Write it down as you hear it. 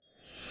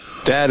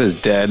Dad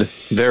is dead.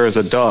 There is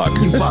a dog.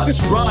 You bought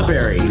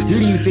strawberries. Who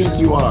do you think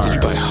you are? Did you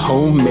buy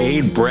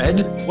homemade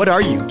bread? What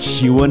are you,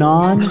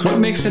 QAnon? What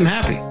makes him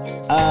happy?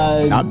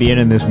 Not being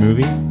in this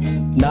movie?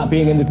 Not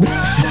being in this movie.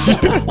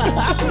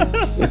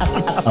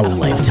 A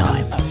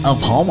lifetime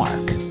of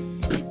Hallmark.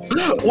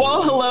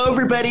 Well, hello,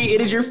 everybody. It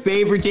is your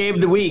favorite day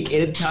of the week.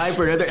 It is time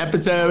for another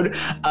episode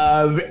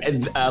of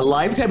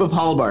Lifetime of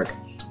Hallmark,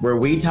 where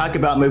we talk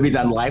about movies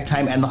on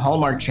Lifetime and the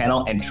Hallmark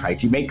Channel and try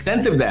to make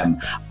sense of them.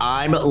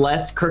 I'm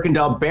Les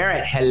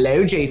Kirkendall-Barrett.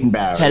 Hello, Jason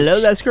Bowers. Hello,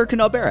 Les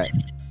Kirkendall-Barrett.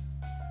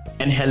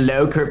 And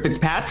hello, Kurt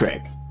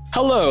Fitzpatrick.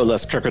 Hello,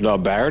 Les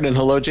Kirkendall-Barrett, and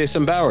hello,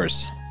 Jason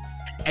Bowers.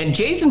 And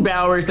Jason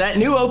Bowers, that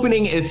new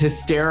opening is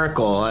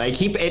hysterical. And I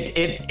keep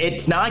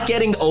it's not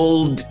getting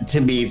old to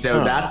me,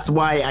 so that's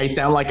why I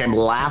sound like I'm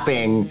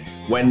laughing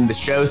when the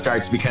show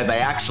starts, because I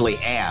actually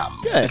am.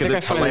 Good. Because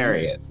it's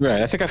hilarious.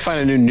 Right, I think I find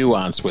a new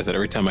nuance with it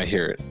every time I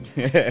hear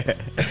it.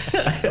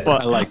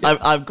 Well, I like it.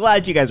 I'm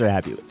glad you guys are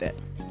happy with it.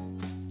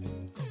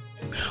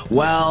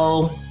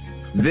 Well,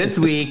 this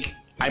week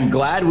I'm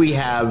glad we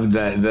have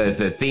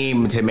the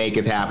theme to make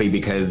us happy,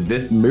 because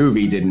this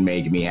movie didn't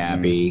make me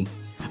happy.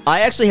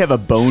 I actually have a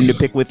bone to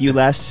pick with you,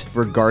 Les,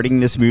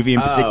 regarding this movie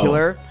in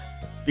particular.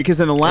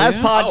 Because in the last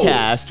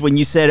podcast, when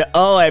you said,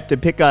 I have to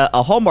pick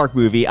a Hallmark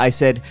movie, I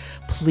said,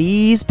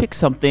 please pick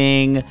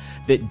something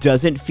that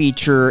doesn't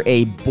feature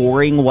a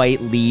boring white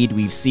lead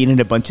we've seen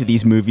in a bunch of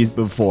these movies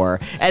before.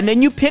 And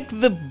then you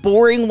picked the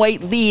boring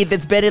white lead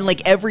that's been in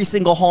like every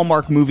single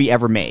Hallmark movie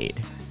ever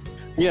made.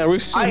 Yeah,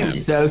 we've seen him. I'm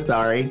so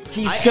sorry.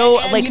 He's you know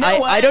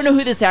I don't know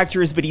who this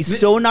actor is, but he's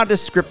so not a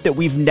script that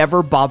we've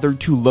never bothered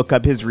to look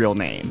up his real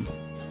name.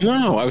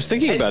 No, I was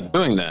thinking about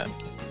doing that.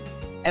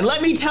 And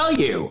let me tell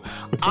you,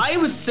 I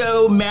was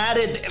so mad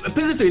at, put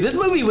it this way, this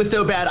movie was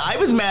so bad, I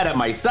was mad at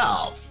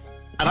myself.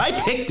 And I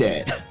picked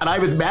it. And I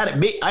was mad at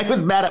me. I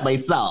was mad at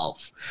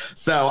myself.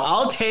 So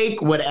I'll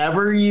take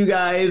whatever you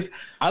guys,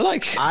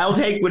 I'll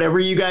take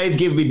whatever you guys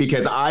give me,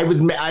 because I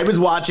was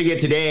watching it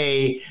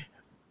today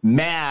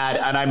mad,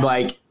 and I'm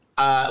like,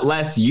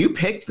 Les, you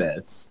picked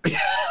this.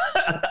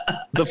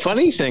 The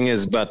funny thing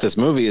is about this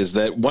movie is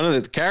that one of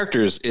the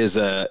characters is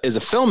a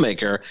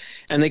filmmaker,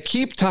 and they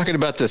keep talking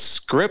about the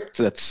script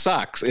that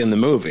sucks in the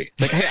movie.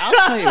 It's like, hey,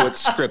 I'll tell you what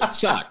script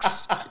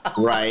sucks.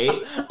 Right?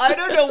 I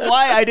don't know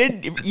why I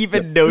didn't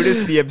even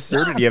notice the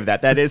absurdity of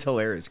that. That is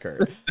hilarious,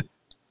 Kurt.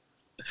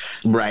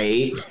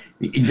 Right?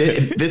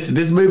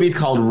 This movie's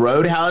called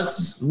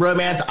Roadhouse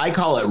Romance. I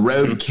call it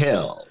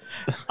Roadkill.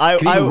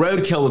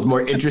 Roadkill was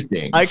more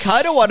interesting. I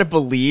kind of want to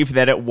believe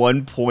that at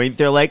one point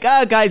they're like,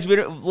 guys, we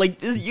don't, like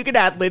this, you can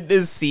ad-lib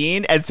this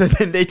scene, and so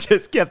then they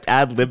just kept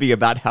ad-libbing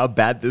about how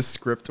bad this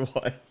script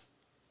was.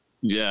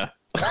 Yeah.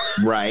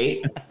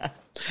 Right?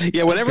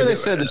 Yeah, whenever they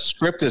said the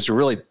script is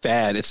really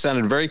bad, it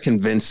sounded very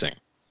convincing.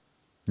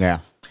 Yeah.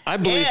 I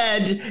believe.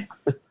 And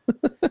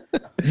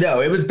no,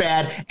 it was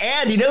bad.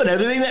 And you know,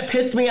 another thing that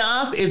pissed me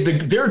off is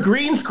their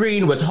green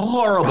screen was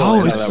horrible.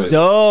 Oh, it was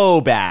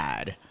so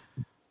bad.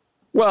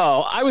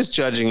 Well, I was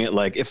judging it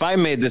like, if I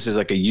made this as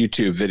like a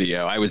YouTube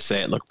video, I would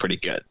say it looked pretty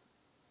good.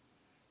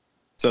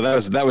 So that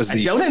was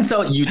the. Don't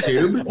insult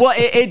YouTube. Well,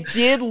 it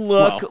did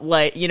look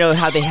like, you know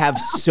how they have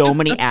so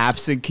many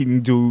apps that can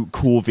do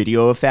cool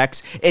video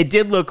effects. It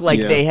did look like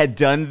they had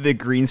done the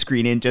green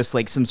screen in just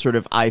like some sort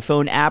of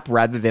iPhone app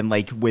rather than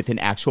like with an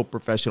actual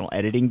professional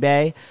editing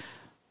bay.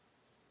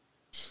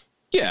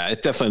 Yeah,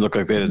 it definitely looked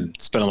like they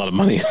didn't spend a lot of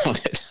money on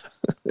it.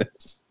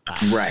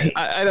 Right.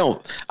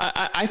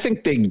 I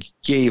think they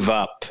gave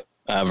up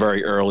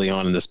very early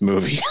on in this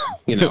movie.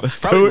 You know,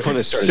 so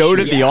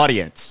did the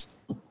audience.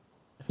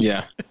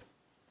 Yeah.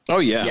 Oh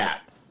yeah. Yeah.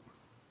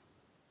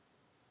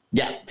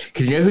 Yeah.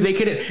 Because you know who they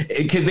could have?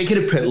 Because they could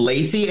have put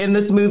Lacey in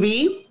this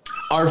movie.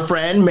 Our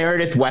friend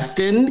Meredith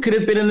Weston could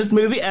have been in this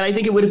movie, and I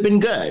think it would have been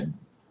good.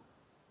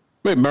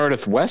 Wait,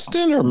 Meredith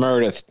Weston or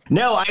Meredith?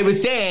 No, I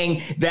was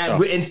saying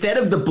that instead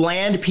of the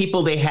bland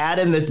people they had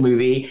in this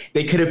movie,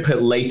 they could have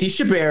put Lacey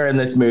Chabert in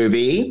this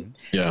movie.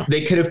 Yeah.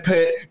 They could have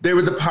there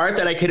was a part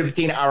that I could have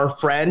seen our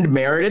friend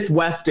Meredith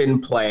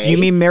Weston play. Do you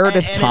mean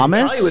Meredith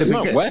Thomas? It's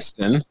not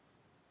Weston.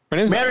 Her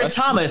name's Meredith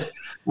Thomas.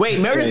 Wait,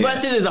 Meredith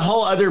Weston is a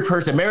whole other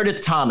person.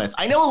 Meredith Thomas.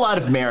 I know a lot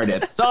of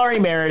Meredith. Sorry,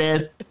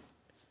 Meredith.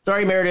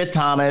 Sorry, Meredith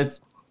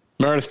Thomas.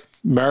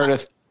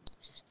 Meredith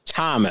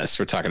Thomas,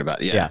 we're talking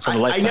about, yeah.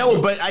 I know,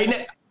 but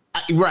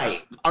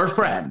right, our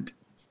friend.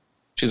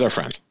 She's our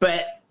friend.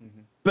 But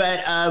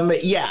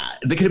yeah,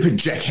 they could have put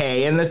Jack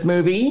Hay in this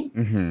movie.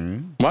 Mm-hmm.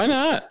 Why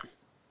not?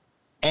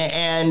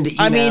 And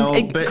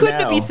couldn't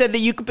it be said that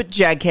you could put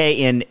Jack Hay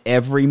in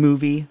every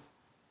movie?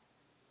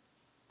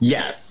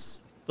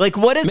 Yes. Like,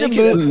 what is a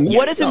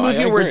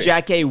movie where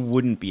Jack Hay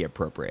wouldn't be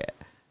appropriate?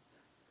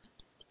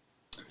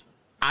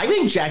 I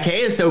think Jack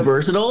Hay is so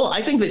versatile. I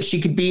think that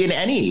she could be in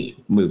any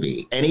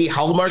movie, any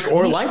Hallmark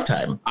or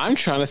Lifetime. I'm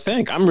trying to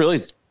think. I'm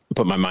really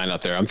put my mind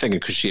out there. I'm thinking,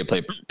 could she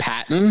play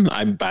Patton?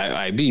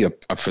 I'd be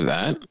up for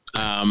that.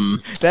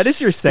 That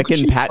is your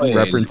second Patton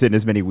reference in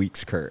as many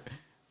weeks, Kurt.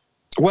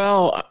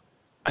 Well,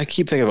 I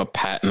keep thinking about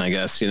Patton, I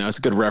guess. You know, it's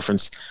a good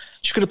reference.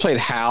 She could have played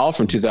Hal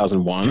from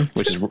 2001,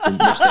 which they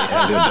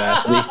had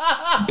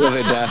the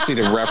audacity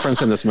to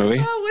reference in this movie.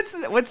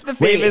 What's the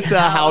famous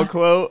Hal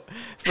quote?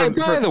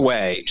 By the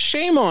way,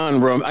 shame on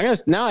Rome. I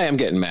guess now I am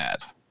getting mad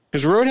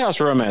because Roadhouse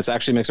Romance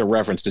actually makes a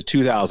reference to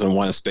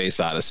 2001: A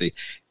Space Odyssey.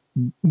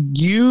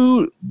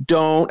 You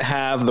don't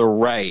have the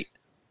right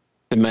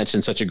to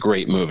mention such a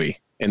great movie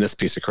in this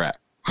piece of crap.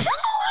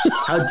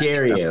 How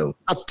dare you?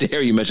 How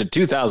dare you mention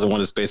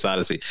 2001: A Space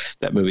Odyssey?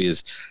 That movie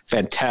is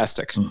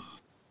fantastic.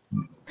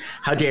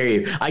 How dare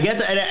you? I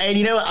guess, and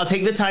you know, I'll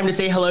take this time to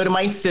say hello to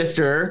my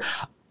sister.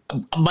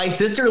 My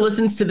sister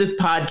listens to this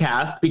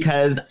podcast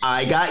because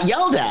I got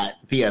yelled at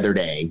the other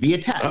day via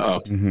text.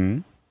 Mm-hmm.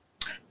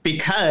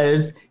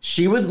 Because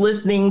she was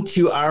listening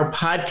to our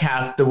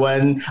podcast, the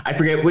one, I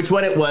forget which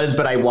one it was,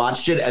 but I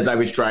watched it as I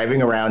was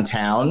driving around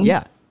town.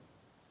 Yeah.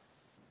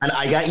 And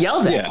I got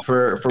yelled at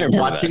for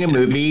watching a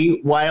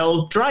movie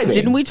while driving.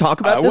 Didn't we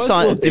talk about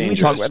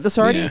this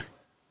already? Yeah.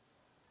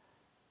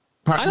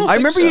 I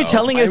remember you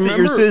telling us that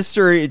your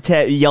sister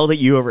yelled at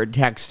you over a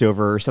text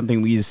over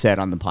something we said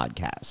on the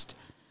podcast.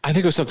 I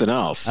think it was something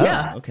else. Oh,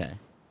 yeah. Okay.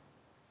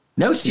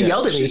 No, she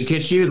yelled at me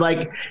because she was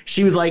like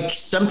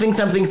something,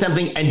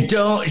 and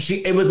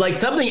it was like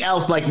something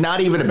else, like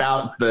not even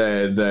about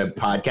the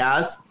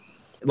podcast.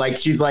 Like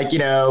she's like, you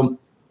know,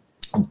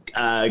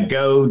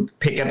 go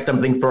pick up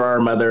something for our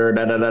mother,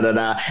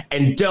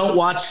 and don't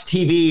watch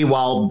TV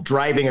while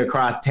driving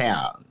across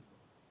town.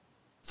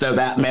 So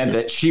that meant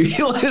that she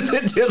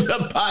listened to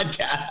the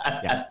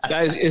podcast. Yeah.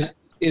 Guys,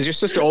 is your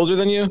sister older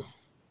than you?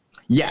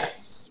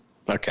 Yes.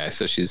 Okay,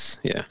 so she's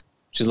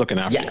looking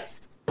out for you.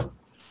 Yes.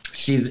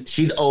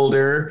 She's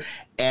older,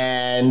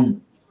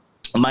 and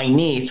my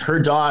niece, her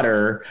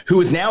daughter, who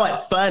is now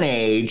at fun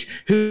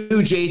age,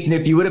 who Jason,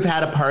 if you would have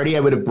had a party, I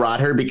would have brought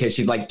her because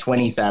she's like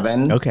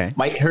 27. Okay.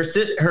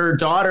 Her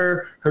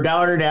daughter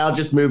now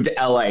just moved to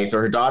LA, so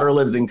her daughter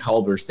lives in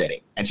Culver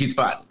City, and she's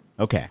fun.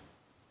 Okay.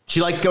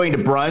 She likes going to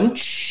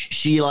brunch.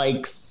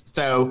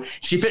 So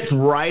she fits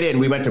right in.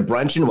 We went to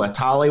brunch in West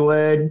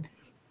Hollywood.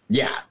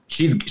 Yeah,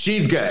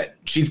 she's good.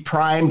 She's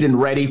primed and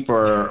ready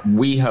for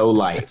WeHo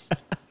life.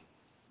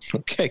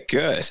 Okay,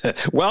 good.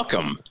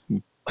 Welcome.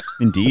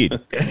 Indeed.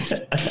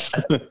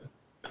 We're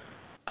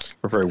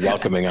very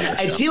welcoming on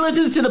and she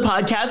listens to the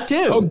podcast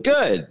too. Oh,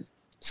 good.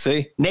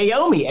 See?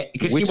 Naomi,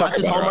 because she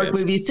watches Hallmark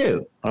movies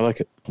too. I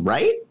like it.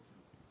 Right?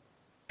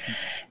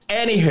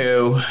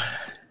 Anywho,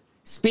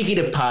 speaking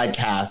of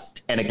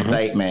podcast and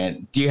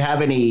excitement, do you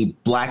have any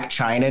Black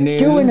China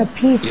news? Doing a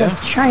piece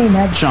of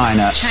China.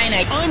 China.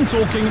 I'm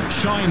talking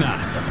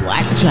China. The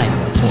Black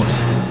China Report.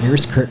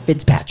 Here's Kurt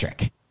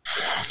Fitzpatrick.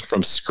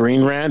 From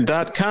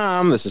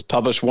ScreenRant.com. This is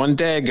published one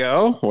day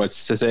ago.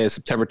 What's today?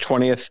 September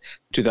 20th,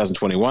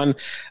 2021.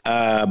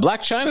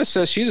 Black China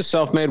says she's a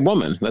self-made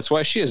woman. That's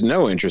why she has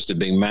no interest in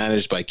being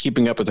managed by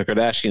Keeping Up with the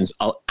Kardashians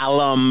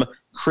alum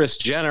Kris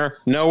Jenner.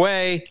 No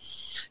way.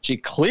 She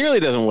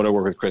clearly doesn't want to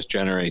work with Kris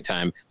Jenner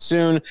anytime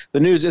soon. The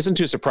news isn't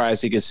too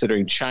surprising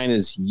considering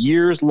China's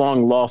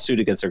years-long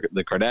lawsuit against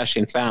the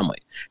Kardashian family.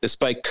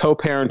 Despite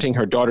co-parenting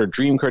her daughter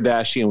Dream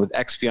Kardashian with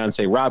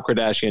ex-fiancé Rob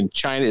Kardashian,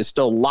 China is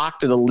still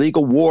locked in a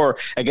legal war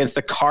against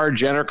the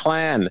Kar-Jenner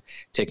clan.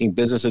 Taking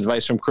business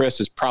advice from Kris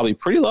is probably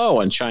pretty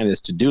low on China's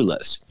to-do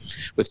list.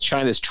 With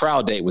China's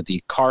trial date with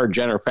the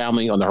Kar-Jenner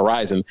family on the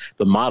horizon,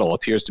 the model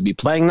appears to be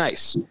playing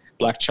nice.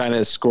 Black China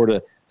has scored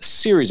a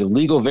series of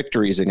legal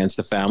victories against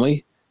the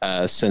family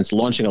since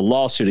launching a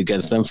lawsuit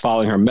against them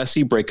following her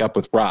messy breakup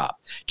with Rob.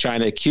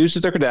 China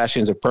accuses the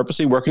Kardashians of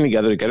purposely working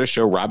together to get her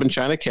show Rob and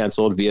China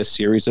canceled via a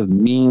series of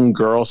mean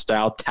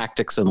girl-style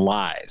tactics and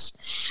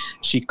lies.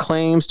 She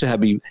claims to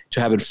have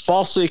been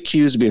falsely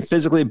accused of being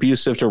physically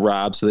abusive to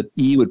Rob so that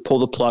E! would pull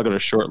the plug on a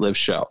short-lived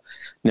show.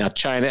 Now,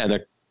 China and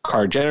the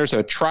Kar-Jenners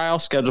have a trial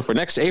scheduled for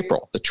next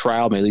April. The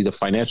trial may lead to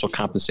financial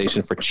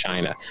compensation for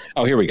China.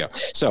 Oh, here we go.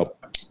 So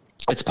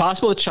it's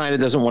possible that China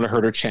doesn't want to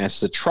hurt her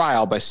chances at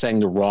trial by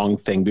saying the wrong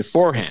thing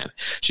beforehand.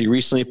 She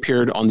recently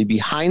appeared on the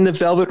Behind the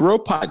Velvet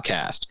Rope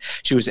podcast.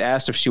 She was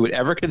asked if she would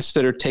ever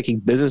consider taking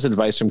business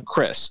advice from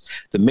Kris.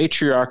 The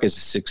matriarch is a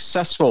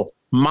successful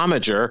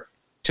momager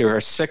to her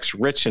 6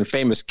 rich and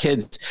famous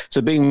kids, so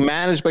being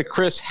managed by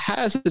Kris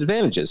has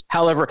advantages.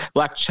 However,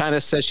 Black China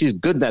says she's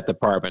good in that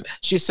department.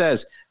 She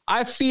says,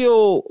 I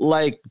feel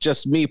like,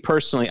 just me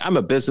personally, I'm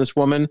a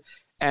businesswoman,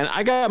 and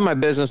I got my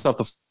business off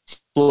the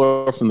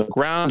floor from the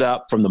ground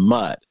up, from the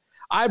mud.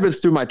 I've been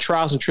through my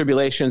trials and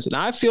tribulations, and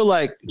I feel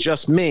like,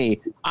 just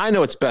me, I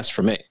know what's best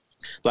for me.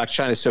 Black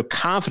China is so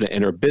confident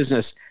in her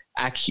business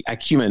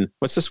acumen.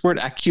 What's this word?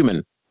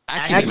 Acumen.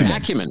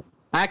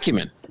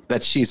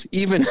 That she's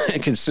even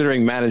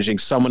considering managing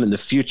someone in the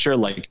future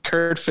like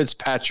Kurt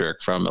Fitzpatrick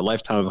from A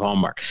Lifetime of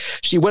Hallmark.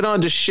 She went on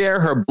to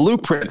share her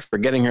blueprint for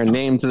getting her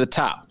name to the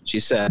top. She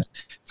said,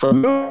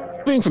 from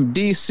moving from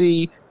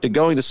D.C. to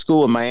going to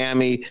school in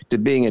Miami, to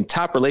being in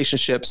top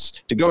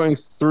relationships, to going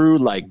through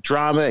like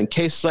drama and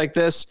cases like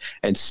this,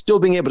 and still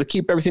being able to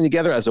keep everything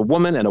together as a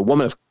woman and a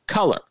woman of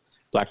color.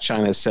 Black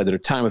China has said that her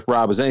time with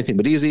Rob was anything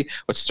but easy.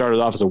 What started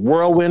off as a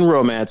whirlwind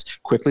romance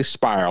quickly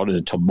spiraled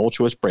into a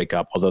tumultuous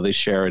breakup, although they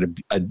share an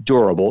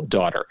adorable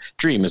daughter.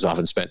 Dream is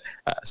often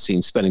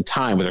seen spending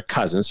time with her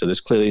cousin, so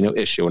there's clearly no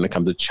issue when it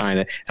comes to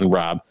China and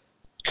Rob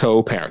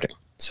co-parenting.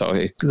 So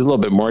a little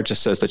bit more. It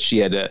just says that she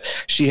had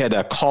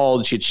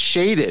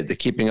shaded the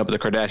Keeping Up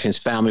with the Kardashians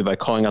family by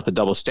calling out the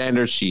double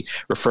standards. She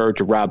referred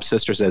to Rob's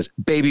sisters as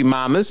baby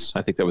mamas.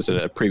 I think that was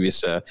a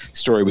previous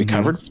story we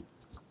covered.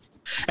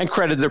 And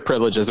credited their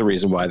privilege as the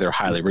reason why they're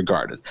highly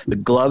regarded. The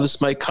gloves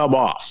might come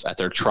off at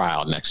their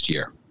trial next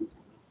year.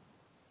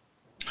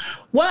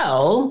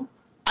 Well,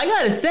 I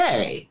gotta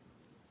say,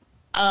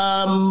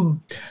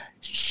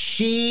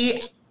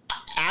 she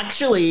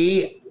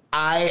actually,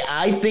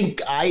 I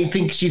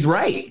think she's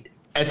right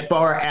as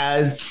far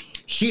as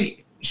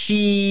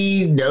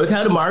she knows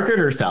how to market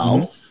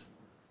herself.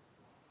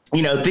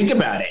 You know, think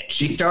about it.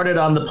 She started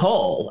on the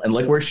pole, and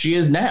look where she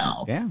is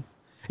now. Yeah.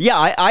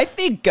 Yeah, I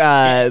think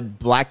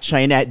Black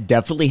China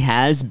definitely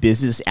has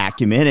business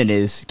acumen and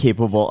is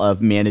capable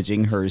of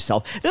managing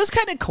herself. Those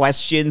kind of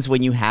questions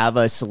when you have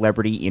a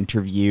celebrity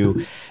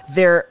interview,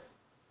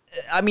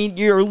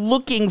 you're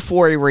looking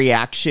for a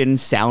reaction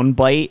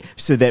soundbite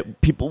so that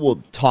people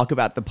will talk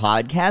about the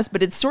podcast,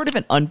 but it's sort of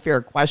an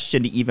unfair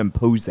question to even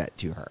pose that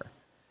to her.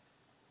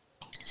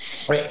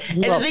 Right.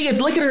 And the thing is,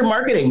 look at her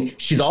marketing.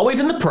 She's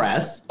always in the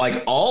press,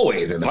 like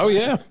always in the press. Oh,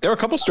 yeah. There are a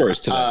couple stories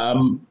today.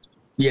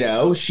 You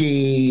know,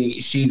 she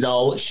seems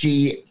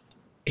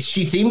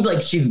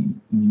like she's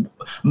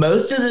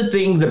most of the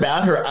things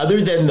about her,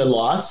 other than the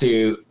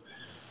lawsuit,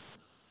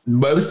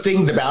 most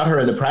things about her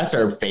in the press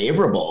are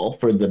favorable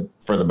for the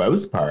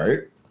most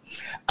part.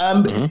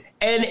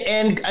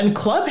 And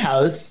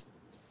Clubhouse,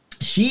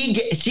 she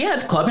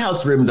has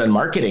Clubhouse rooms on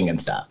marketing and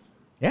stuff.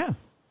 Yeah.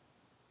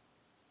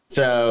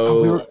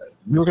 So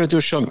we were going to do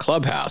a show in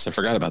Clubhouse. I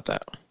forgot about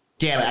that.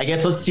 Damn it. I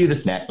guess let's do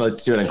this next.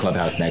 Let's do it in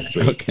Clubhouse next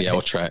week. Okay. Yeah,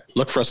 we'll try it.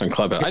 Look for us in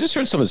Clubhouse. I just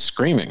heard someone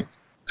screaming. Is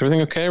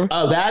everything okay?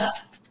 Oh,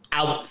 that's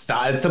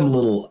outside. Some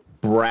little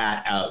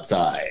brat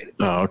outside.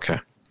 Oh, okay.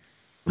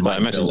 But I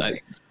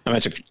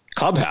mentioned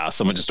Clubhouse.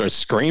 Someone just started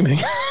screaming.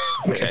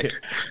 Okay.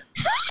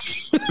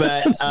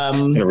 But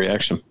a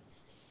reaction.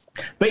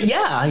 But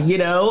yeah, you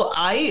know,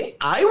 I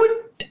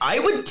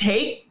would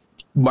take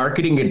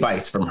marketing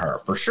advice from her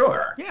for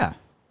sure. Yeah.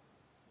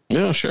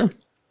 Yeah, sure.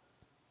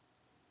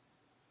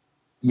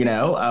 You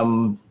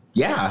know,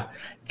 yeah.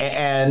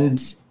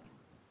 And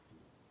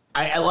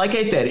I like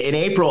I said, in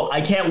April, I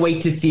can't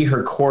wait to see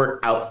her court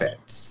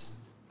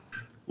outfits.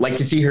 Like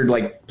to see her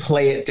like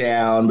play it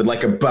down with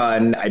like a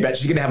bun. I bet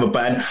she's going to have a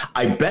bun.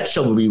 I bet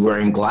she'll be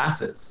wearing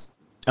glasses.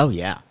 Oh,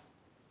 yeah.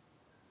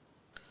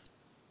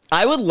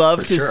 I would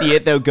love to see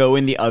it, though, go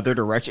in the other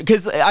direction,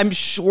 because I'm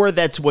sure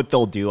that's what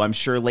they'll do. I'm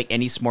sure like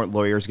any smart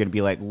lawyer is going to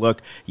be like,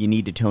 look, you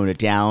need to tone it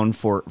down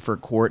for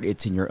court.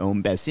 It's in your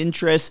own best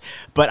interest.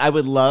 But I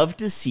would love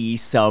to see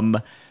some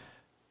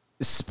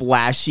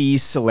splashy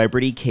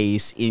celebrity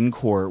case in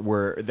court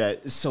where the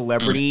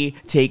celebrity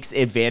takes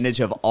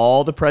advantage of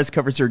all the press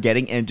coverage they're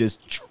getting and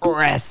just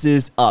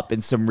dresses up in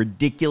some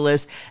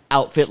ridiculous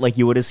outfit like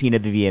you would have seen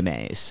at the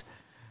VMAs.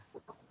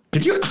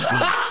 Did you?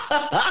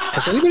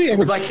 Has anybody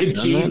ever like a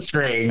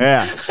G-string?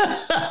 Yeah.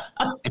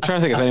 I'm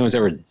trying to think if anyone's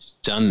ever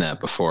done that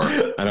before.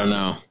 I don't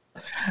know.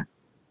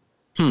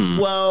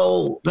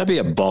 Well, that'd be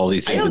a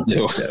ballsy thing to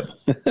do. So.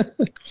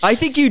 I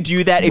think you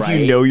do that if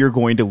you know you're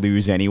going to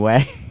lose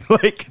anyway.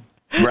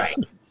 Right.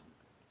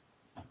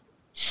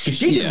 If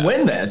she can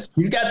win this,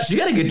 she's got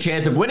a good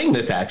chance of winning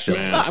this, actually.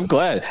 Man, I'm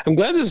glad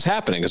this is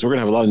happening because we're going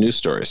to have a lot of news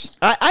stories.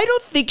 I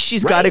don't think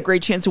she's got a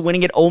great chance of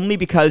winning it, only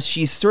because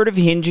she's sort of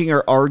hinging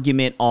her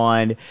argument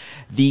on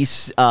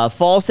these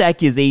false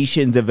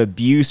accusations of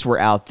abuse were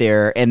out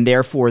there, and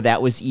therefore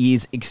that was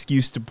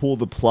excuse to pull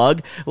the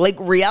plug. Like,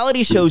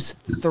 reality shows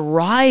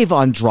thrive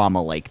on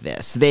drama like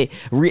this.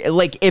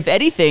 If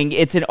anything,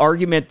 it's an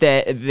argument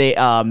that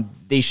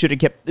they should have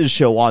kept the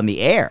show on the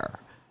air.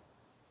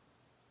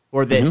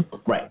 Or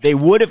that they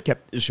would have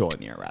kept the show in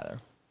the air, rather.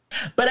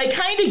 But I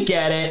kind of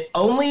get it,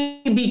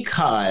 only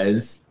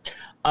because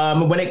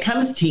when it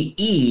comes to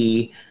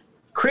E,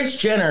 Kris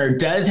Jenner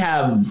does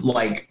have,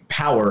 like,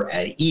 power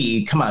at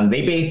E. Come on,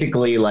 they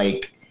basically,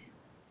 like,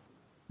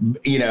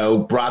 you know,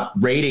 brought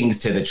ratings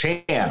to the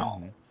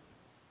channel.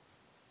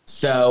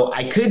 So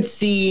I could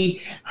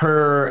see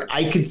her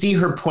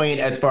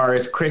point as far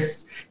as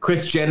Kris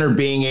Jenner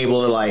being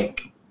able to,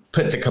 like,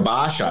 put the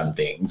kibosh on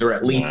things, or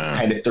at least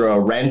kind of throw a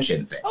wrench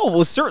in things. Oh,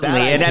 well, certainly.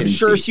 And I'm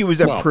sure she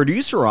was a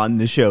producer on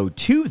the show,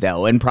 too,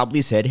 though, and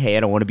probably said, hey, I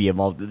don't want to be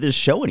involved with this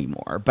show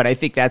anymore. But I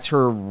think that's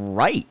her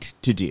right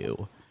to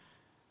do.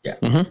 Yeah.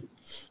 Mm-hmm.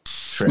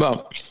 True.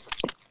 Well,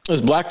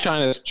 is Black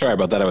China, sorry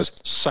about that, I was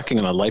sucking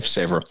on a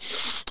lifesaver.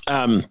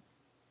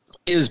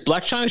 Is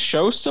Black China's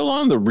show still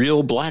on, The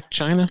Real Black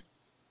China?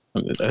 I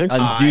think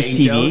on Zeus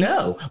TV? I don't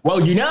know. Well,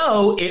 you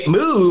know, it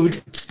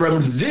moved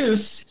from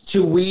Zeus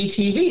to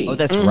WeTV. Oh,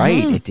 that's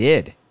right. It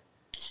did.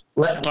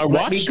 I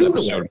watched the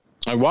episode.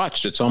 I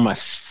watched. It's on my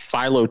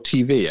Philo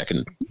TV. I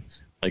can,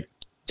 like,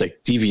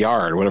 like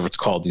DVR or whatever it's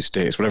called these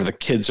days, whatever the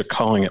kids are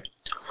calling it.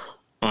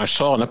 And I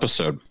saw an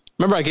episode.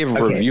 Remember, I gave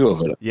a review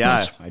of it. Yeah,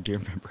 Yes. I do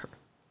remember.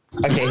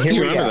 Okay, here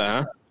You we remember go.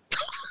 that,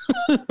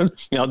 huh?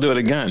 Yeah, I'll do it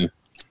again.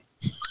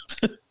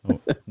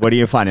 What are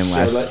you finding, So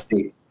Les? let's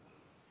see.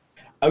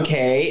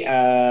 Okay.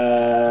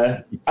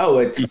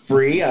 It's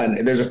free.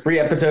 There's a free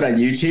episode on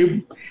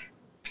YouTube.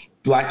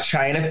 Black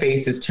China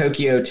faces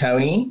Tokyo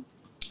Tony.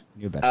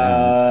 You bet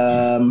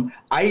that.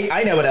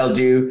 I know what I'll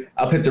do.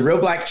 I'll put The Real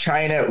Black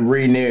China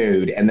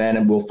renewed, and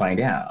then we'll find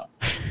out.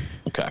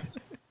 Okay.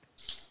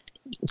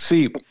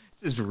 See,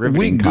 This is we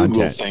riveting Google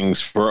content.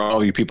 things for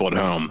all you people at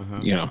home.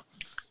 You know,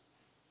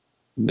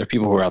 there are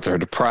people who are out there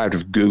deprived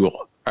of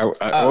Google. I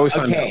always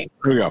find out. okay.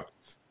 Here we go.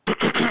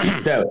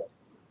 So,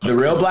 The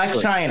Real Black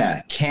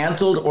China,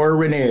 canceled or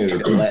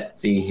renewed. Let's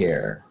see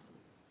here.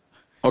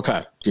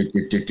 Okay.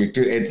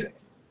 It's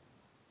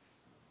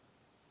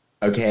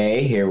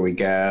okay. Here we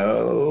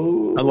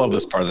go. I love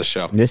this part of the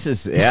show. This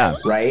is, yeah.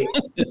 Right?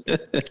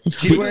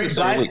 She's wearing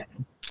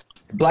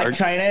Black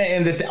China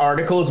in this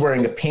article is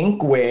wearing a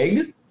pink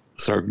wig.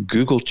 So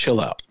Google chill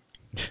out.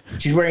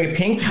 She's wearing a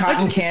pink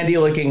cotton candy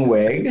looking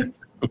wig.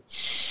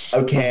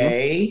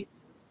 Okay.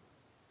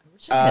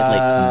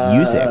 Had, like,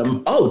 music.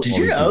 Did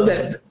you know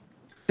that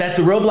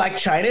The Real Black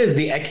China is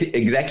the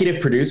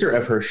executive producer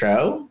of her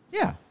show?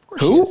 Yeah, of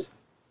course Who? she is.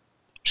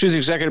 She's the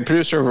executive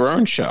producer of her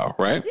own show,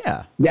 right?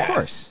 Yeah, Yes. of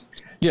course.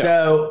 Yeah.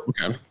 So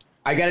Okay.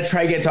 I got to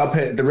try again. So I'll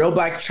put The Real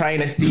Black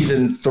China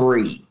season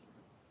 3.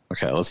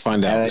 Okay, let's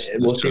find out.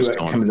 We'll see what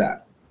comes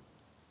up.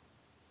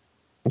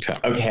 Okay.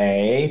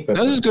 Okay. This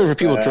is good for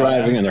people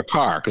driving in their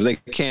car because they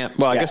can't.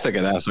 Well, I guess they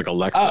could ask like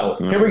Alexa. Oh,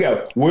 here we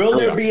go. Will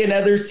there be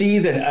another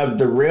season of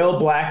The Real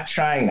Black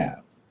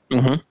China?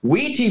 Mm-hmm.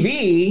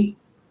 WeTV.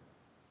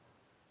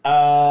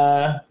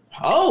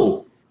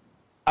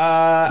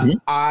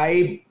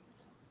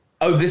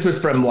 This was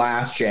from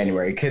last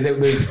January because it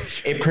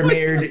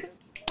premiered.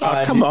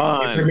 Come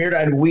on. It premiered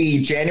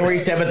on January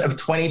 7th of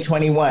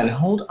 2021.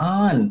 Hold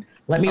on.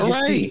 Let me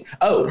just see.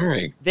 Oh,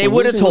 Sorry. They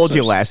would have told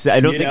you less. I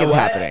don't You think know it's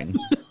what? happening.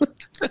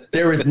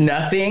 there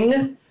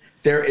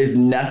is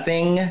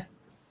nothing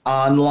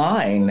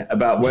online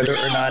about whether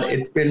or not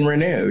it's been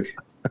renewed.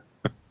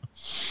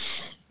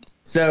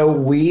 So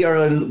we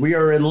are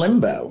in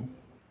limbo.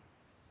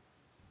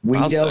 We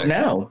I'll don't say.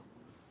 know.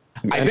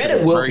 I bet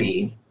it will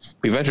be.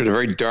 We've entered a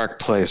very dark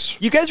place.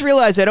 You guys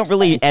realize I don't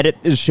really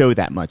edit the show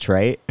that much,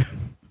 right?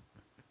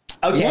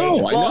 Okay. No,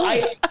 I well,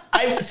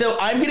 know.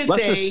 I'm gonna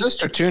Let say his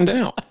sister tuned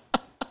out.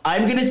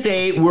 I'm gonna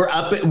say we're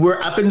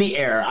up in the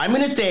air. I'm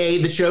gonna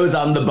say the show's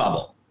on the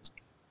bubble.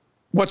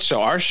 What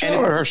show? Our show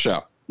or her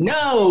show?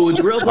 No,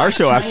 The Real Black Our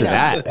show China. after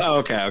that. Oh,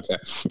 okay.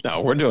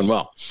 No, we're doing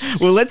well.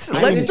 Well, let's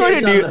start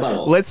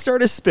let's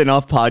start a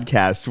spin-off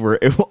podcast where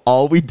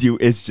all we do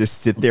is just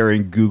sit there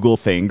and Google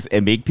things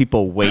and make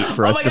people wait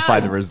for us my to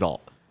find God. the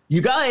result.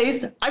 You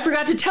guys, I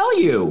forgot to tell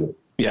you.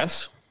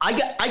 Yes. I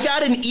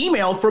got an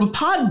email from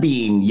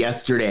Podbean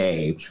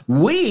yesterday.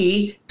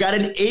 We got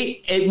an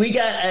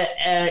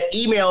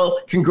email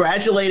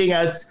congratulating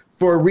us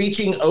for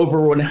reaching over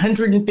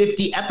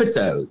 150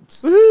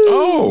 episodes.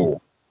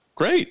 Oh,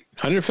 great.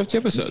 150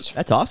 episodes.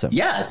 That's awesome.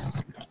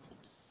 Yes. Well,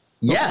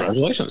 Yes.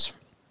 Congratulations.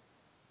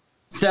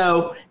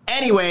 So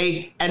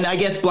anyway, and I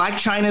guess Black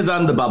China's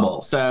on the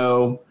bubble.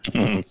 So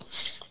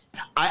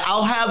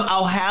I'll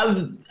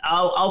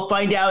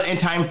find out in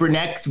time for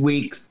next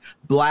week's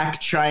Black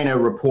China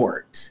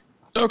report.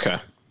 Okay.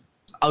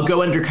 I'll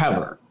go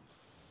undercover.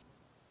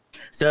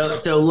 So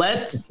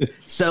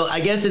I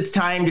guess it's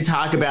time to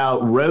talk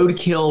about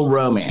roadkill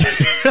romance.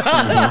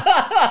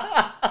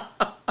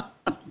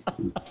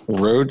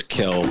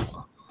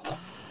 Roadkill.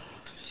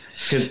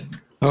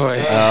 Oh,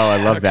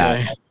 I love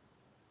that.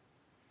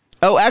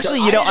 Oh, actually,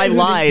 So you know, I I didn't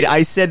lied.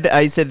 I said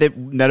that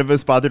none of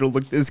us bothered to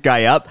look this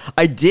guy up.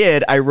 I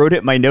did. I wrote it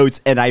in my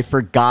notes, and I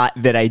forgot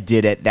that I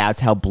did it. That's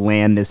how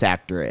bland this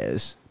actor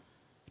is.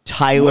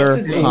 Tyler What's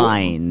his name?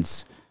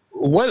 Hines.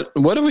 What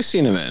have we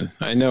seen him in?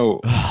 I know.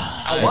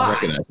 I lot.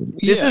 recognize him.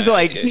 This is Yeah.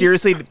 like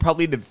seriously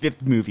probably the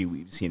 5th movie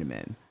we've seen him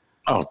in.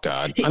 Oh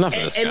God! Enough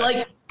of this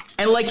guy.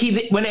 And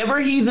whenever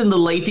he's in the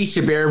Lacey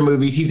Chabert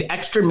movies, he's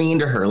extra mean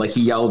to her. Like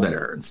he yells at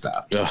her and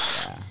stuff. Ugh.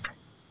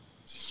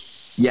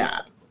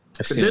 Yeah. I've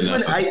But seen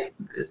enough.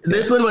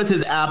 this one was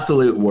his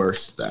absolute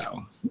worst,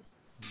 though.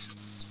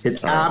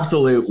 His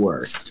absolute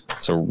worst.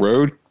 It's a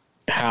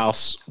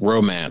Roadhouse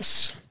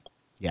romance.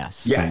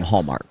 Yes, Yes. from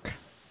Hallmark.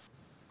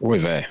 Oy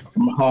vey.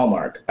 From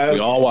Hallmark. We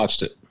all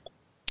watched it.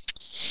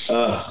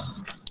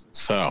 Ugh.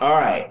 So All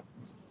right.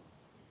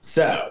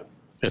 So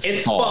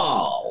it's fall.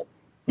 fall.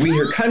 We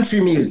hear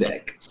country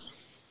music.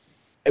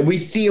 And we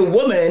see a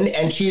woman,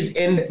 and she's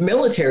in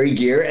military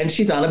gear, and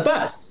she's on a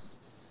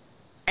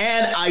bus.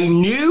 And I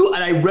knew,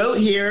 and I wrote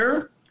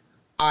here,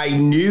 I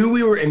knew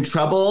we were in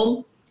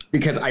trouble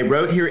because I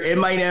wrote here in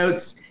my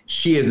notes,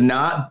 she is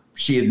not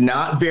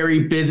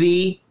very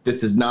busy.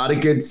 This is not a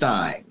good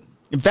sign.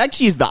 In fact,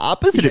 she's the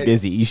opposite of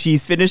busy.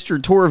 She's finished her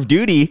tour of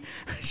duty.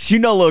 She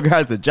no longer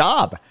has a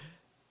job.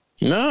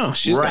 No,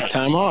 she's Right. got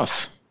time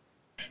off.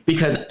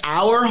 because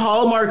our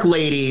Hallmark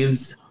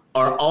ladies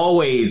are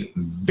always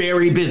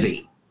very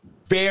busy.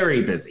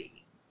 Very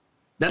busy.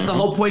 That's the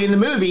whole point in the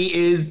movie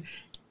is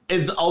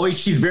always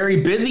she's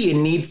very busy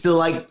and needs to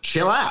like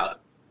chill out.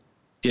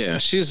 Yeah,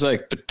 she's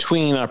like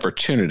between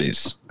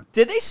opportunities.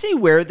 Did they say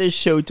where this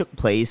show took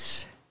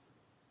place?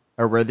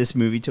 Or where this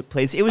movie took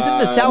place? It was in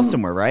the South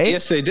somewhere, right?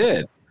 Yes, they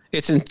did.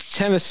 It's in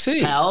Tennessee.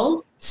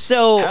 Hell?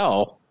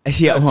 Hell.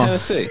 Yeah, well,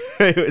 Tennessee.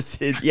 It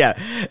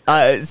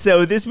was,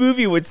 so this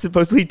movie, which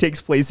supposedly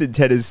takes place in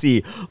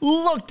Tennessee,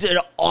 looked an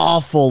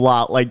awful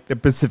lot like the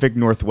Pacific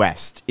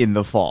Northwest in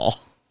the fall.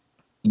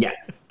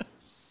 Yes.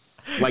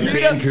 Like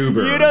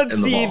Vancouver. You don't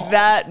see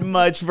that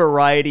much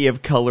variety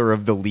of color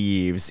of the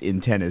leaves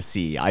in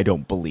Tennessee, I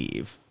don't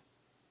believe.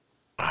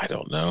 I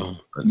don't know.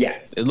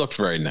 Yes. It looked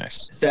very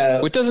nice.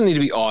 So it doesn't need to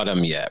be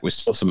autumn yet. We're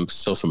still some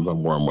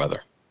warm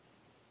weather.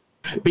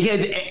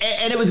 Because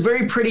and it was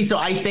very pretty. So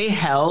I say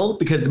hell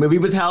because the movie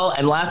was hell.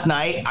 And last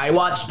night I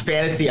watched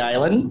Fantasy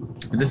Island.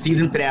 It was the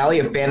season finale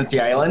of Fantasy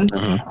Island.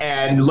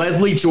 And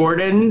Leslie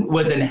Jordan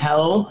was in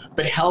hell,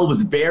 but hell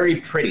was very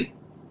pretty.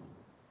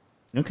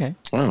 Okay.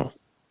 Oh.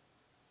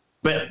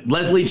 But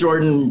Leslie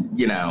Jordan,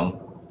 you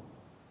know,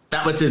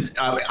 that was his.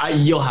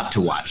 You'll have to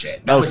watch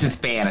it. That was his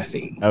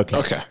fantasy.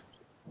 Okay.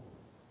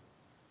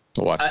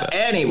 We'll watch that.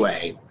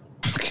 Anyway.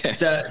 Okay.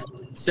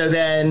 So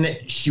then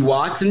she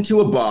walks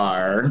into a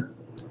bar,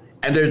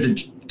 and there's a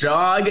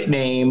dog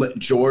named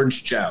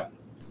George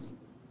Jones.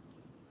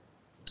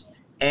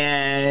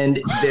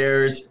 And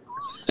there's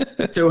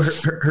so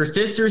her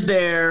sister's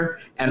there,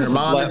 and her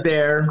mom is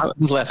there. I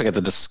was laughing at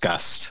the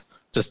disgust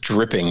just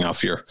dripping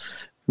off your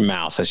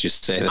mouth as you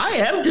say this. I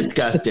am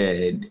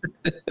disgusted.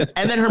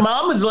 And then her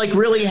mom was like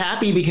really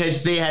happy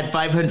because they had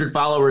 500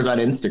 followers on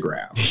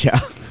Instagram. Yeah,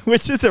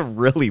 which is a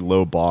really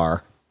low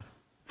bar.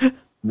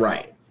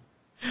 Right.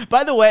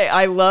 By the way,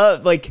 I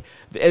love, like,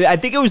 I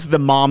think it was the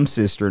mom's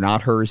sister,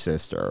 not her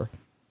sister.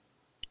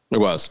 It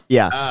was.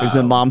 Yeah, it was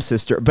the mom's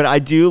sister. But I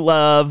do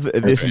love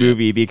this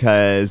movie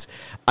because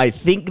I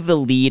think the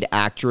lead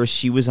actress,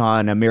 she was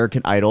on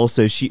American Idol,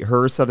 so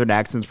her Southern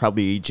accent's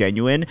probably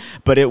genuine.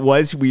 But it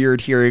was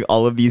weird hearing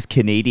all of these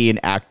Canadian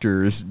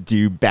actors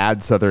do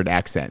bad Southern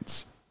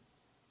accents.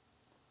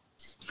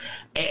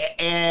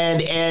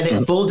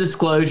 And full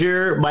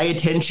disclosure, my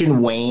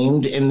attention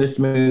waned in this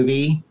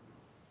movie.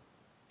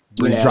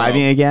 Were you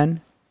driving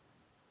again?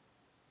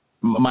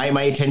 My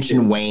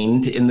attention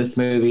waned in this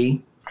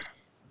movie.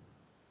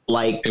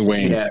 Like it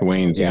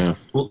waned, yeah.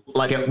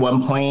 Like at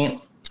one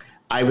point,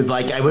 I was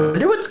like, I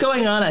wonder what's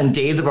going on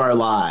Days of Our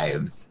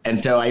Lives,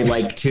 and so I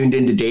like tuned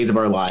into Days of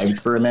Our Lives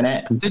for a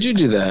minute. Did you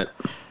do that?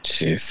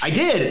 Jeez. I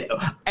did,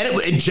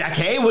 and Jack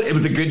Hay. It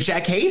was a good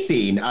Jack Hay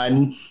scene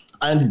on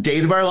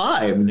Days of Our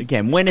Lives.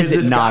 Again, when is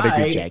it not a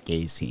good Jack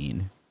Hay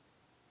scene?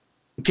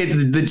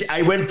 Because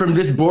I went from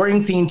this boring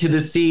scene to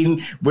this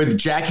scene with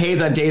Jack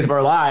Hayes on Days of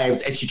Our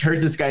Lives, and she turns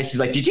to this guy. She's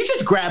like, "Did you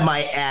just grab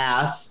my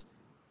ass?"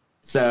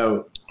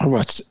 So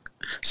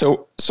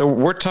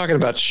we're talking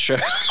about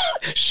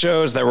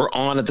shows that were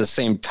on at the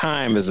same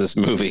time as this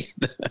movie.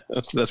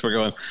 That's where we're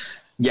going.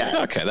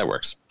 Yeah. Okay, that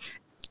works.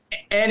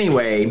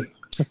 Anyway,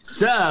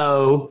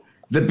 so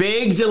the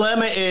big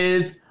dilemma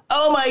is,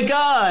 oh my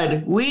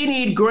God, we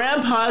need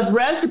Grandpa's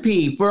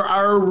recipe for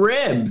our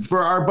ribs,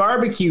 for our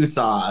barbecue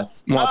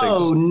sauce.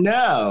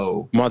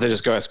 No. Why don't they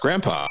just go ask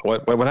Grandpa?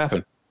 What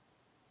happened?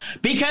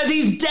 Because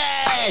he's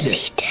dead. I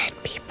see dead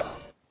people.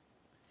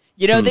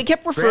 You know, they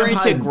kept referring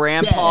to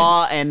Grandpa's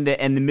Grandpa and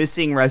the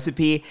missing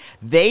recipe.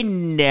 They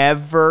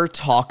never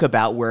talk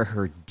about where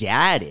her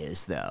dad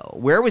is, though.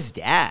 Where was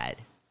Dad?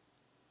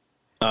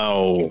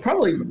 Oh,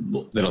 Probably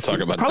they don't talk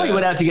about Probably that.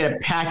 went out to get a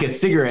pack of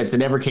cigarettes and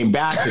never came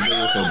back because they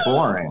were so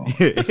boring.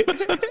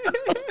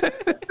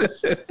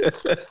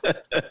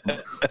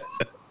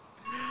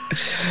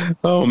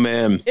 Oh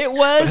man, It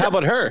was But how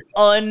about her?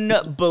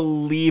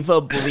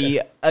 unbelievably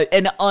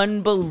an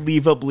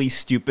unbelievably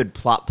stupid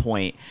plot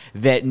point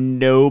that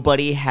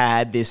nobody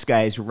had this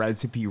guy's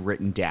recipe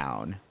written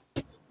down.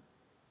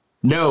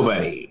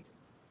 Nobody.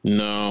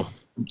 No.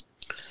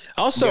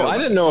 Also, I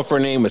didn't know if her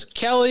name was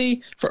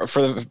Kelly.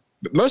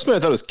 Most of it I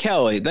thought it was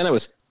Kelly. Then it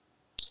was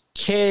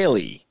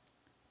Kaylee.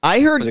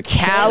 I heard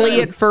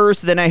Callie at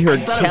first, then I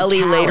heard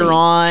Kelly later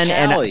on,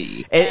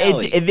 Callie. and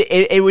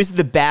it was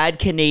the bad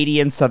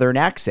Canadian Southern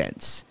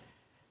accents.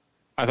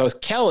 I thought it was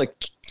Kelly.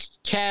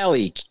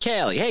 Callie.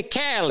 Hey,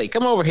 Callie,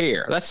 come over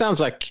here. That sounds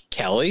like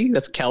Kelly.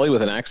 That's Kelly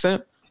with an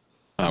accent.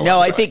 Oh, No,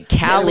 well, I think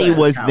Callie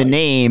was the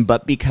name,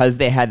 but because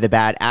they had the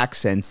bad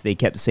accents, they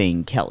kept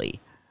saying Kelly.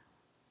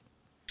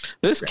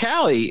 This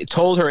Callie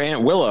told her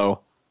Aunt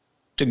Willow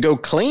to go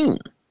clean.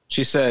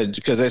 She said,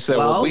 because they said,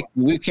 well,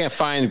 we can't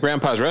find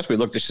Grandpa's recipe.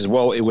 Look, she says,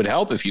 well, it would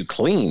help if you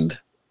cleaned,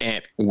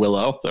 Aunt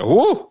Willow. So,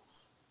 whoo!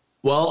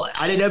 Well,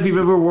 I didn't know if you've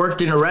ever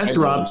worked in a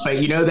restaurant, but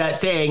you know that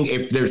saying,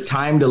 if there's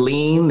time to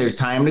lean, there's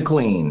time to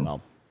clean.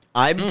 Well,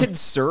 I'm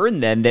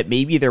concerned then that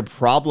maybe their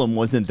problem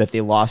wasn't that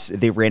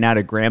they ran out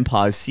of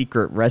Grandpa's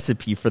secret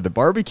recipe for the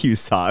barbecue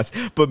sauce,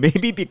 but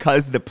maybe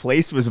because the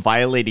place was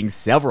violating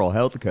several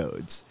health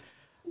codes.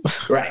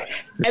 Right.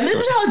 And this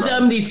is how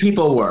dumb these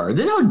people were.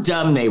 This is how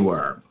dumb they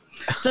were.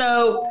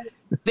 So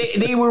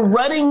they were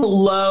running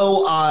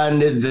low on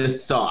the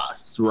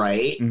sauce,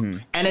 right? Mm-hmm.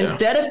 And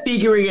instead of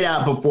figuring it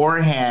out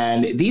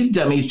beforehand, these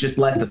dummies just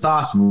let the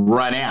sauce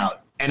run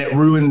out and it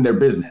ruined their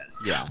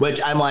business. Yeah. Which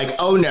I'm like,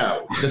 oh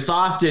no, the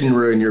sauce didn't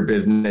ruin your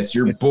business.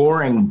 Your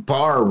boring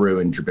bar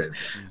ruined your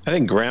business. I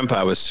think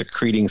Grandpa was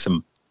secreting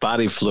some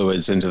body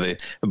fluids into the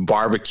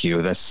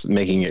barbecue that's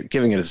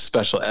giving it a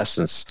special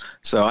essence.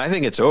 So I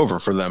think it's over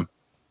for them.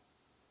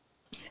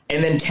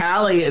 And then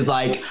Callie is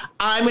like,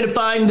 I'm going to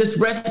find this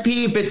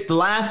recipe if it's the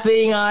last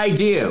thing I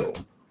do.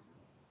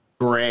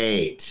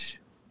 Great.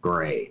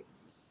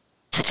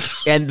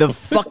 And the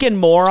fucking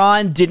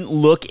moron didn't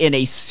look in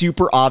a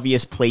super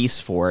obvious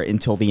place for it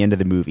until the end of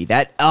the movie.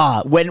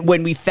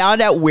 When we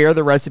found out where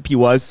the recipe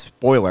was,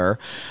 spoiler,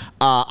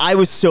 I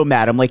was so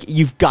mad. I'm like,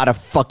 you've got to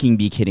fucking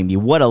be kidding me.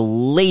 What a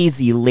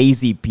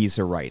lazy piece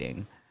of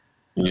writing.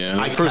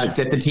 Yeah, I cussed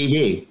at the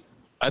TV.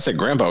 I said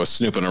Grandpa was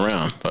snooping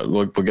around, but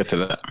we'll get to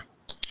that.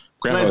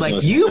 Grandpa was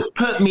like, you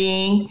put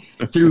me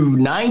through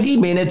 90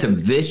 minutes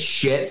of this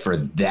shit for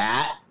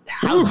that?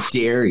 How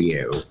dare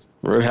you?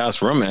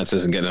 Roadhouse romance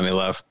isn't getting any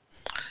love.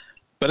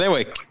 But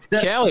anyway,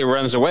 Callie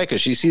runs away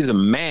because she sees a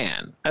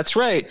man. That's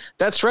right,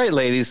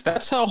 ladies.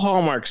 That's how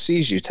Hallmark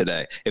sees you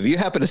today. If you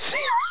happen to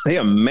see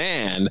a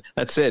man,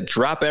 that's it.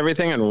 Drop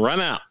everything and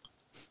run out.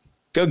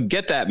 Go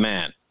get that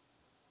man.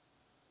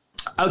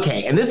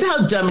 Okay, and this is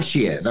how dumb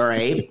she is, all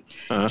right?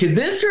 Because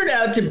this turned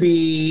out to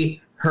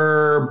be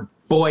her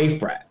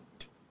boyfriend.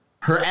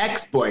 Her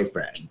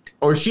ex-boyfriend,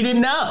 or she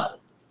didn't know.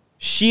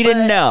 She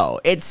didn't know.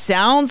 It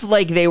sounds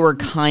like they were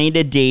kind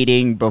of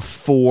dating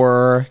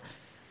before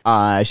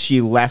she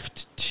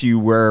left to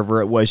wherever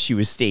it was she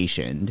was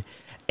stationed.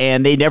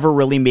 And they never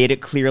really made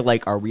it clear,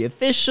 like, are we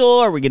official?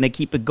 Are we going to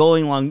keep it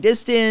going long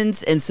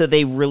distance? And so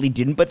they really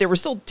didn't. But they were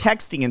still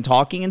texting and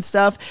talking and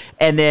stuff.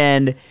 And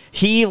then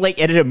he,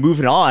 like, ended up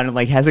moving on and,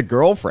 like, has a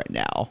girlfriend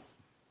now.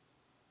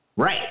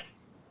 Right.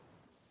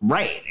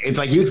 It's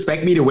like, you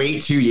expect me to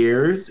wait 2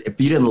 years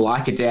if you didn't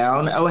lock it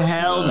down? Oh,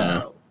 hell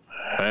no.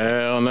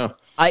 Hell no.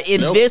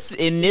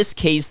 In this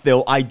case,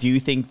 though, I do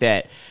think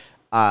that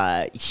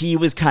he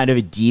was kind of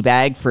a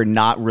D-bag for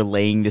not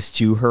relaying this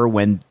to her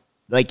when,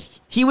 like,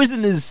 he was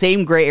in the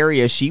same gray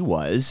area she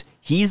was.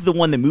 He's the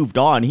one that moved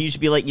on. He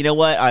should be like, you know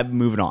what? I'm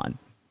moving on.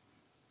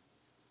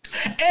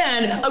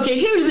 And, okay,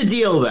 here's the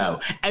deal, though.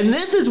 And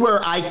this is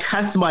where I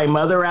cuss my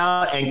mother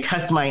out and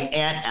cuss my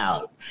aunt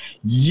out.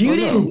 You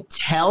didn't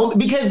tell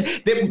me,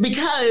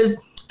 because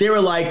they were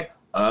like,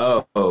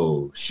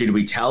 oh, should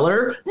we tell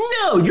her?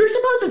 No, you're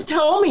supposed to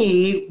tell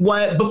me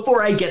what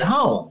before I get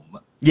home.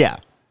 Yeah.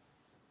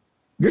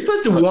 You're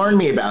supposed to warn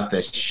me about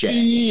this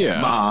shit,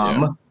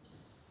 Mom. Yeah.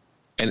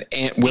 And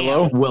Aunt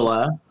Willow? Aunt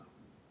Willa.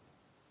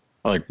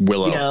 I like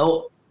Willow. You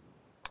know,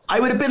 I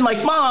would have been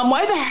like, Mom,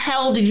 why the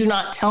hell did you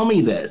not tell me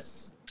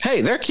this?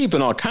 Hey, they're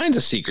keeping all kinds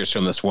of secrets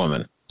from this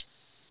woman.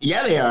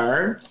 Yeah, they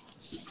are.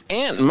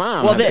 Aunt and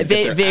Mom. Well,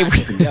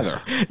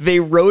 they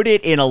wrote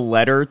it in a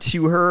letter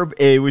to her.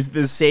 It was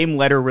the same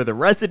letter where the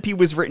recipe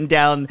was written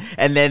down,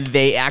 and then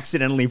they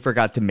accidentally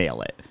forgot to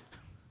mail it.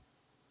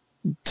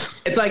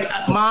 It's like,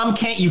 Mom,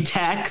 can't you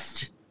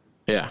text?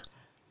 Yeah.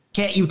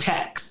 Can't you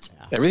text?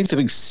 Everything's a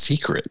big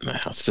secret in the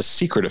house. It's a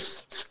secret of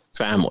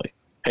family.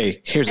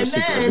 Hey, here's a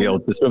secret reveal.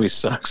 This movie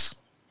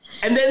sucks.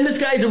 And then this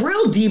guy's a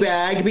real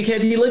D-bag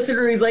because he looks at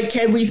her and he's like,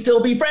 can we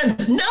still be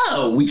friends?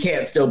 No, we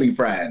can't still be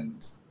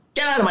friends.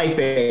 Get out of my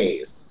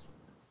face.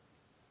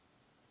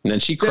 And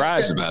then she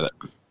cries about it.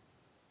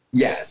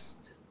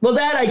 Yes. Well,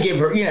 that I give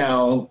her,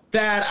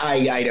 that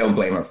I don't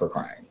blame her for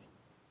crying.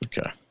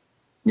 Okay.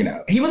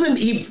 He was kind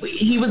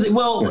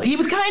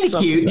of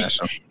cute.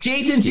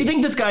 Jason, do you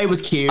think this guy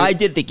was cute? I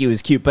did think he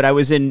was cute, but I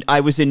was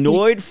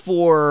annoyed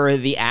for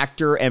the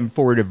actor and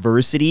for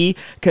diversity,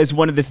 because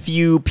one of the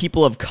few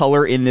people of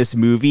color in this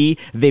movie,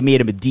 they made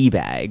him a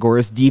D-bag, or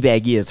as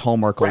D-baggy as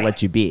Hallmark will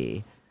let you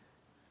be.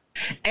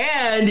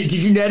 And did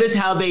you notice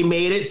how they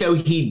made it so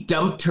he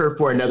dumped her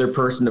for another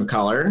person of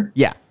color?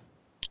 Yeah.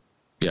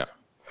 Yeah.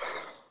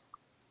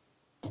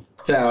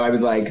 So I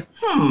was like,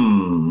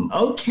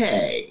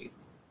 okay.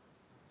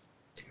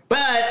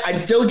 But I'm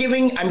still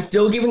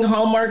giving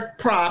Hallmark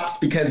props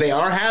because they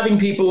are having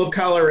people of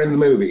color in the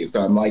movie.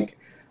 So I'm like,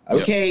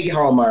 okay,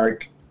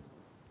 Hallmark,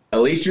 at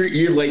least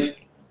you're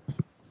like,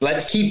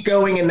 let's keep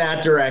going in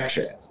that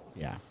direction.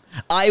 Yeah.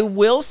 I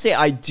will say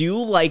I do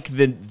like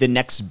the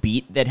next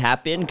beat that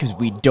happened, because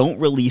we don't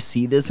really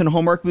see this in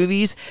Hallmark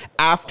movies.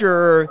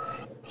 After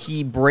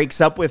he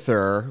breaks up with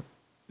her,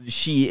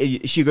 she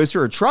goes to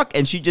her truck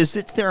and she just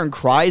sits there and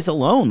cries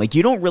alone. Like,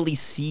 you don't really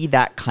see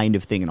that kind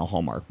of thing in a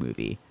Hallmark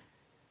movie.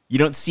 You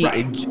don't see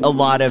a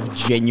lot of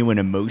genuine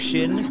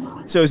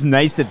emotion. So it's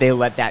nice that they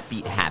let that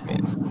beat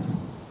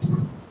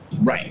happen.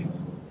 Right.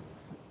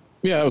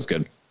 Yeah, that was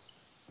good.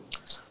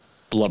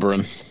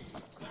 Blubbering.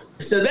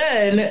 So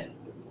then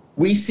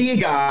we see a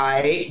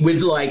guy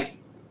with like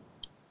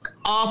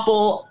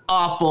awful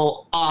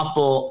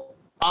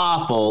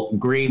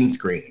green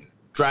screen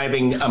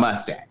driving a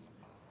Mustang.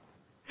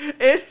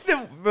 And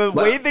the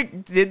way they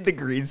did the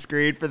green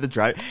screen for the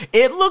drive,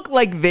 it looked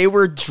like they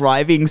were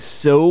driving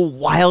so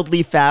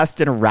wildly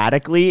fast and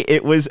erratically.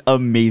 It was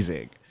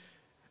amazing.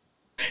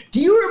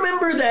 Do you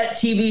remember that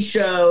TV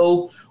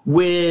show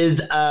with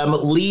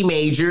Lee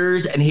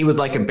Majors, and he was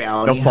like a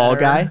bounty The Fall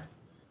hunter? Guy?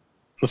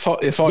 The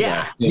Fall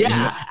Guy.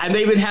 Yeah. And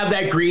they would have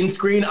that green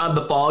screen on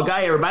the Fall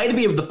Guy. It reminded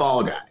me of the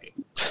Fall Guy.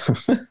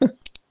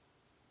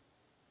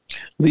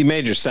 Lee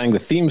Majors sang the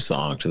theme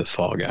song to the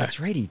Fall Guy. That's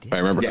right, he did. If I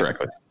remember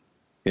correctly.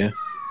 Yeah.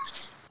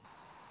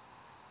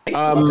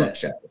 I love that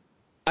show.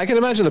 I can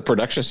imagine the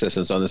production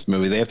assistants on this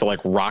movie. They have to like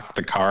rock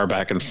the car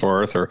back and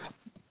forth or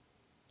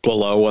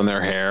blow on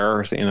their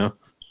hair, you know.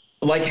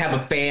 Like have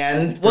a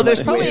fan. Well,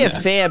 there's probably a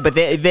fan, but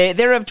they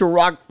don't have to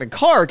rock the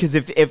car because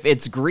if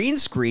it's green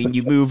screen,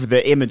 you move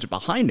the image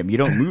behind them. You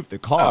don't move the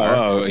car.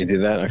 Oh, you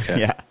did that?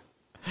 Okay. Yeah.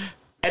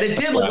 And it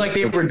did look like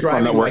they were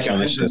driving like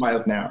 100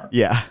 miles an hour.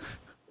 Yeah.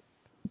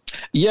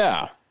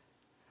 Yeah.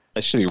 They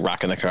should be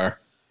rocking the car.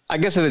 I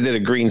guess if they did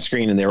a green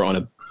screen and they were on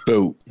a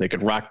boat, they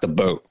could rock the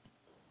boat.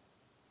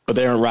 But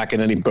they aren't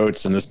rocking any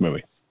boats in this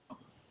movie.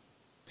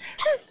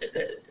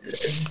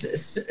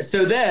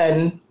 So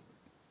then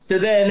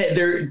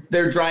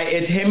they're dry.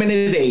 It's him and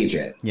his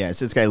agent. Yeah, it's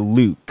this guy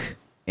Luke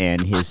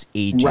and his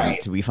agent.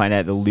 Right. We find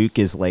out that Luke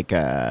is like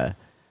a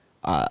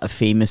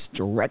famous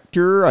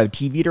director, a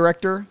TV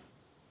director.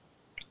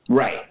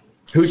 Right.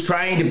 Who's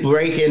trying to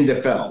break into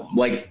film.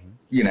 Like,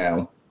 you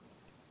know.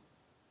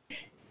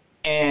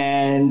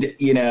 And,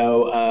 you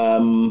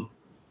know,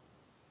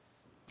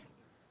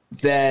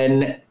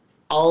 then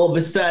all of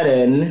a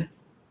sudden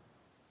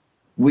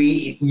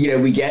we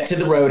get to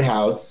the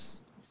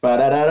Roadhouse,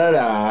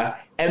 ba-da-da-da-da,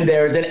 and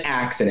there's an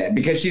accident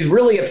because she's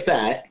really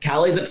upset.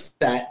 Callie's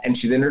upset and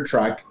she's in her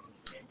truck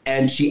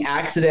and she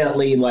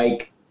accidentally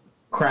like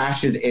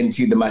crashes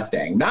into the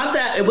Mustang. Not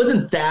that it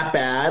wasn't that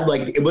bad.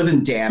 Like it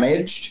wasn't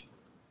damaged.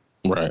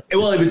 Right.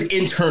 Well, it was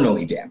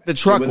internally damaged. The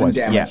truck wasn't was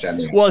damaged yeah. on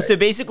the Well, outside. so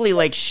basically,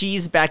 like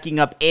she's backing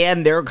up,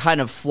 and they're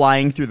kind of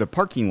flying through the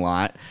parking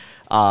lot,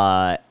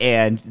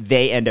 and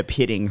they end up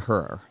hitting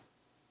her.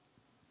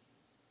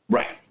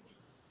 Right.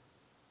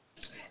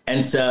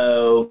 And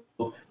so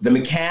the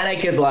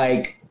mechanic is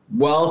like,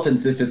 well,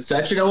 since this is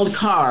such an old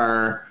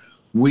car,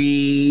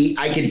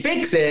 I can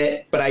fix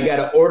it, but I got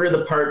to order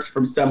the parts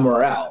from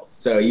somewhere else.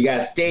 So you got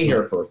to stay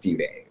here for a few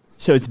days.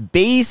 So it's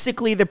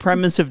basically the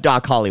premise of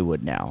Doc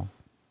Hollywood now.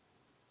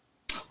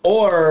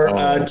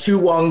 Or Tu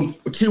Wong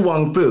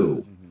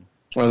Fu.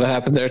 Well, that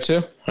happened there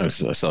too? I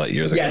saw that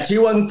years ago. Yeah,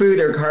 Tu Wong Fu,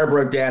 their car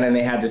broke down and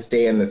they had to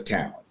stay in this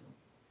town.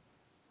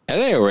 At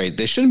any rate,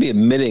 they shouldn't be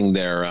admitting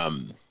their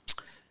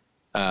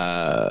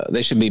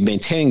they should be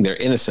maintaining their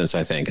innocence,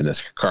 I think, in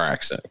this car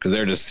accident.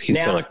 Because he's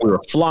still like, we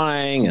were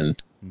flying,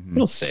 and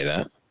he'll say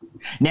that.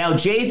 Now,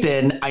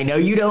 Jason, I know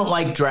you don't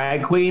like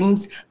drag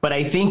queens, but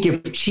I think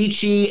if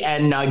Chi-Chi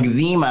and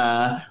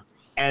Noxzema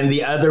and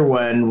the other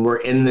one were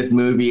in this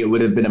movie, it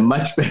would have been a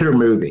much better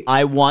movie.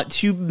 I want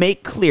to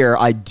make clear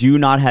I do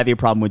not have a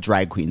problem with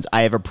drag queens.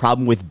 I have a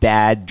problem with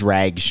bad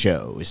drag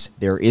shows.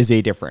 There is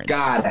a difference.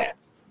 Got it.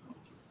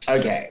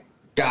 Okay.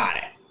 Got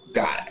it.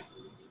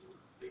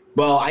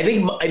 Well, I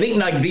think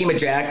Noxzema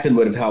Jackson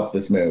would have helped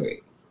this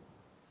movie.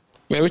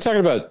 Wait, are we talking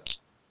about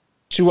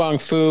Tu Wong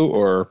Fu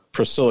or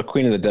Priscilla,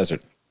 Queen of the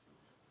Desert?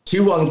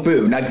 Tu Wong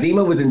Fu.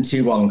 Noxzema was in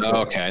Tu Wong Fu.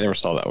 Oh, okay, I never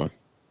saw that one.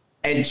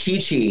 And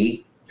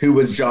Chi-Chi, who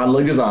was John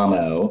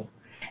Leguizamo,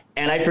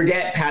 and I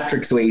forget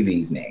Patrick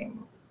Swayze's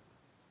name.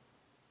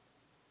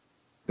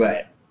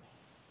 But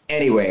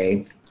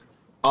anyway,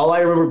 all I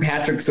remember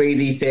Patrick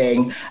Swayze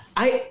saying,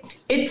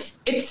 it's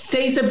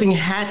Say Something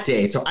Hat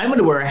Day, so I'm going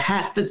to wear a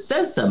hat that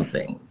says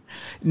something.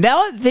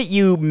 Now that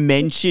you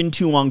mentioned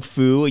Tu Wong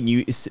Fu and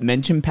you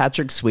mentioned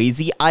Patrick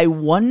Swayze, I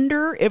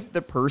wonder if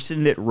the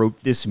person that wrote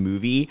this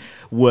movie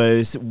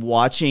was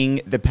watching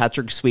the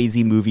Patrick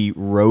Swayze movie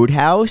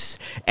Roadhouse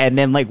and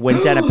then like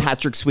went down a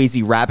Patrick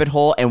Swayze rabbit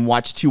hole and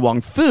watched Tu Wong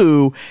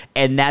Fu,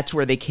 and that's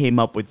where they came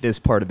up with this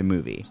part of the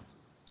movie.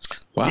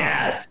 Wow.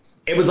 Yes.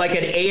 It was like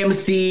an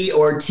AMC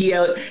or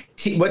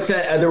what's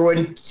that other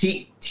one?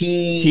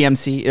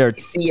 TMC or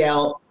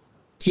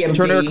TMC.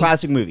 Turner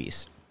Classic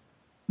Movies.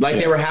 Like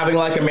they were having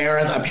like a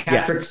marathon, a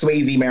Patrick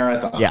Swayze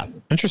marathon. Yeah.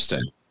 Interesting.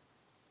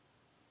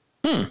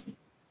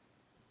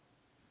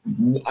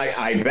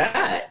 I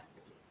bet.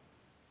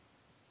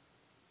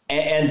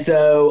 And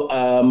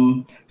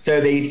so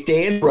so they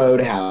stay in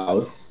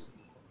Roadhouse,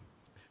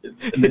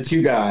 the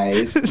two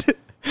guys.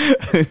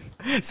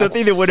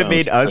 Something that would have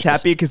made us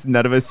happy, because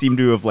none of us seem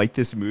to have liked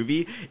this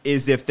movie,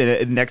 is if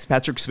the next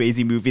Patrick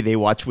Swayze movie they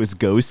watched was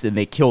Ghost and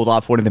they killed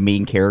off one of the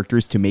main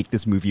characters to make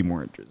this movie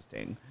more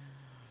interesting.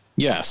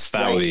 Yes,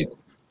 that would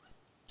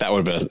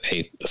have been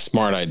a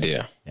smart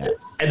idea. Yeah.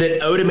 And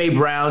then Oda Mae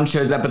Brown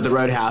shows up at the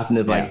Roadhouse and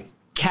is like,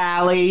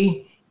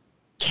 Callie,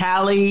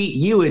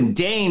 you in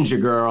danger,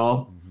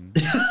 girl.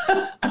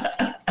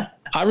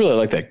 I really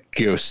like that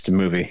Ghost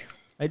movie.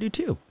 I do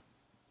too.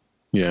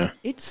 Yeah.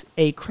 It's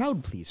a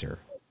crowd pleaser.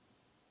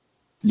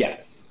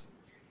 Yes.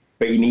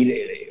 But you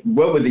need,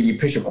 what was it? You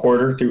push a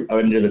quarter through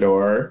under the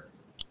door.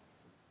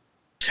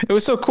 It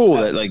was so cool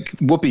that like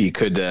Whoopi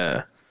could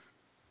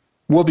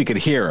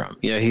hear him.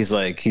 Yeah,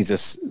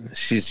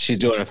 she's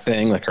doing a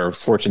thing like her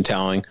fortune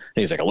telling. And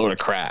he's like a load of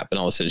crap, and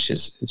all of a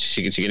sudden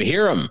she can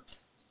hear him.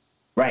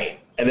 Right.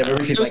 And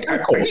then she's like,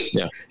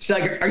 she's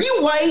like, are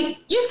you white?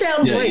 You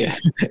sound white. Yeah.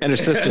 And her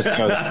sisters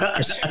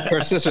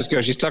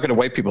go, she's talking to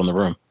white people in the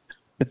room.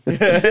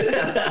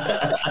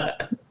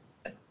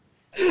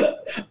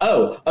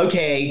 Oh,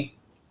 okay.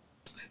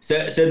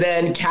 So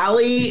then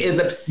Callie is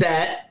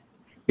upset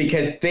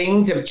because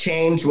things have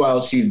changed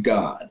while she's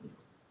gone.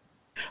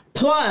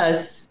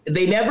 Plus,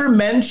 they never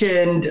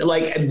mentioned,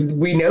 like,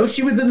 we know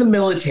she was in the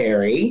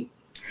military,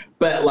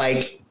 but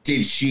like,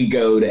 did she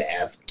go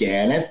to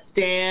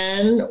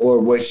Afghanistan, or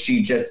was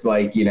she just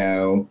like,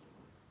 stationed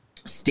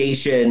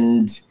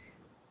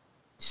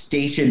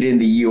in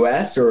the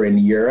U.S. or in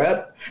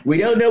Europe? We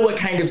don't know what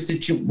kind of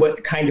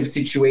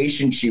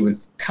situation she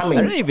was coming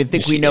from. I don't even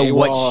think we know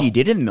what she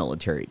did in the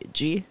military. Did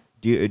she?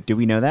 Do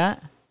we know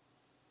that?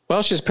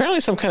 Well, she's apparently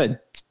some kind of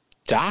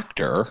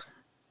doctor.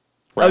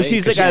 Right? Oh,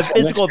 she's like a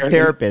physical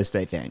therapist,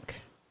 I think.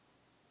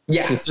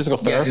 Yeah. Physical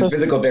therapist? Yeah, she's a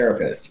physical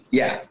therapist.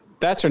 Yeah.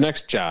 That's her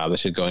next job that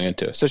she's going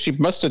into. So she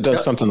must have done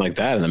something like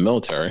that in the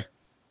military.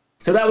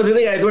 So that was the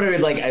thing I was wondering,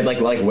 like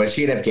was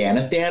she in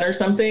Afghanistan or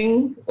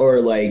something?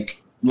 Or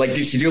like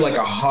did she do like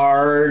a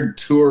hard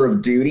tour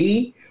of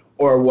duty?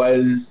 Or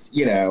was,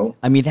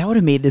 I mean, that would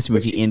have made this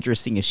movie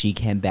interesting if she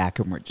came back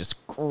and were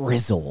just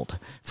grizzled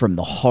from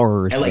the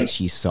horrors that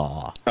she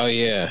saw. Oh,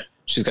 yeah.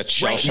 She's got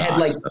shell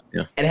shock.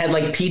 And had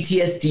like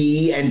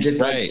PTSD, and just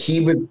like he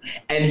was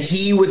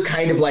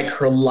kind of like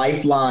her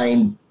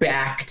lifeline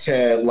back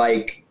to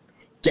like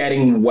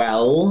getting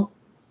well.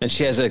 And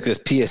she has like this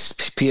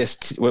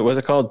what was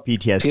it called?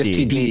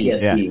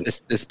 PTSD. Yeah.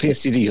 This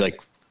PTSD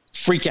like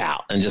freak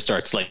out and just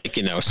starts like,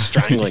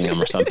 strangling him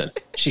or something.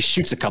 She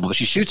shoots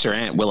her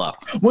Aunt Willow.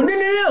 Well,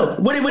 no.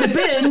 What it would have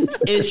been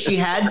is she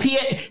had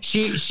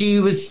she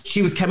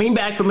was coming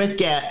back from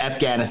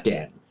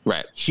Afghanistan.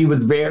 Right. She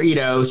was very,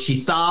 she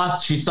saw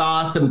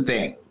some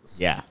things.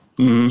 Yeah.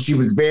 Mm-hmm. She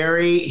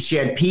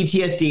had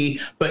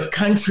PTSD, but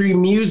country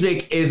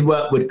music is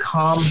what would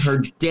calm her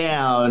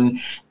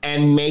down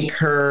and make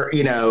her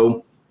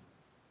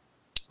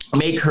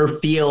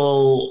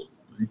feel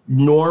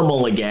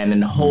normal again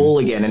and whole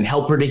again and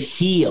help her to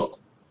heal.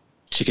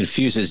 She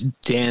confuses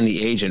Dan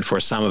the agent for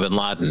Osama bin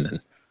Laden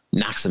and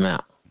knocks him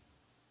out.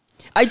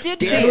 I did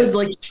Dan was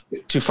like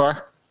too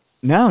far?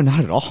 No, not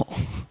at all.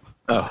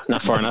 Oh,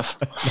 not far enough?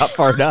 Not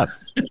far enough.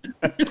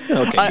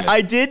 Okay,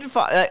 I did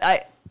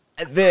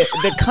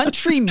the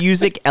country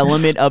music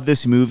element of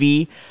this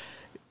movie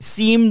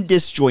seemed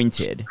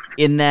disjointed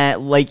in that,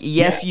 like,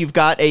 yes, you've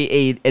got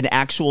an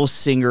actual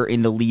singer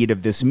in the lead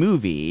of this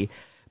movie,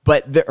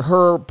 but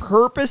her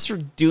purpose for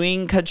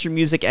doing country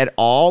music at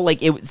all,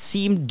 like, it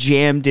seemed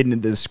jammed into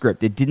the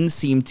script. It didn't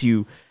seem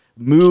to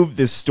move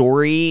the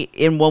story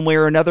in one way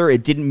or another.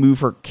 It didn't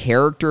move her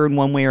character in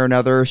one way or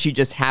another. She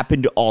just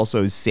happened to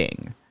also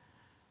sing.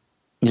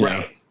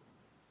 Right.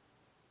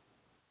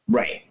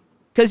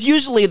 Because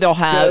usually they'll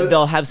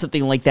have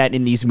something like that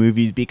in these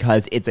movies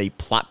because it's a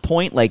plot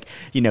point. Like,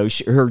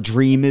 her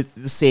dream is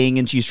to sing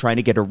and she's trying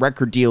to get a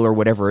record deal or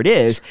whatever it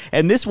is.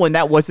 And this one,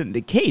 that wasn't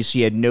the case.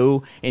 She had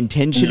no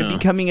intention of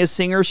becoming a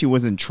singer. She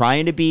wasn't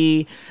trying to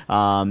be.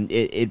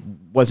 It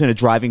wasn't a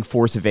driving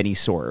force of any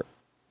sort.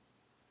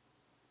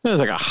 It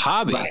was like a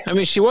hobby. Right. I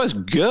mean, she was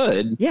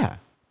good. Yeah.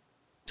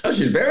 Oh,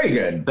 she's very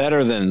good.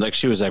 Better than, like,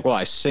 she was like, well,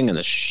 I sing in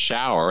the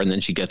shower, and then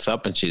she gets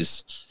up and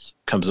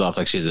comes off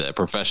like she's a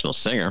professional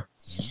singer.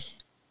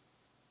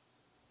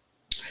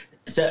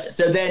 So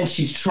then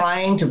she's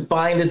trying to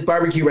find this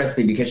barbecue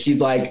recipe because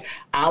she's like,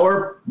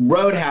 our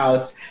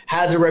Roadhouse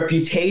has a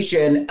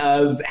reputation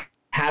of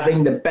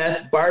having the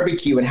best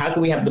barbecue, and how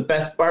can we have the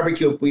best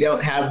barbecue if we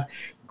don't have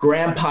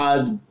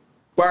Grandpa's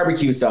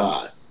barbecue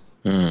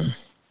sauce?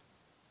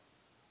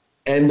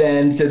 And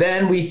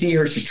then we see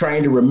her, she's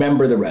trying to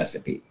remember the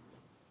recipe.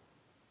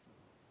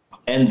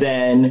 And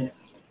then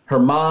her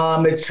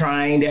mom is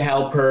trying to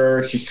help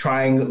her. She's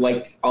trying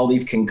like all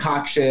these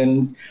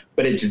concoctions,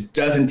 but it just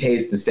doesn't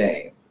taste the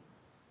same.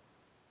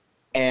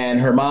 And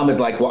her mom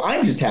is like, well,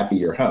 I'm just happy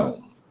you're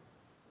home.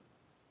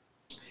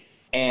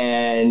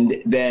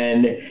 And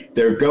then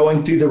they're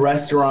going through the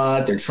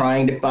restaurant. They're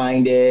trying to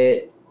find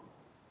it.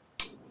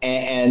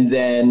 And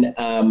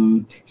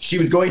then she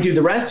was going through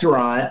the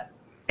restaurant,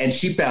 and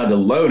she found a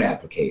loan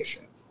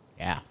application.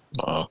 Yeah.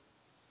 Oh.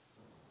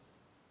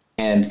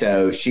 And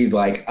so she's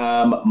like,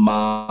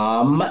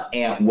 Mom,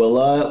 Aunt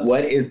Willa,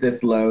 what is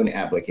this loan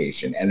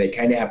application? And they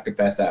kind of have to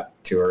fess up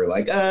to her,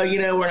 like, oh,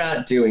 we're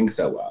not doing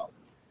so well.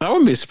 I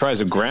wouldn't be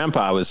surprised if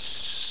Grandpa was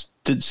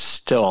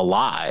still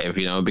alive,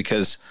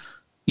 because,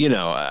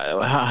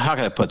 how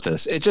can I put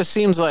this? It just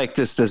seems like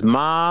this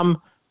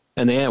mom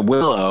and the Aunt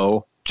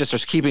Willow just are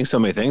keeping so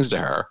many things to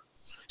her.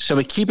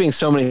 So keeping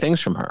so many things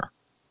from her.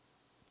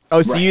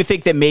 Oh, so you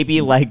think that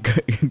maybe like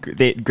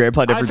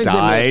Grandpa never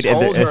died? They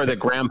told her that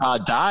Grandpa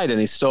died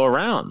and he's still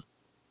around.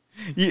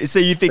 So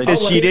you think that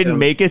she didn't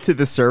make it to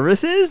the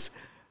services?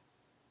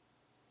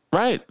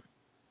 Right.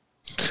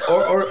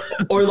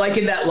 Or like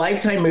in that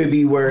Lifetime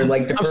movie where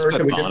like the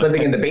person was just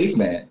living in the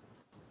basement.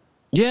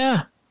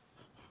 Yeah.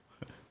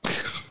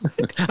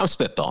 I'm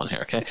spitballing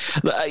here, okay?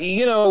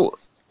 You know,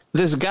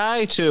 this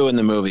guy too in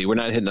the movie, we're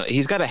not hitting.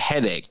 He's got a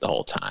headache the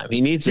whole time.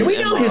 He needs. Do we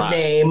know his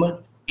name?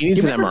 He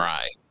needs an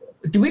MRI.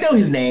 Do we know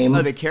his name?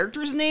 Oh, the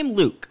character's name,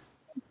 Luke.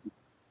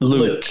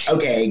 Luke.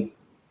 Okay.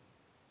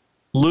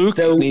 Luke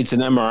needs an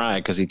MRI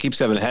because he keeps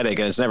having a headache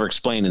and it's never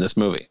explained in this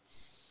movie.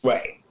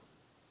 Right.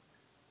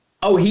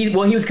 Oh, he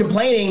was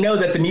complaining,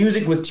 that the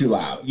music was too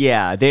loud.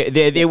 Yeah,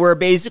 they were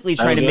basically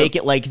trying to make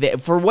it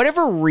like for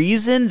whatever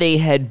reason they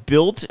had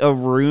built a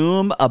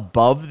room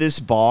above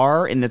this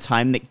bar in the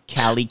time that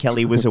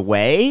Kelly was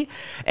away,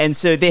 and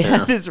so they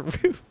had this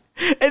room.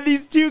 And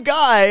these two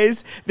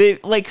guys, they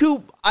like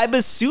who I'm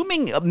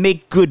assuming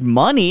make good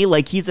money.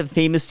 Like he's a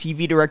famous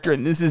TV director,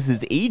 and this is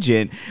his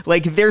agent.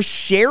 Like they're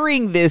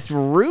sharing this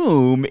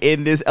room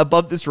in this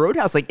above this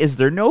Roadhouse. Like, is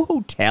there no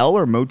hotel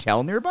or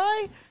motel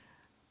nearby?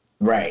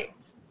 Right.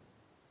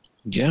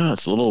 Yeah,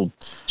 it's a little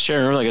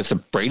sharing like it's a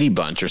Brady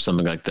Bunch or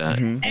something like that.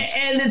 Mm-hmm.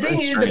 And the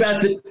thing is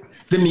about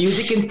the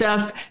music and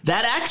stuff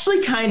that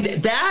actually kind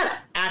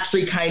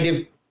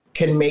of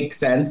can make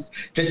sense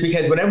just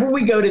because whenever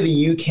we go to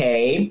the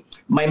UK,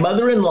 my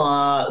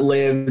mother-in-law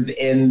lives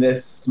in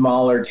this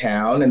smaller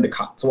town in the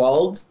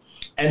Cotswolds.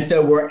 And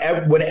so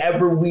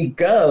whenever we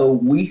go,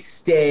 we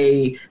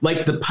stay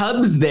like the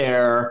pubs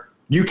there,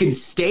 you can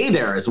stay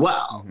there as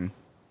well. Mm-hmm.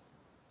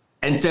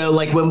 And so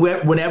like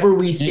whenever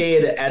we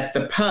stay at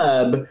the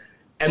pub,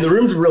 and the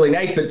rooms are really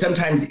nice, but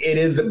sometimes it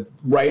is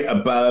right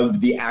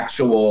above the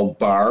actual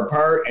bar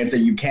part. And so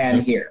you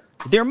can hear.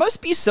 There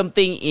must be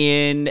something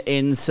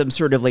in some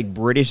sort of like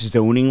British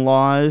zoning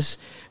laws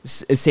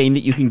saying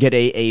that you can get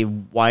a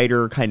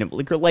wider kind of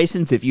liquor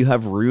license if you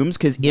have rooms.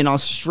 Because in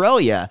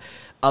Australia,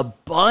 a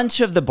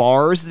bunch of the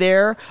bars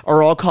there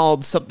are all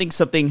called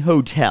something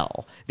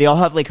hotel. They all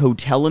have like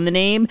hotel in the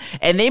name,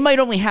 and they might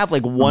only have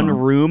like one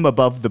room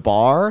above the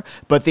bar,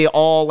 but they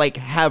all like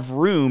have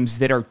rooms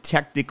that are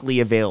technically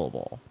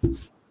available.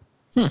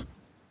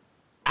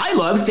 I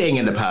love staying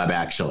in the pub,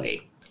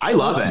 actually. I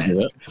love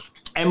it.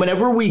 And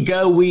whenever we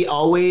go, we've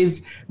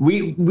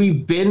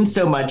been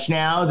so much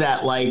now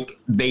that like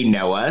they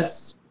know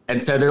us.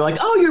 And so they're like,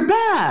 oh, you're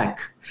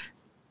back.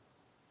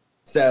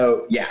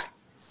 So, yeah.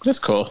 That's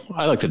cool.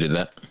 I like to do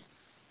that.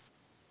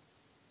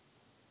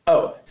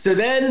 So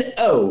then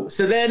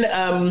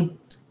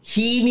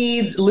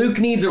Luke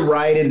needs a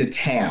ride into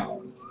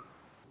town.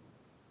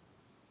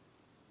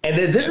 And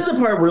then this is the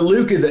part where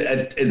Luke is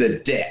a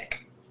dick.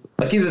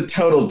 Like he's a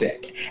total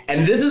dick.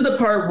 And this is the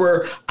part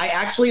where I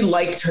actually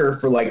liked her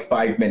for like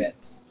 5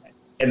 minutes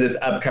in this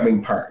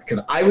upcoming part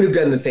because I would have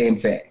done the same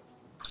thing.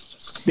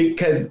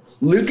 Because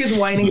Luke is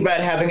whining about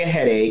having a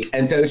headache.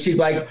 And so she's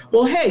like,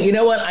 well, hey, you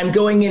know what? I'm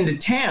going into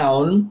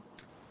town.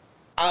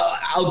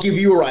 I'll give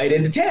you a ride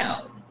into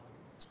town.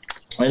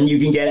 And you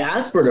can get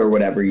aspirin or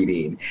whatever you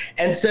need.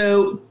 And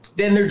so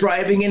then they're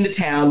driving into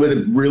town with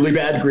a really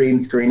bad green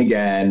screen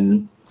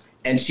again.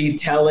 And she's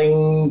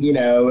telling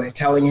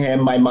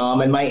him, my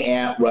mom and my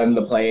aunt run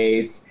the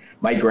place.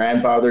 My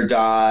grandfather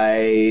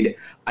died.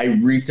 I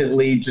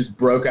recently just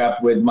broke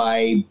up with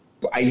I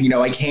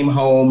came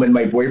home and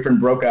my boyfriend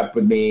broke up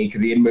with me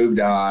because he had moved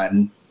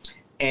on.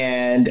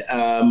 And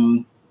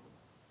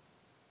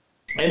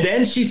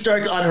then she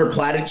starts on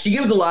her she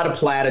gives a lot of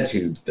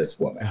platitudes, this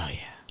woman. Oh, yeah.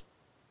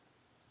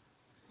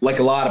 Like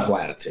a lot of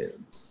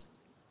platitudes.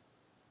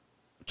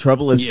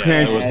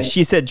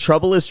 She said,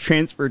 trouble is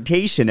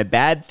transportation. A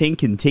bad thing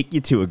can take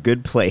you to a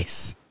good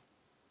place.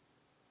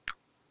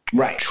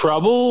 Right.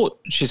 Trouble?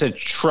 She said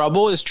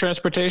trouble is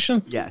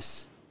transportation?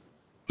 Yes.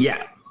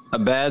 Yeah. A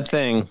bad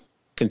thing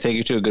can take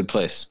you to a good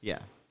place. Yeah.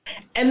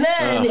 And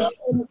then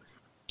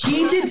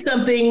he did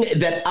something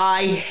that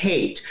I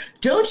hate.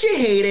 Don't you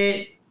hate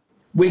it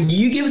when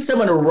you give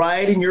someone a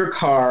ride in your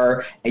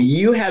car and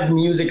you have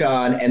music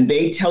on and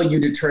they tell you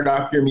to turn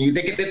off your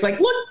music? And it's like,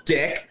 look,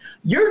 dick,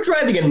 you're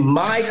driving in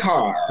my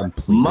car.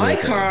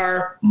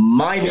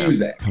 My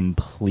music.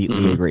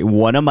 Completely agree.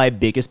 One of my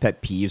biggest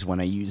pet peeves when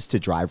I used to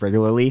drive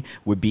regularly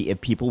would be if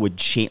people would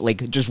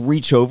just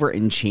reach over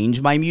and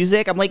change my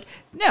music. I'm like,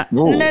 no.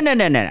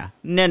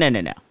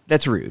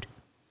 That's rude.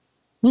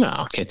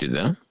 No, can't do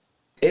that.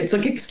 It's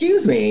like,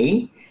 excuse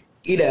me.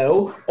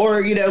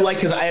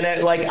 Because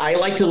I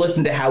like to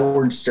listen to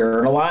Howard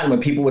Stern a lot, and when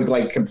people would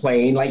like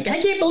complain, like,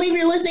 I can't believe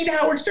you're listening to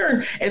Howard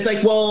Stern. It's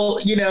like, well,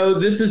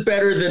 this is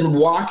better than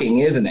walking,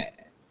 isn't it?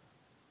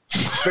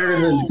 It's better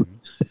than,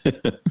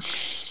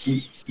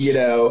 you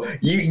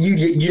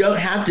don't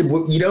have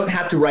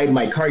to ride in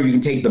my car. You can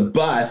take the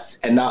bus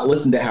and not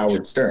listen to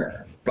Howard Stern.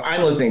 But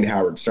I'm listening to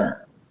Howard Stern,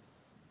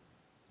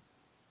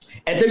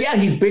 and so yeah,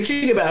 he's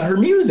bitching about her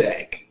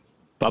music.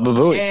 Baba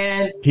Booey.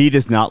 And he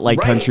does not like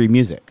country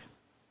music.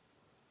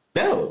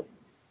 No.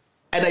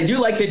 And I do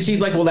like that she's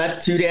like, well,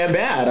 that's too damn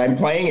bad. I'm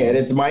playing it.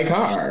 It's my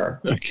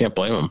car. I can't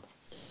blame him.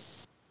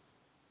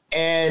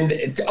 And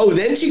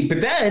then she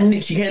kind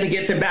of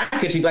gets him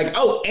back and she's like,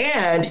 oh,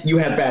 and you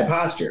have bad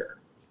posture.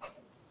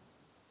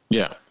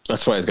 Yeah.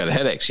 That's why he's got a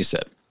headache, she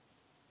said.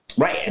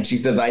 Right, and she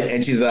says,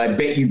 I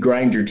bet you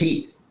grind your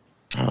teeth.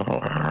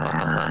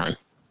 And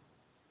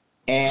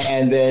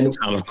then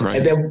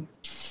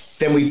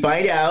we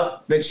find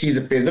out that she's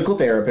a physical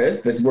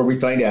therapist. This is where we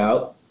find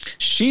out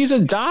she's a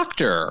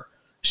doctor.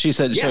 She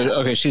said, Yeah.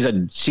 okay, she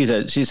said she's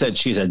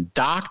a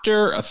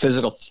doctor of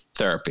physical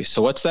therapy.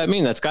 So what's that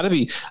mean? That's got to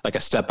be like a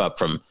step up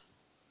from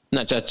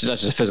not just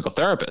a physical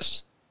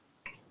therapist.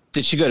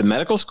 Did she go to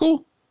medical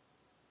school?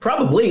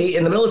 probably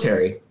in the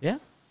military. Yeah.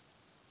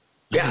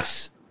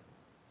 Yes.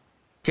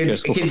 Could- Go to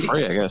school for could-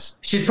 free, I guess.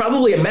 She's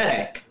probably a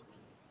medic.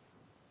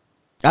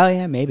 Oh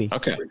yeah, maybe.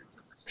 Okay.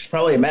 She's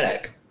probably a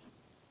medic.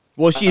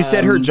 Well, she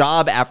said her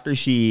job after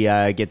she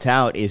gets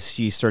out is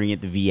she's starting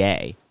at the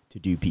VA to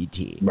do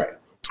PT. Right.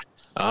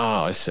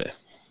 Oh, I see.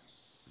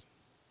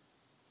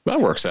 That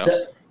works out.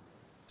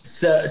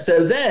 So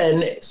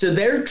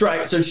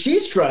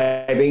she's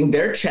driving,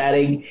 they're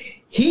chatting.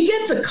 He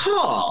gets a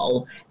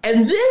call,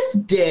 and this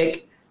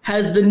dick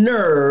has the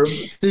nerve.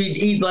 So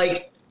he's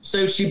like,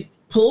 so she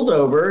pulls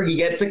over, he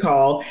gets a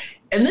call,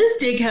 and this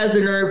dick has the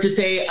nerve to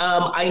say,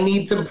 I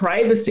need some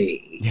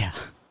privacy. Yeah.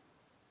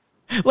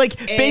 Like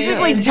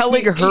basically And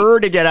telling her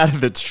to get out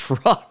of the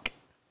truck.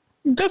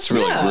 That's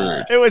really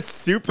rude. It was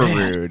super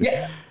rude.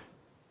 Yeah.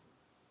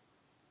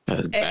 That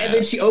is bad. And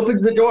then she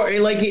opens the door,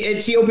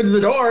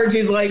 and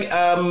she's like,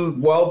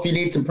 well, if you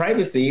need some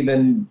privacy,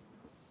 then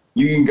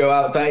you can go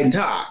outside and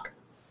talk.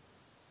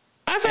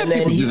 I've had and then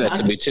people do he's that to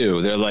talking- me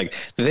too. They're like,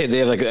 they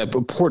have like an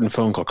important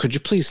phone call. Could you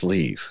please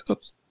leave?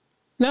 Oops.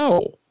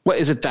 No. What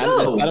is it that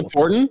that's that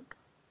important?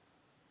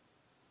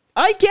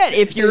 I get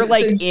if you're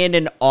like so- in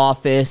an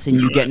office and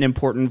you get an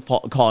important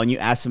call and you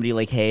ask somebody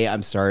like, "Hey,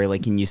 I'm sorry,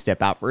 like, can you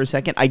step out for a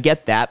second?" I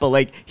get that, but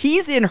like,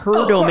 he's in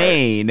her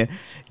domain,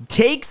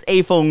 takes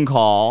a phone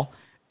call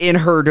in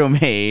her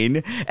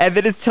domain, and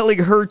then is telling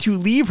her to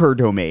leave her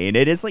domain.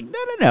 It is like,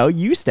 no,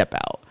 you step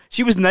out.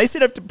 She was nice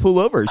enough to pull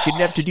over. She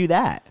didn't have to do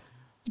that.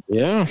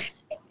 Yeah.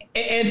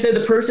 And so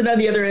the person on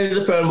the other end of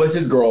the phone was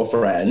his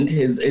girlfriend,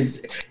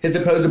 his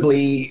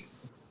supposedly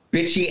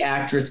bitchy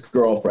actress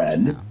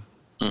girlfriend.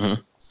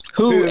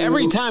 Who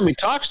every time he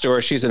talks to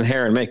her, she's in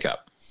hair and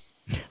makeup.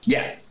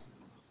 Yes.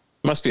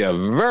 Must be a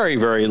very,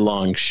 very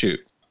long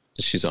shoot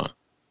that she's on.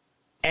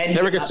 And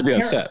Never he gets to be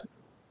on set.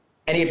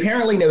 And he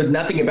apparently knows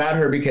nothing about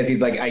her because he's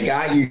like, I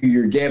got you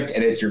your gift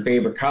and it's your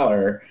favorite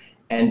color.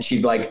 And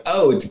she's like,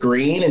 oh, it's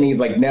green. And he's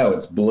like, no,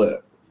 it's blue.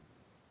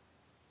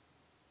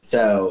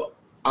 So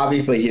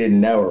obviously he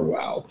didn't know her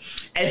well.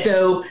 And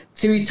so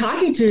he's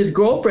talking to his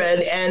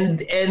girlfriend and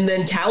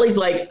then Callie's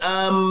like,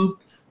 I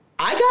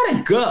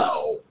gotta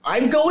go.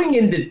 I'm going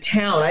into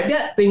town. I've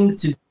got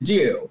things to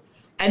do.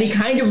 And he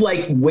kind of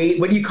like,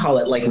 what do you call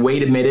it? Like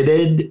wait a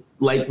minute.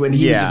 Like when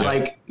he was just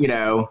like, you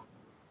know,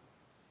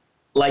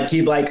 like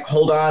he's like,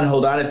 hold on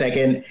a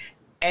second.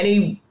 And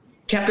he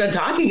kept on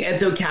talking. And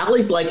so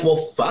Callie's like, well,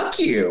 fuck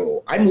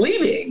you. I'm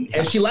leaving.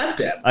 And she left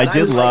him. I And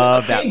did was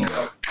love like, okay, that.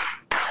 girl.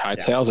 I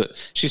tells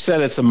it. She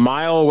said it's a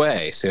mile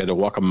away, so you had to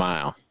walk a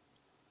mile.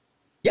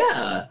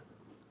 Yeah.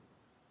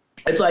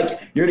 It's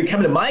like, you're going to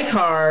come into my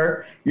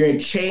car, you're going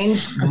to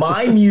change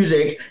my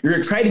music, you're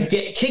going to try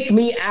to kick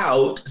me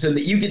out so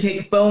that you can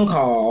take a phone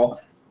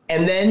call,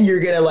 and then you're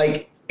going to,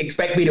 like,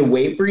 expect me to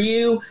wait for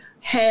you?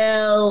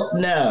 Hell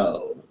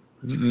no.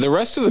 The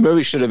rest of the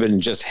movie should have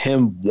been just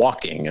him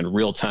walking in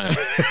real time.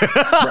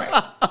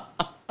 Right.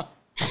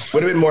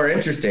 Would have been more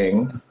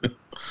interesting.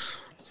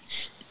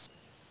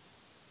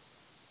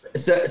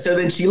 So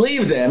then she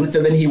leaves him,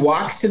 so then he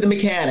walks to the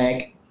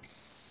mechanic,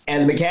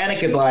 and the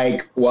mechanic is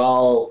like,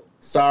 well,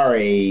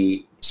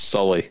 sorry,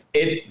 Sully.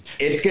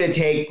 it's going to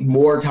take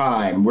more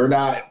time. You're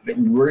going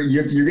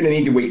to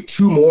need to wait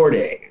 2 more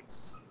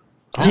days.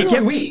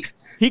 2 weeks.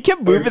 He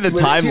kept moving the Was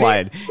it 2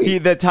 timeline.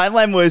 days? The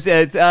timeline was,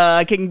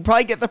 I can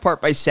probably get the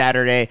part by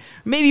Saturday,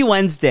 maybe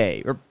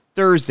Wednesday or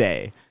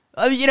Thursday.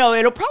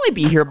 It'll probably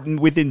be here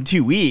within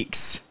 2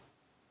 weeks.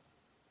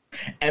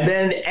 And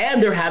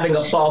they're having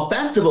a fall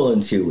festival in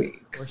 2 weeks.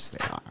 Of course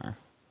they are.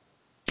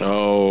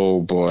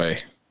 Oh, boy.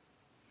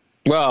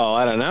 Well,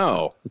 I don't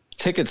know.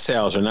 Ticket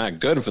sales are not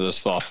good for this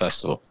fall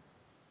festival.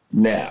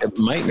 No. It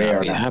might they not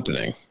are be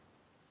happening.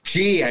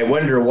 Gee, I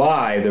wonder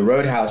why. The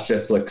Roadhouse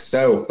just looks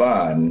so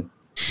fun.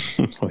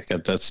 We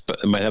got that.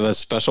 It might have a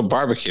special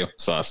barbecue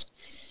sauce.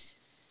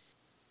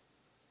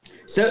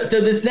 So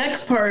this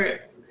next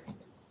part,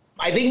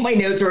 I think my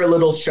notes are a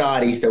little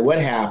shoddy. So what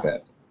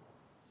happened?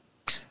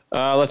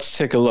 Let's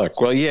take a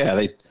look. Well, yeah,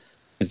 they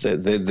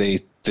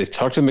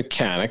talked to the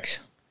mechanic.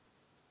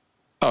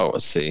 Oh,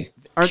 let's see.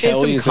 Aren't they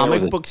some Kelly's there with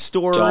comic a book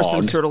store or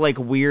some dog. sort of like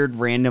weird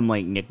random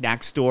like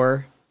knickknack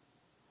store?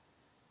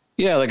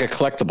 Yeah, like a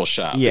collectible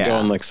shop. Yeah. They go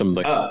in like some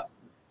like.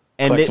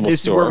 And collectible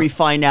this is where store. we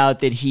find out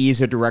that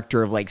he's a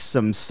director of like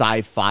some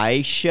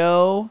sci-fi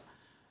show.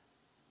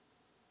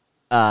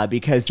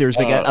 Because there's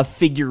like a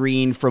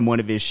figurine from one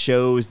of his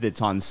shows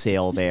that's on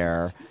sale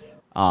there.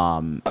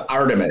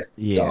 Artemis.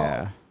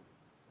 Yeah.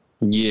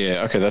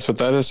 Yeah. Okay, that's what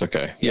that is.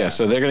 Okay. Yeah.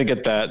 So they're gonna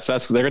get that. So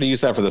they're gonna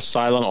use that for the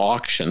silent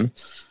auction,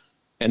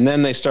 And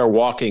then they start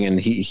walking, and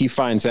he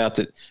finds out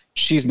that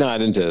she's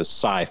not into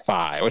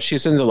sci-fi. Well,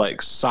 she's into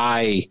like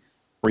sci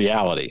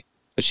reality,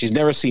 but she's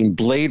never seen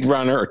Blade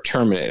Runner or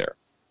Terminator.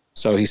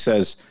 So he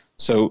says,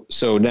 so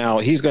now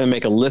he's going to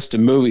make a list of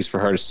movies for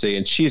her to see,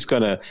 and she's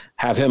going to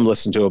have him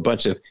listen to a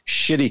bunch of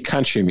shitty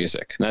country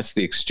music. And that's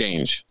the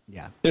exchange.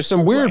 Yeah. There's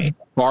some weird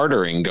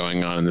bartering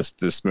going on in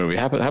this movie.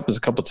 Happens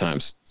a couple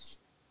times.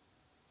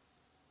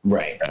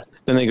 Right. Yeah.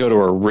 Then they go to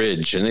a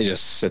ridge, and they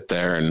just sit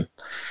there and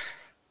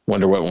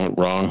wonder what went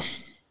wrong.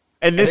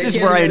 And this is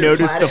where I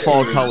noticed the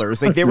fall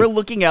colors. Like, they were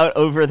looking out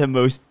over the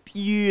most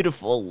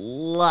beautiful,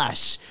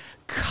 lush,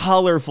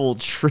 colorful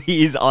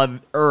trees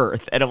on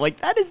Earth. And I'm like,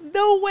 that is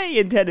no way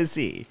in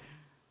Tennessee.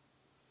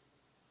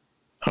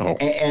 Oh.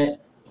 And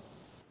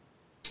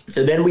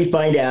so then we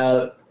find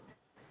out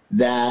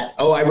that,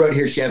 I wrote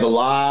here, she has a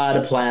lot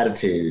of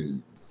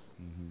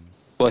platitudes.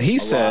 Well, he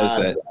says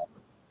that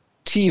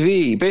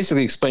TV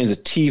basically explains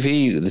that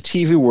the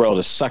TV world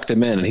has sucked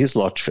him in, and he's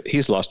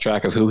lost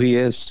track of who he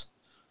is.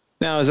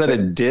 Now, is that a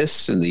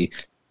diss in the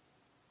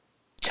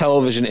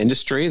television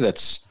industry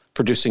that's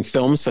producing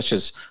films such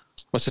as,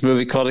 what's this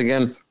movie called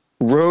again?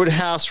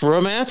 Roadhouse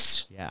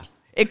Romance? Yeah.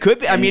 It could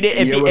be. I mean,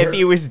 if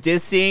he was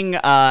dissing,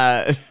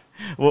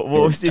 what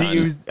was it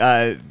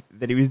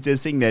that he was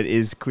dissing that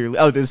is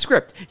clearly, the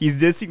script.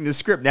 He's dissing the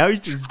script. Now he's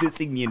just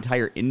dissing the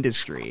entire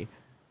industry.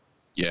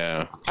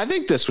 Yeah. I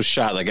think this was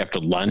shot like after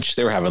lunch.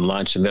 They were having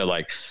lunch, and they're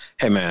like,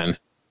 hey, man,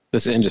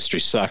 this industry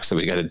sucks, so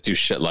we got to do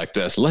shit like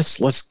this.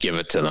 Let's give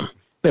it to them.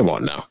 They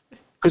won't know.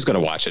 Who's going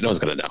to watch it? No one's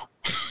going to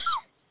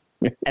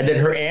know. And then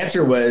her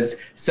answer was,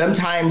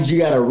 sometimes you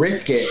got to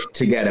risk it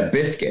to get a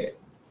biscuit.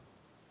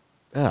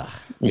 Ugh.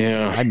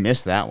 Yeah. I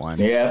missed that one.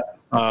 Yeah.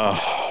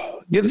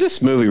 Yeah,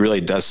 this movie really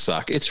does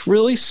suck. It's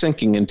really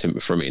sinking into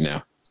for me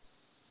now.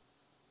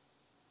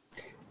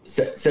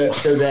 So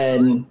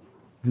then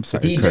I'm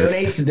sorry, he Kurt.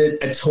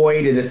 donates a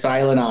toy to the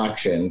silent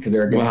auction because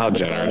they're going Wow, to the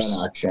generous.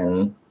 silent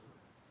auction.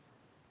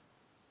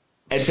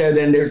 And so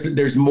then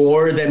there's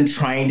more of them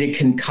trying to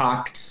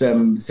concoct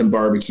some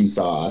barbecue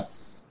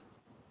sauce.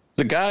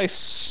 The guy,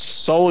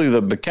 Sully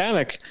the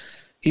mechanic,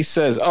 he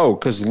says,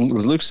 because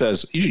Luke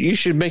says, you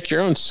should make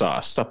your own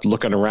sauce. Stop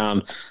looking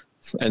around.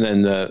 And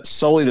then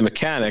Sully the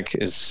mechanic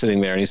is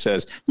sitting there, and he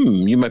says,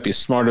 you might be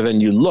smarter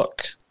than you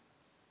look.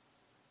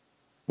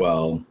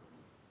 Well,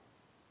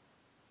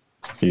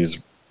 He's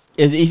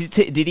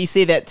Did he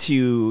say that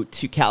to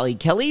Callie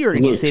Kelly, or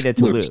did he say that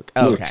to Luke?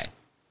 Oh, Luke. okay.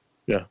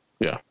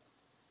 Yeah.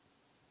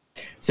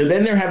 so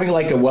then they're having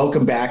like a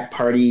welcome back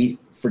party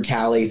for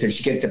Callie, so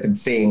she gets up and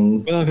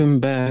sings. Welcome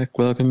back,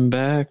 welcome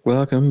back,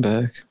 welcome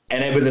back.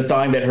 And it was a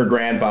song that her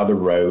grandfather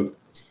wrote.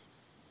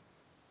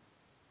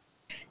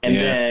 And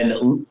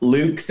then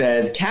Luke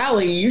says,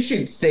 Callie, you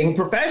should sing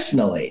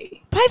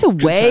professionally. By the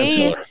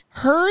way,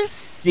 her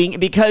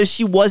because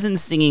she wasn't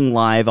singing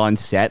live on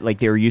set, like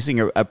they were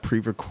using a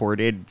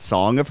pre-recorded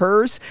song of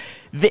hers.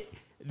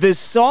 The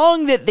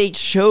song that they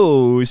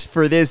chose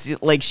for this,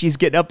 like she's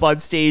getting up on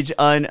stage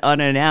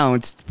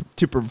unannounced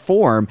to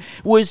perform,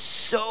 was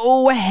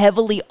so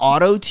heavily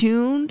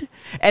auto-tuned,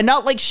 and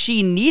not like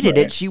she needed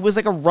it. She was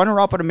like a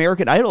runner-up on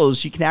American Idol.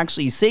 She can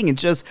actually sing.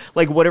 It's just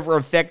like whatever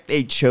effect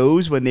they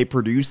chose when they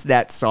produced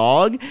that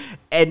song,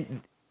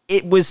 and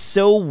it was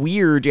so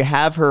weird to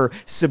have her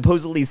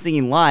supposedly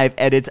singing live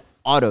and it's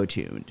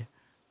auto-tuned.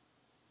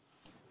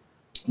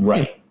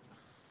 Right.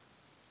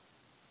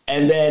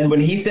 And then when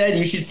he said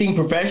you should sing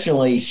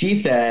professionally, she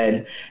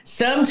said,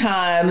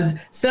 sometimes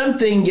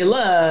something you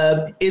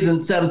love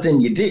isn't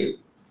something you do.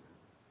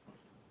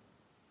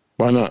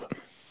 Why not?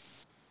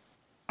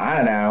 I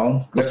don't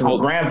know. That's what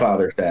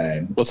grandfather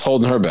said. What's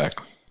holding her back?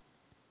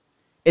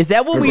 Is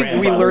that when Her we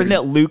grandfather. learned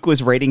that Luke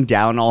was writing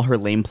down all her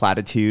lame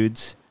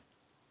platitudes?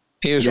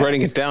 He was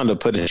writing it down to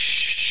put in a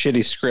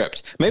shitty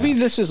script. Maybe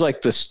this is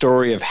like the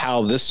story of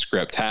how this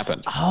script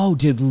happened. Oh,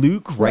 did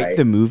Luke write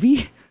the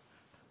movie?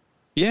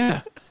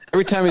 Yeah.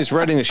 Every time he's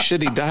writing a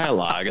shitty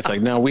dialogue, it's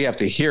like, no, we have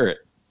to hear it.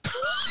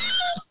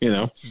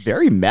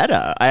 Very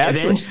meta.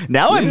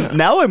 Now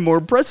I'm more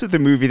impressed with the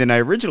movie than I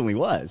originally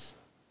was.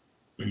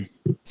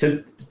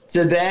 So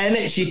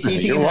then she's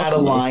teaching him how to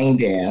line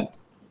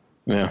dance.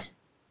 Yeah.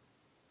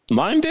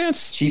 Line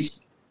dance?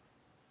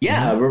 They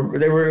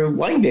were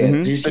line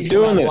dance. She's They're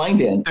doing the line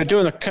dance. They're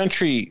doing the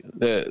country,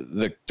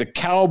 the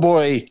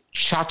cowboy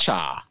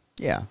cha-cha.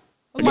 Yeah.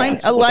 A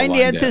Yes, line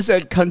dance is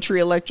a country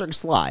electric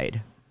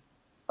slide.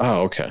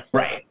 Oh, okay.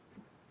 Right.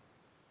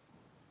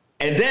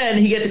 And then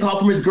he gets a call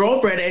from his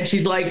girlfriend, and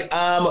she's like,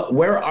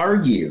 where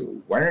are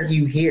you? Why aren't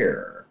you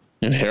here?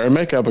 And hair and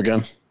makeup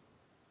again.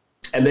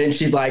 And then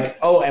she's like,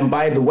 oh, and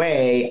by the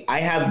way,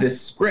 I have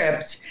this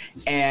script,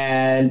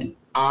 and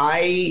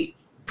I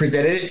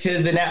presented it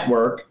to the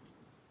network,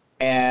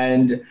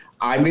 and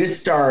I'm going to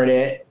start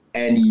it,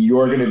 and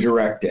you're going to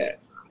direct it.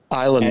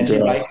 And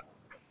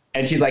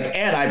she's like,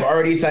 and I've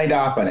already signed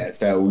off on it,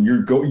 so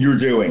you're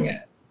doing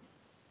it.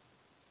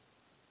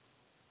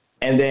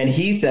 And then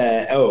he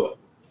said, oh,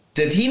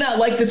 does he not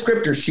like the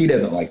script, or she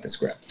doesn't like the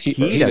script?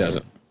 He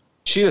doesn't.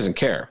 She doesn't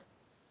care.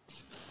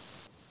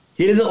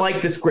 He doesn't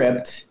like the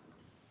script.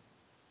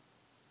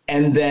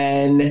 And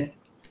then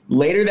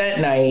later that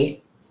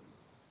night,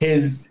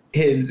 his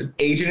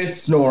agent is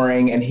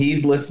snoring and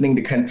he's listening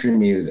to country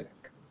music.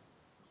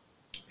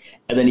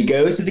 And then he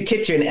goes to the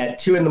kitchen at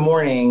 2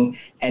 a.m.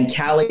 and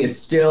Callie is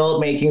still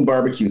making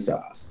barbecue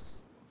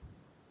sauce.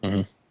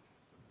 Mm-hmm.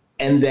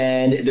 And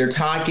then they're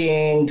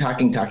talking,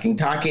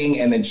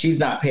 and then she's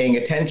not paying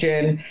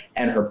attention,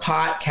 and her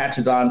pot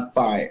catches on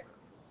fire.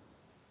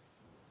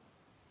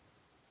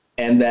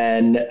 And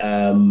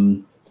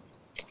then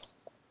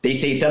they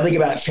say something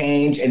about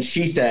change, and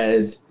she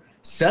says,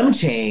 "Some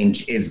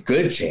change is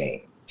good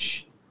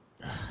change."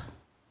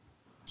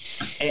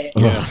 And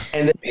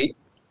then,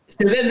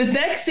 so then this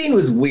next scene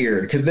was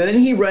weird, because then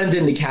he runs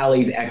into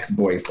Callie's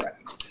ex-boyfriend,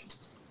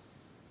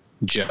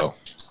 Joe.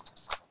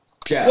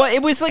 Well,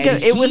 it was like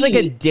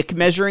a dick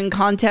measuring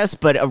contest,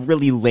 but a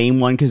really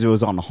lame one because it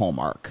was on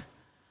Hallmark.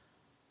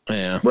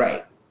 Yeah.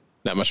 Right.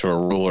 Not much of a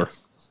ruler.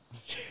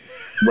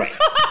 Right.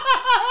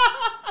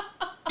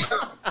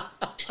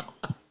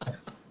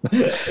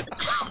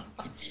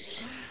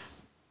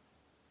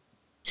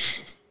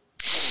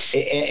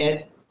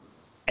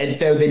 and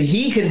so then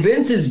he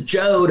convinces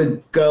Joe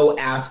to go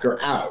ask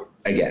her out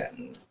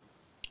again.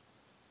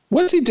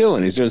 What's he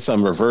doing? He's doing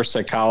some reverse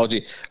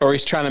psychology, or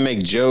he's trying to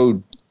make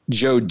Joe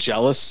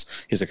jealous.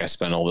 He's like, I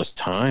spent all this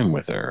time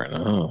with her,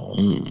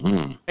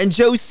 and And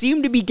Joe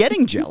seemed to be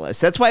getting jealous.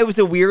 That's why it was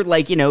a weird,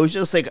 it was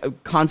just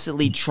like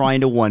constantly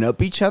trying to one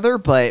up each other,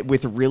 but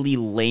with really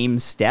lame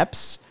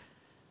steps.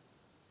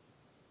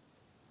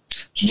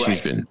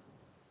 She's been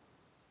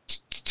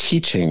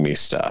teaching me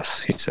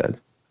stuff, he said.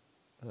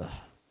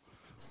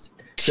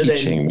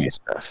 Teaching me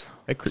stuff.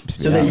 That creeps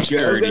me So out. then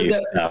Joe goes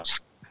up.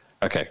 Stuff.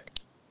 Okay.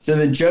 So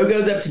then Joe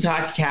goes up to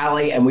talk to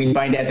Callie, and we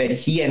find out that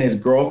he and his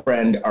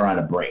girlfriend are on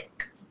a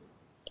break.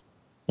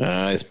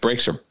 His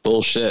breaks are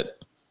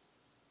bullshit.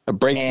 A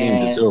break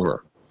means it's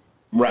over.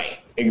 Right,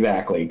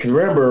 exactly. Because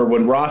remember,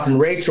 when Ross and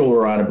Rachel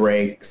were on a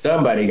break,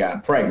 somebody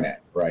got pregnant,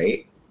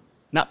 right?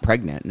 Not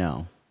pregnant,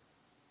 no.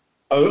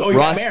 Oh, you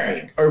got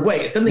married. Or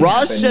wait, something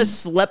Ross happened.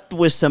 just slept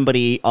with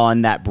somebody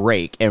on that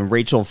break, and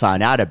Rachel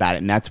found out about it,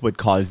 and that's what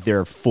caused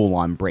their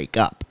full-on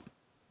breakup.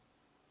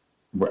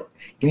 Right.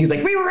 And he's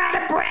like, we were on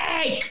a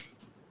break!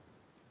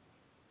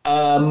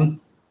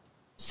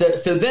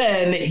 So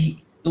then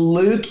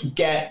Luke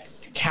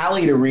gets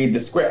Callie to read the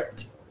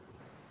script.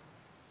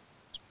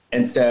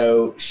 And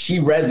so she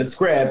read the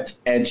script,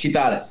 and she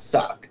thought it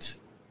sucked.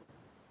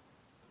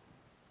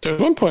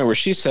 There's one point where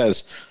she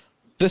says,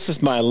 "This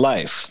is my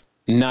life,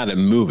 not a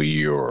movie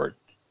you're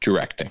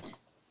directing."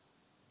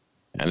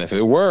 And if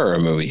it were a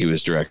movie he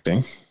was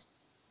directing,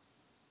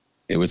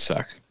 it would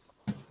suck.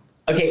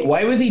 Okay,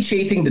 why was he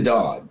chasing the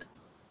dog?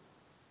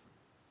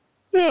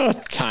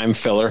 Time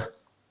filler.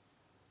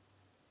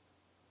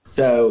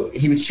 So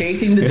he was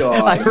chasing the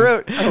dog. I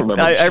wrote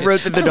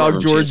that the dog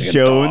George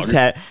Jones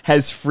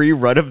has free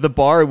run of the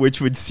bar,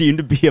 which would seem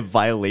to be a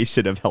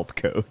violation of health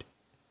code.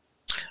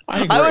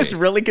 I was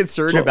really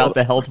concerned about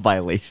the health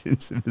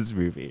violations in this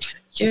movie.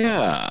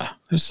 Yeah,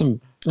 there's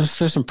some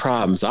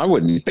problems. I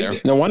wouldn't eat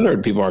there. No wonder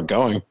people aren't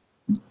going.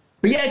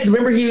 But yeah, because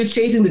remember he was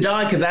chasing the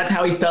dog because that's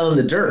how he fell in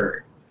the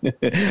dirt.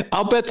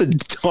 I'll bet the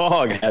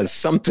dog has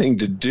something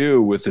to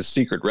do with the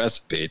secret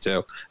recipe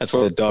too. That's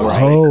why the dog.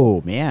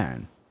 Oh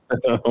man.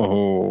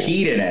 Oh.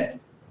 Peed in it.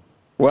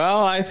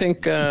 Well, I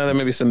think there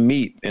may be some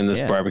meat in this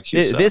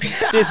barbecue.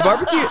 This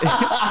barbecue.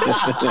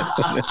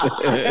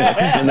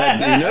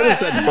 And you notice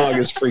that dog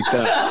is freaked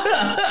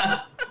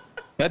out.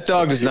 That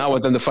dog does not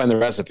want them to find the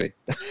recipe.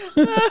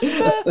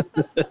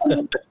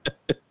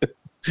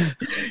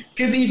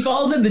 Because he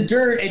falls in the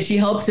dirt and she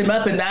helps him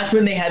up, and that's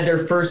when they had their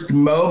first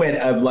moment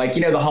of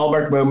the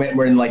Hallmark moment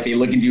when they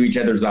look into each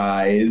other's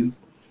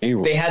eyes.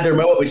 Ew. They had their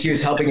moment when she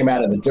was helping him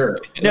out of the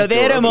dirt. No,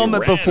 they had a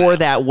moment before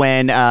that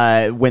when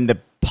the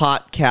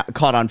pot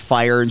caught on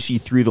fire and she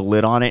threw the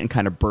lid on it and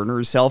kind of burned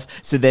herself.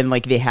 So then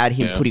they had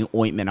him putting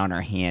ointment on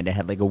her hand. It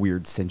had a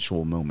weird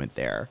sensual moment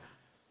there.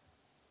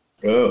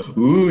 Oh,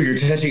 ooh, you're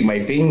touching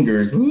my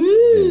fingers.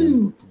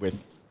 Woo!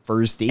 With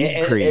first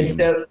aid cream. And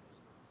so,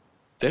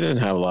 they didn't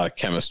have a lot of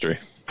chemistry.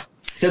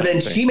 So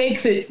then she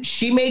makes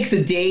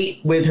a date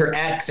with her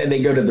ex, and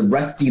they go to the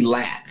Rusty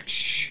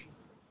Latch.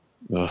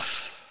 Ugh,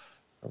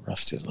 a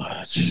Rusty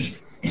Latch.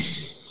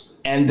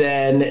 And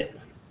then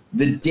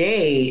the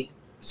date.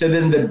 So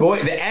then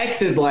the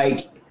ex is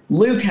like,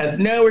 Luke has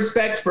no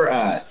respect for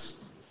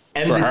us.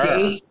 And for the her.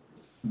 date.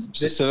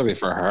 Specifically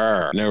for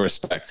her, no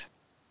respect.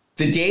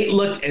 The date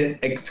looked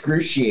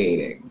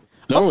excruciating.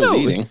 No one was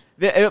eating.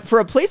 For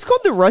a place called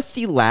the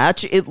Rusty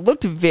Latch, it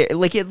looked it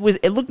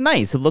looked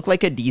nice. It looked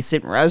like a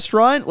decent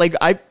restaurant.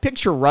 I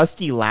picture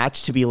Rusty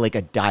Latch to be like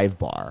a dive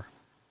bar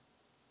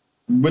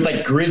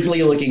with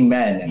grisly looking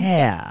men.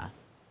 Yeah.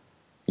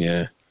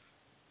 Yeah.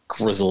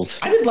 Grizzled.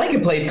 I would like a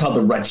place called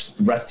the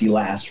Rusty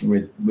Latch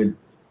with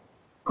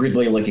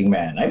grisly looking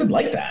men. I would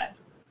like that.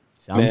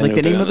 Sounds like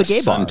the name of a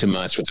gay bar. Too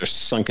much with their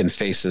sunken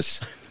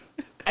faces.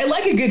 I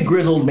like a good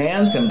grizzled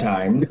man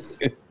sometimes.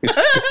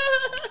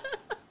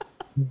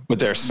 with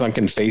their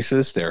sunken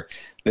faces.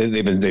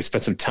 They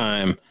spent some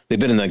time. They've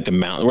been in like the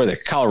mountain where they're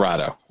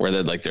Colorado, where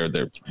they're like they're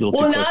little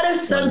well, not a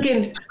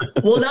sunken,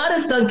 not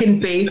a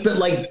sunken face, but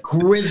like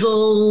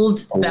grizzled.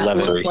 That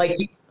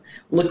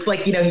looks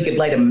like he could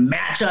light a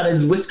match on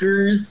his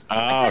whiskers.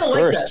 I kind of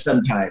like that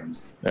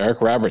sometimes.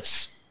 Eric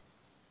Roberts.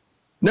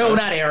 No,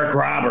 not Eric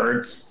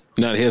Roberts.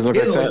 No, he doesn't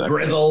look like that.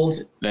 Grizzled.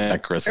 Nah,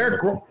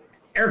 grizzled.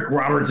 Eric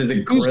Roberts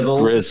isn't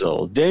grizzled.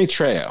 Grizzled. Danny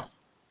Trejo.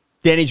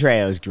 Danny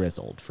Trejo is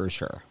grizzled for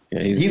sure.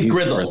 Yeah, he's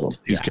grizzled.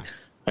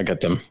 I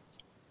got them.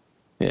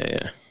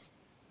 Yeah.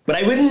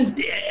 But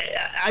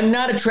I'm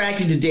not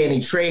attracted to Danny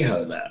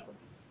Trejo though.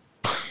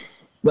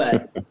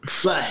 But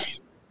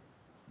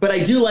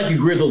I do like a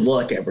grizzled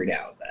look every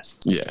now and then.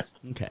 Yeah.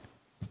 Okay.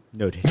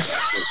 Noted.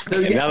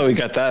 Okay, now that we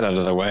got that out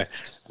of the way.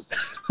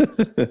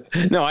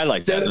 No, I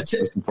like that. That's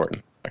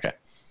important. Okay.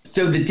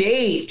 So the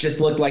date just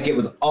looked like it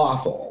was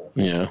awful.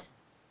 Yeah.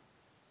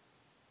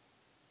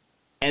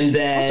 And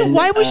then also,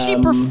 why was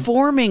she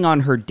performing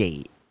on her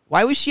date?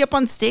 Why was she up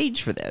on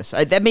stage for this?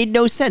 That made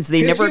no sense.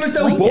 They never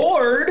explained it. She was so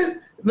bored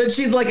that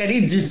she's like, I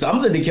need to do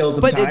something to kill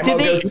some time. I'll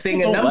go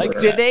sing a number.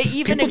 Did they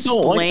even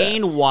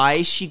explain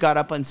why she got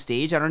up on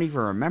stage? I don't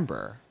even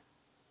remember.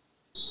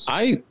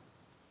 I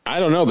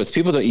don't know, but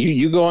people don't.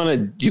 You go on a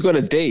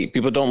date.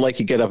 People don't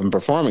like you get up and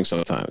performing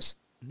sometimes.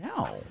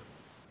 No.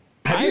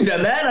 Have you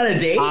done that on a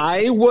date?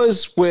 I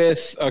was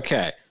with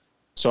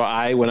So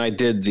when I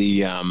did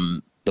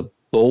the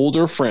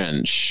Boulder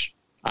Fringe,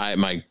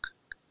 my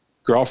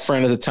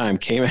girlfriend at the time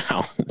came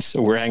out.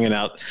 So we're hanging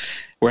out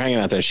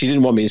there. She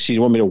didn't want me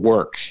to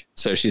work.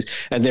 So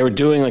and they were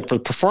doing like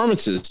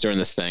performances during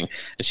this thing.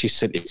 And she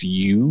said, if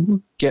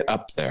you get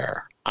up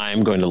there,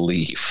 I'm going to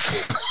leave.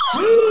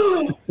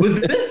 Was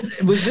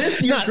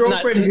this your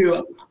girlfriend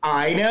who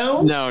I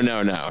know? No.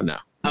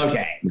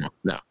 Okay.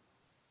 No.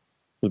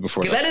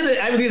 Before that.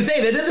 I was going to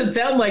say, that doesn't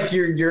sound like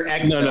your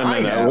ex. No.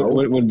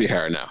 It wouldn't be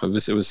her. No, it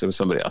was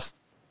somebody else.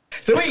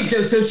 So wait,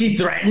 so she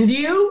threatened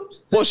you?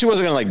 Well, she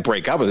wasn't going to like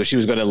break up with her. She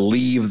was going to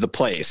leave the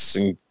place,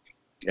 and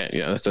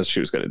that's what she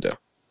was going to do.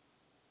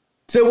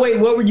 So wait,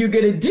 what were you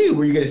going to do?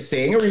 Were you going to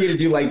sing, or were you going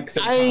to do like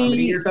some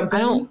comedy or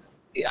something?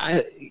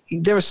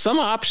 There was some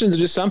option to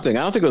do something.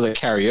 I don't think it was like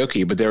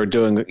karaoke, but they were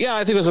doing. Yeah,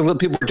 I think it was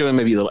people were doing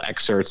maybe little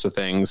excerpts of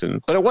things,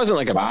 but it wasn't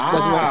like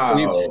not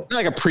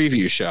like a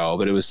preview show,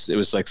 but it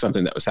was like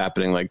something that was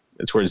happening like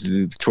towards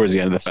the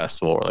end of the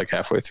festival or like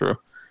halfway through.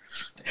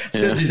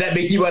 So does that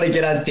make you want to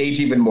get on stage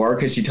even more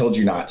because she told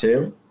you not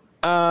to?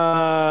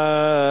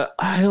 I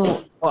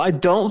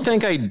don't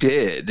think I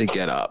did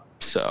get up.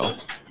 So.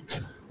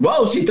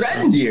 Well, she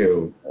threatened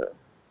you.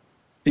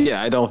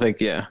 Yeah, I don't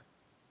think. Yeah.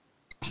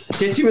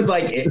 Because she was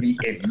like, if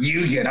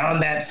you get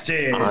on that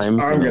stage, I'm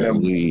gonna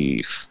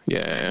leave.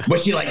 Yeah.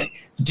 Was she like?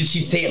 Did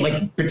she say it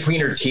like between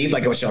her teeth?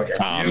 Like, was she like,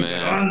 get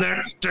on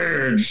that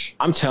stage?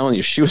 I'm telling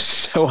you, she was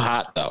so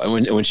hot though,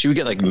 and when she would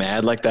get like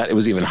mad like that, it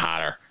was even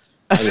hotter.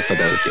 I just thought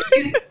that was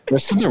good.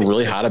 There's something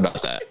really hot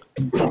about that.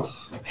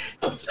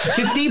 Cause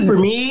see, for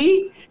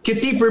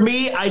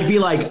me, I'd be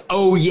like,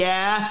 oh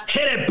yeah,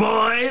 hit it,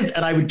 boys,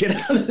 and I would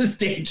get on the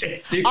stage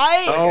and do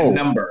a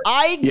number.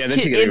 Then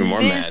she get even more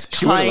mad. This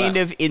kind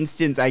of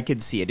instance, I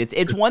could see it.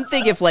 It's one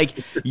thing if like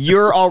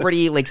you're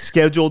already like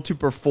scheduled to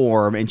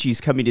perform and she's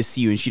coming to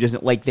see you and she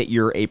doesn't like that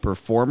you're a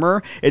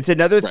performer. It's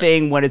another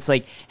thing when it's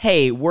like,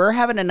 hey, we're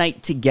having a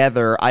night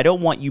together. I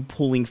don't want you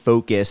pulling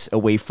focus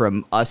away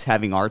from us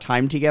having our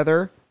time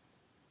together.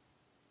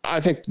 I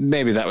think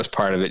maybe that was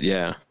part of it.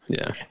 Yeah.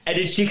 And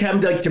did she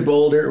come to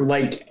Boulder?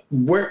 Like,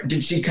 where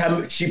did she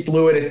come? She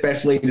flew in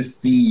especially to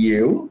see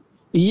you?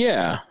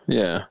 Yeah.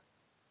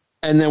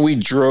 And then we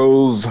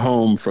drove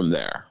home from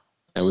there.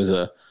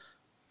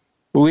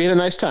 We had a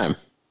nice time.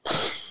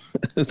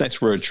 It was a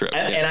nice road trip.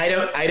 And I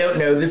don't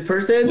know this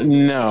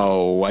person?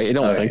 No, I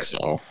don't think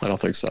so. I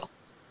don't think so.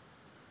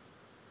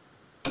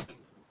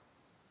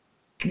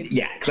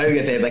 Yeah, because I was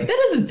gonna say, it's like,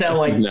 that doesn't sound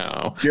like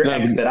your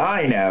ex that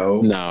I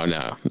know.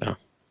 No.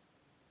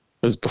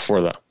 It was before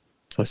that,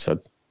 as I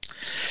said.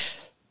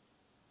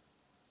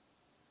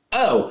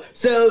 Oh,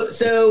 so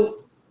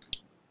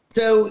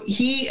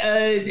he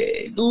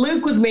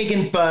Luke was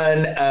making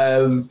fun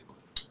of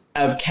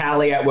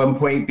Callie at one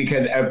point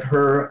because of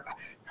her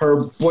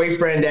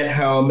boyfriend at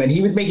home, and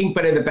he was making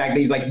fun of the fact that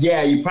he's like,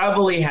 yeah, you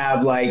probably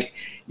have like,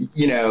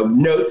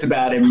 notes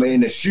about him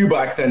in a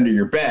shoebox under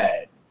your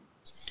bed.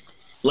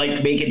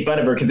 Like making fun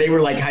of her because they were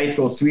like high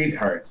school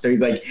sweethearts. So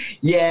he's like,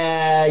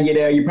 yeah,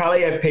 you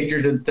probably have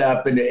pictures and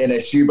stuff in a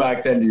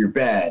shoebox under your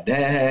bed.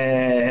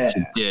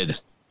 She did.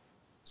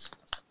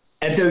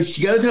 And so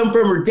she goes home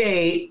from her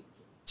date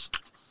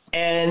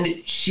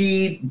and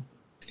she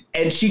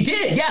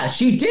did. Yeah,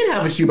 she did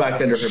have a shoebox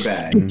under her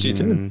bed. She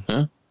did.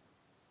 Huh?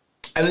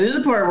 And this is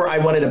the part where I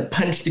wanted to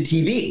punch the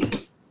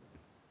TV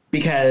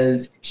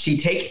because she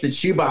takes the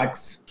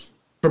shoebox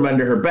from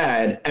under her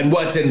bed and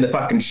what's in the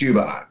fucking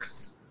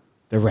shoebox?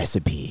 The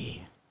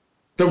recipe.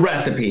 the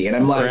recipe, and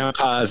I'm like,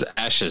 Grandpa's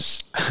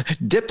ashes.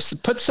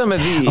 Put some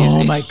of these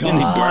Oh my in the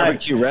God.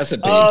 barbecue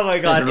recipe. Oh my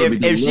God! It'll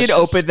be If she had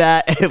delicious. opened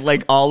that and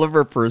like all of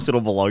her personal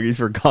belongings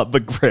were gone,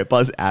 but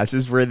Grandpa's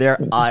ashes were there,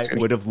 I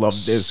would have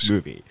loved this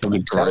movie. It'll be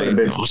great. would've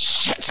been- Oh,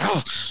 shit.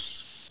 Oh.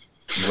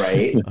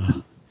 right?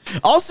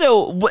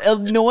 Also,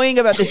 annoying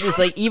about this is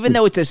like, even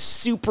though it's a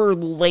super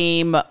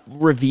lame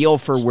reveal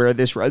for where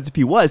this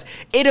recipe was,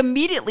 it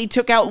immediately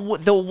took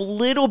out the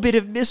little bit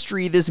of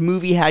mystery this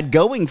movie had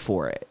going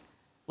for it.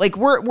 Like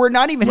we're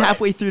not even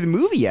halfway through the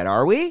movie yet,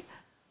 are we?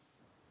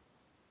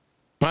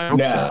 I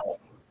hope so.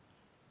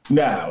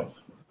 No.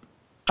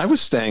 I was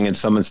staying in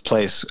someone's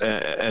place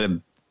at a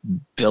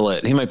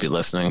billet. He might be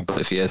listening, but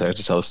if he is, I have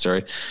to tell the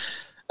story.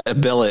 A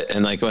billet,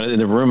 and like when in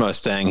the room I was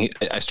staying,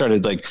 I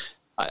started like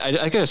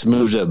I guess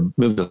moved a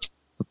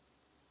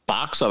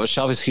box off a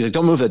shelf. He's like,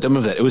 "Don't move that! Don't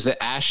move that!" It was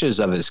the ashes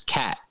of his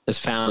cat, his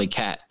family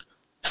cat.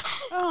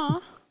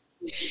 Aw.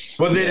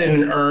 Was it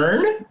in an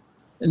urn?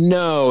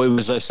 No, it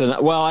was. I said,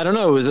 well, I don't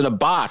know. It was in a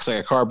box, like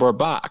a cardboard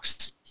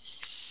box.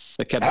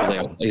 The cat was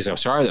like, he's like,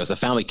 sorry, that was a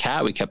family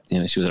cat. We kept,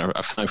 she was in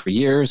our family for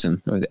years,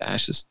 and there were the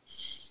ashes.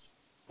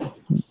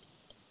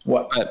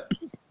 What? But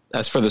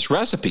as for this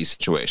recipe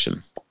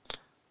situation,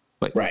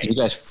 wait, Right. you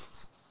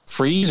guys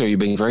freeze, or are you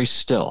being very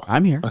still?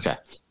 I'm here. Okay.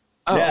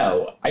 Oh,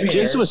 No, I'm here.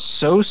 Jason was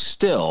so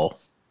still.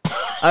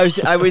 I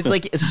was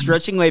like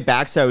stretching my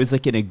back, so I was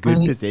like in a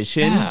good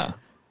position. Yeah.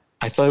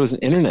 I thought it was an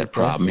internet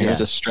problem. He yeah. was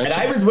just stretching.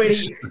 And I was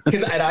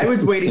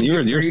waiting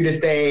for you to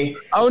say.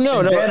 Oh no,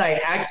 and no. Then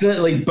I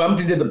accidentally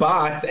bumped into the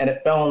box and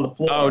it fell on the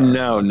floor. Oh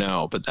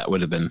no! But that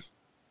would have been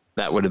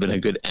a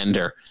good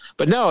ender.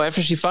 But no,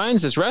 after she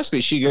finds this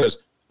recipe, she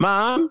goes,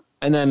 "Mom,"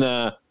 and then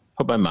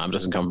hope my mom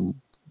doesn't come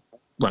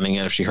running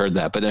in if she heard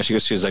that. But then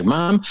she's like,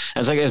 "Mom," and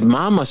it's like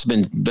mom must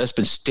have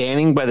been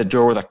standing by the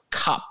door with a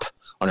cup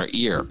on her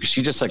ear.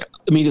 She just like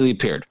immediately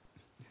appeared.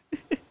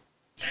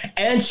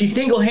 And she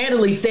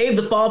single-handedly saved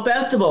the fall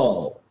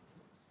festival.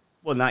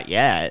 Well, not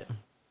yet.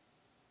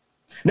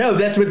 No,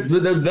 that's what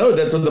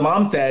the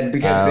mom said,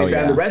 because they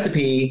found the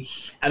recipe,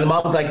 and the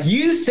mom's like,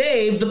 "You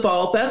saved the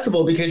fall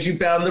festival because you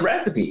found the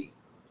recipe."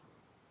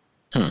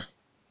 All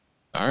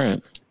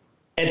right.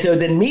 And so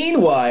then,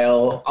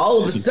 meanwhile,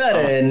 all of a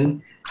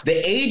sudden,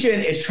 the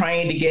agent is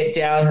trying to get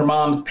down her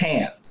mom's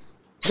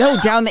pants. No,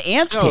 down the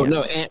aunt's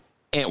pants. No,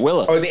 Aunt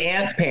Willow. Or the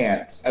aunt's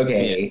pants.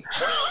 Okay.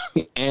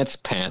 Yeah. Aunt's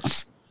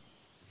pants.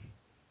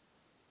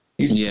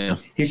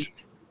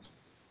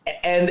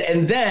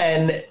 And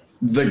then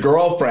the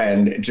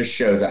girlfriend just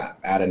shows up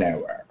out of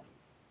nowhere.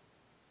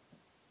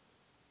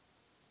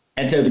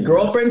 And so the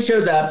girlfriend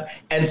shows up,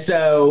 and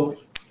so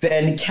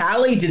then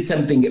Callie did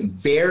something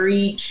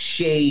very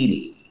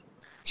shady.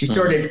 She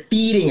started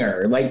feeding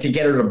her, like, to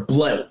get her to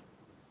bloat.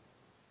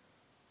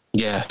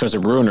 Yeah, it was to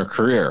ruin her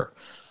career.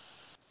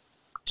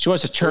 She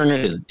wants to turn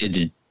it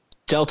into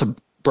Delta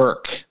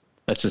Burke.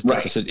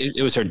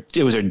 It was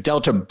her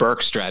Delta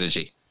Burke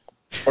strategy.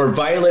 Or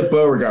Violet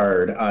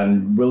Beauregard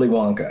on Willy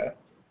Wonka.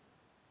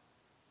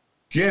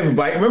 Jim,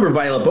 remember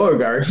Violet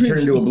Beauregard? She turned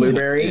into a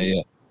blueberry.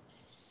 Yeah.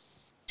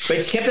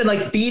 But she kept on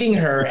like feeding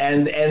her,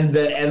 and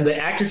the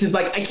actress is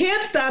like, "I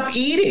can't stop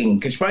eating,"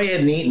 because she probably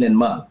hasn't eaten in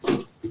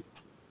months.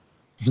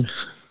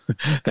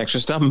 Thanks for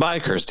stopping by,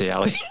 Kirstie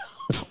Alley.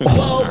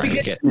 Well,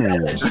 because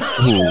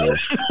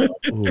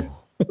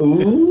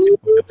ooh,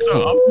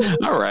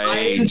 All right.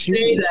 I didn't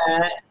say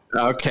that.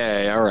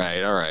 Okay, all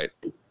right.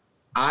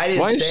 I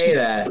didn't say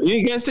that.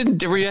 You guys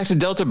didn't react to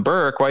Delta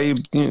Burke. Why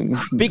you?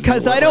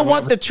 Because I don't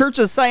want the Church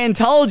of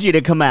Scientology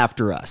to come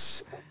after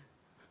us.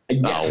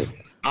 Yeah.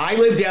 I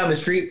live down the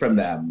street from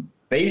them.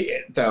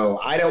 So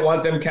I don't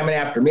want them coming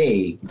after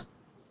me.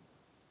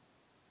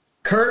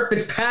 Kurt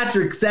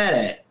Fitzpatrick said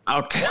it.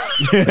 Okay.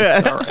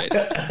 All right.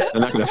 They're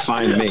not going to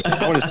find me.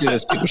 I want to see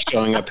those people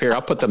showing up here.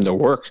 I'll put them to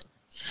work.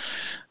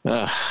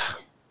 I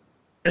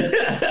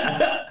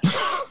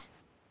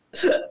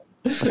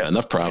got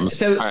enough problems.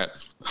 So, all right.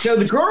 So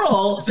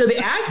the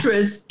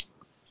actress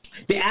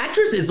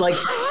is like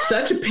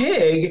such a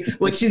pig.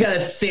 Like, she's got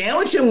a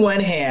sandwich in one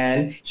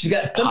hand, she's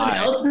got something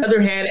else in the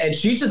other hand, and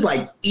she's just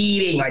like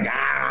eating, like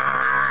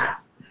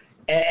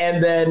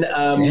and then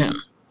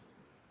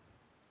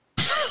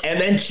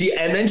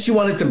she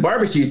wanted some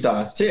barbecue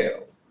sauce too.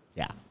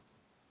 Yeah.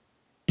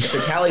 So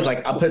Callie's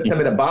like, "I'll put some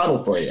in a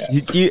bottle for you."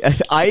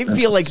 I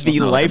feel like the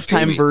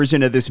Lifetime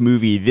version of this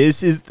movie,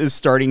 this is the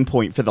starting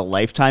point for the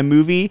Lifetime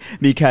movie,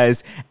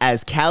 because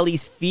as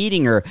Callie's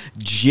feeding her,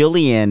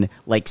 Jillian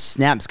like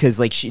snaps, because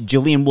like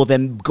Jillian will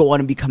then go on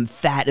and become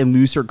fat and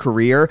lose her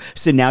career.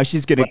 So now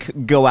she's going to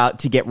go out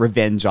to get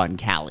revenge on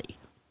Callie.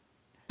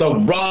 The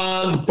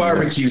wrong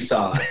barbecue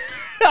sauce.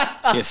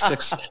 Yeah,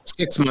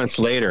 6 months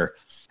later,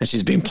 and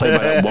she's being played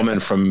by that woman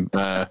from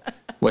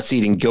What's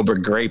Eating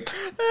Gilbert Grape.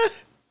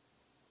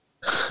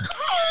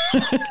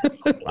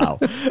 Wow.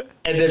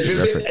 And then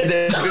Vivica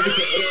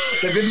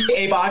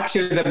A. Box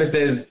shows up and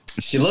says,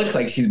 "She looks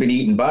like she's been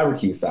eating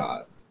barbecue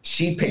sauce.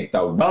 She picked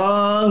the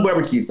wrong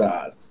barbecue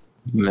sauce."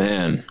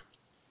 Man.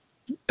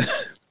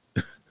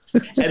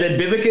 And then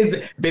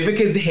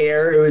Vivica's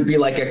hair, it would be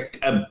like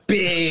a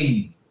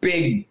big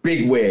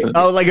wig.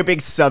 Oh, like a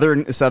big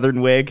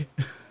southern wig.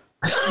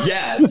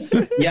 Yes.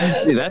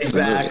 Yes. See, that's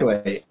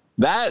exactly.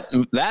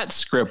 That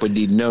script would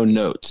need no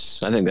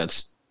notes. I think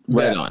that's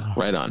right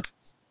on.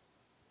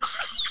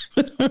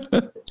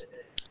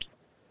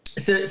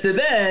 So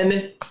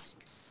then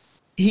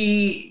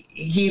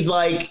he's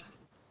like,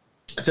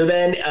 so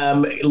then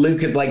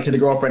Luke is like to the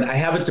girlfriend, I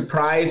have a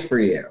surprise for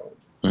you.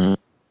 Mm-hmm.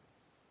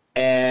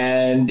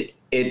 And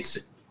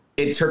it's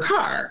her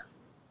car.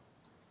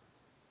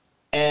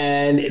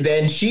 And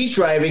then she's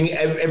driving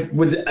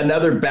with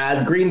another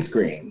bad green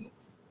screen.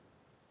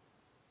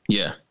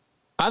 Yeah.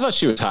 I thought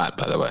she was hot,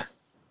 by the way.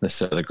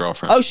 This other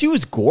girlfriend. Oh, she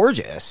was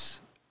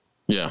gorgeous.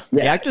 Yeah.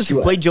 The actress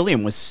who played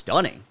Jillian was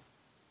stunning.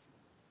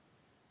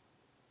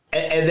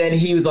 And then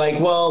he was like,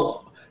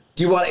 well,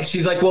 do you want,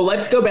 she's like, well,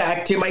 let's go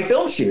back to my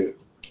film shoot.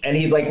 And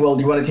he's like, well,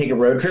 do you want to take a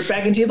road trip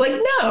back? And she's like,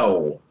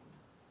 no.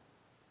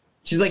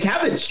 She's like,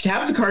 have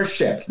the car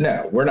shipped.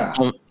 No, we're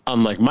not.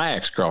 Unlike my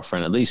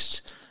ex-girlfriend, at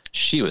least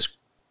she was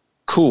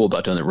cool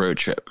about doing the road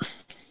trip.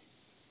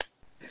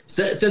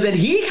 So then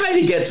he kind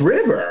of gets rid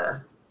of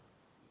her.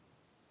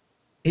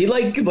 He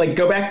like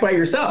go back by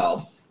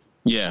yourself.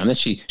 Yeah, and then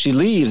she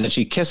leaves and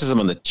she kisses him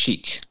on the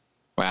cheek.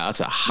 Wow, that's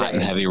a hot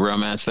and heavy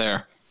romance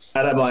there.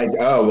 And I'm like,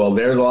 oh well,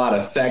 there's a lot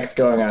of sex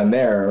going on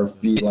there. If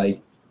you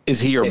like, is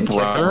he your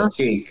brother?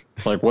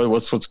 Like,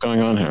 what's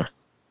going on here?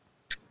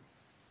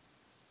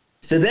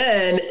 So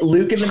then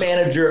Luke and the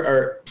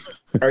manager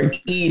are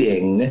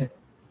eating.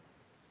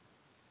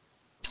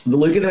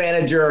 Luke and the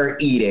manager are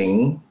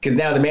eating because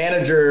now the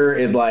manager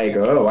is like,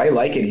 oh, I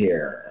like it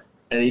here,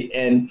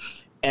 and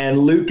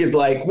Luke is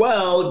like,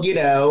 well, you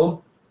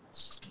know,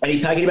 and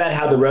he's talking about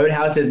how the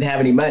Roadhouse doesn't have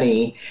any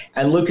money,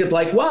 and Luke is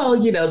like, well,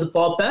 you know, the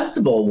fall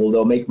festival, well,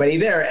 they'll make money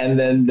there, and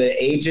then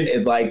the agent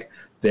is like,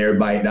 there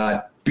might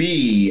not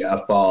be a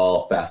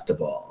fall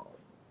festival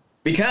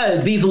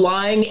because these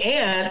lying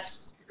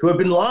aunts who have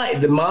been lying,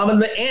 the mom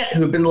and the aunt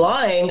who have been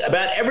lying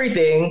about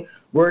everything,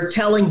 were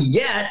telling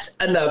yet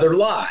another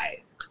lie.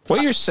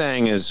 What you're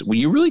saying is, well,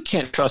 you really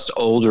can't trust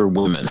older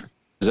women.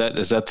 Is that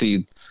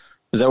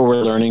what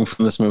we're learning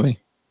from this movie?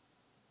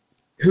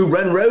 Who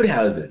run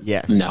roadhouses?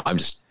 Yes. No, I'm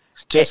just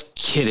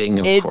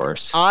kidding. Of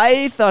course.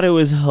 I thought it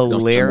was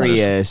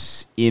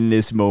hilarious in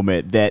this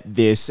moment that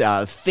this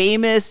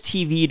famous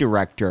TV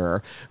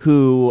director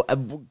who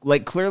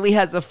like clearly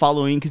has a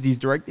following because he's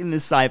directing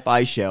this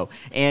sci-fi show,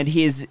 and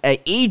his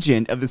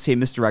agent of this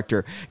famous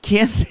director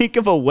can't think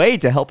of a way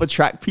to help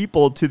attract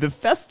people to the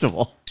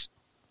festival.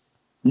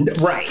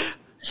 Right.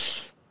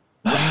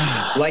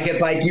 Like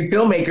it's like you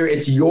filmmaker,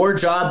 it's your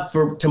job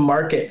to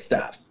market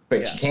stuff,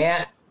 but you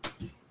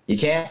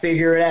can't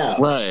figure it out.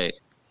 Right.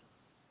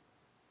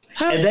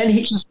 And then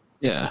he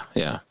yeah.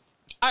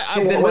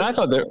 I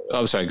thought there.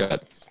 Oh, sorry. Go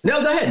ahead.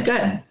 No, go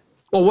ahead.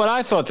 Well, what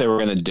I thought they were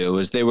going to do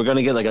is they were going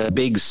to get like a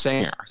big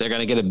singer. They're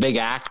going to get a big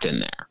act in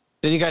there.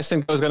 Did you guys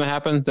think that was going to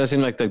happen? That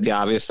seemed like the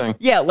obvious thing.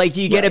 Yeah, like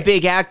you get a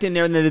big act in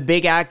there, and then the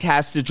big act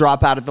has to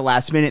drop out at the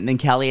last minute, and then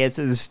Kelly has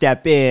to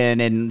step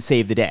in and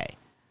save the day.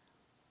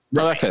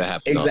 Well, that could have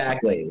happened.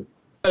 Exactly. Also.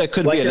 But it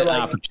could be an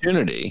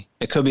opportunity.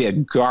 It could be a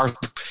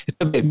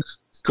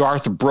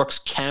Garth Brooks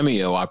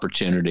cameo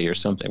opportunity or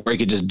something, where he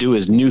could just do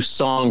his new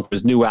song for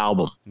his new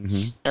album.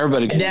 Mm-hmm.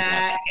 Everybody.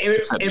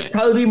 It'd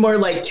probably be more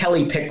like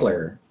Kelly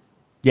Pickler.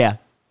 Yeah,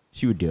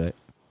 she would do it.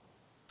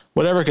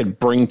 Whatever could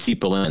bring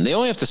people in. They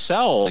only have to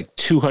sell like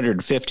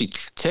 250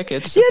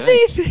 tickets. Yeah,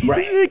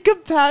 the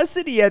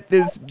capacity at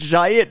this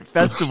giant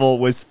festival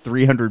was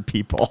 300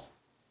 people.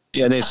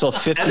 Yeah, they sold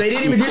 50. And they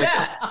didn't even do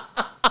that.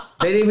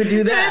 They didn't even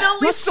do that. They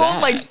only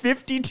sold like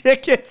 50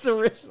 tickets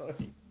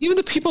originally. Even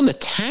the people in the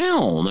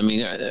town, I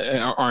mean,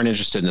 aren't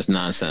interested in this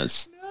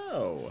nonsense.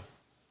 No.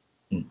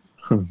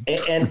 So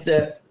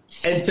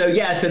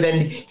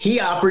then he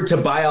offered to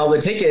buy all the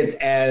tickets,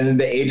 and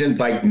the agent's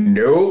like,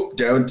 nope,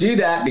 don't do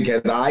that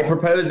because I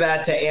proposed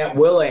that to Aunt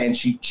Willa and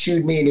she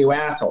chewed me a new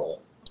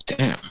asshole.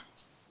 Damn.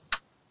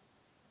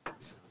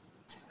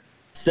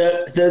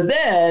 So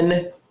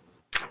then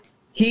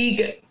he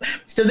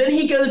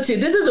goes to,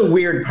 this is a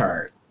weird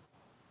part.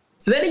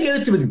 So then he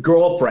goes to his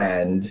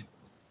girlfriend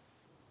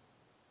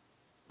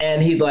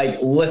and he's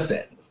like,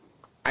 listen,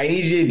 I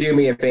need you to do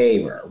me a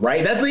favor,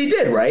 right? That's what he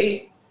did,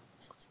 right?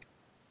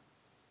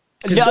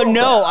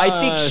 No, I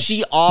think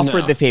she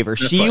offered the favor.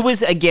 She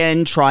was,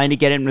 again, trying to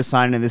get him to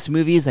sign in this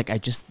movie. He's like,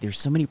 there's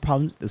so many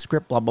problems with the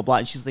script, blah, blah, blah.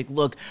 And she's like,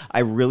 look, I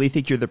really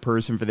think you're the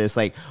person for this.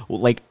 Like,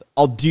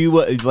 I'll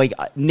do,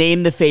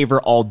 name the favor,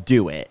 I'll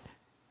do it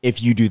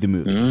if you do the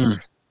movie.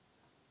 Mm.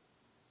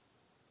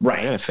 Right.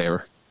 I got a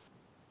favor.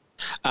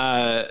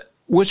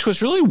 Which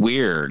was really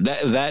weird.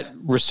 That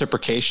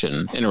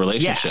reciprocation in a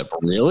relationship. Yeah.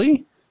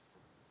 Really?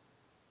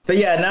 So,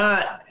 yeah,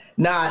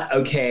 not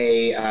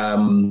okay,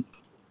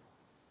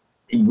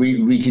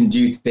 we can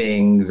do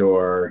things,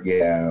 or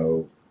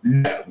no,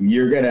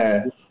 you're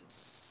gonna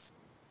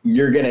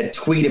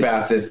tweet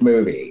about this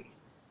movie,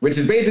 which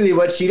is basically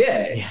what she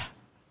did.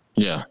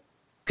 Yeah.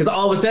 Because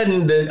all of a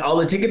sudden, all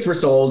the tickets were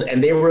sold,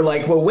 and they were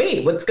like, well,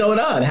 wait, what's going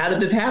on? How did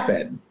this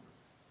happen?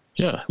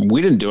 Yeah,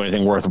 we didn't do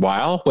anything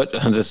worthwhile.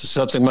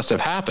 Something must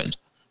have happened.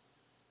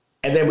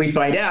 And then we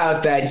find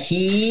out that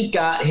he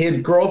got his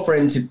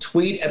girlfriend to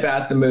tweet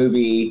about the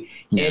movie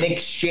in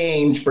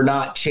exchange for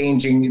not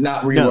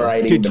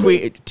rewriting the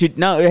movie.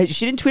 No,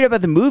 she didn't tweet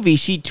about the movie.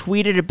 She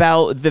tweeted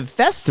about the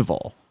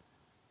festival.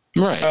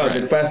 Right. Oh,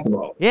 the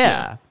festival.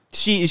 Yeah.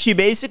 She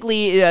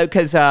basically,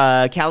 because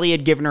Callie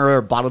had given her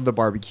a bottle of the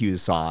barbecue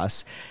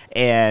sauce,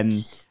 and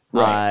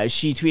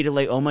she tweeted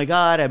like, "Oh my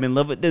God, I'm in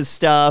love with this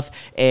stuff,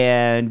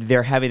 and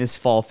they're having this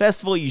fall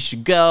festival. You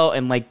should go,"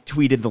 and like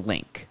tweeted the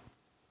link.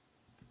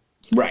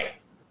 Right.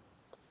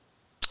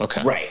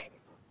 Okay. Right.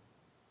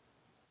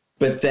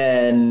 But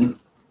then,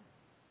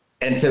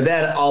 and so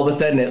then all of a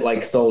sudden it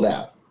like sold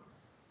out.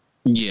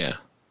 Yeah.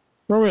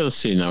 Well, let's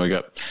see. Now we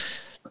got.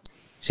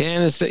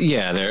 And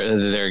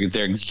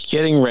they're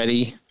getting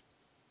ready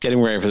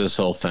for this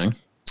whole thing.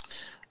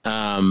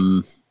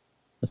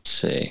 Let's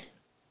see.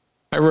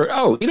 I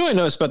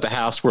noticed about the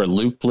house where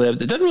Luke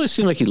lived. It doesn't really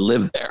seem like he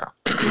lived there.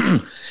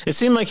 It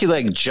seemed like he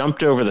like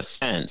jumped over the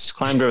fence,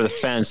 climbed over the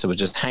fence, and was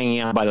just hanging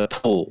out by the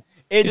pool.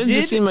 It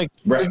did seem like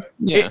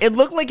it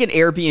looked like an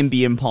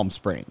Airbnb in Palm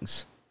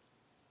Springs.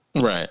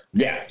 Right.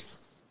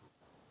 Yes.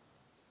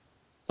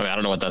 I mean, I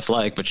don't know what that's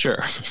like, but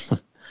sure.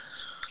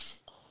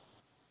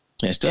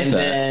 Yes, does and that.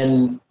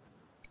 Then,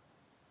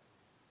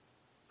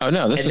 oh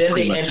no, this is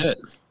pretty much it.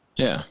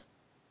 Yeah.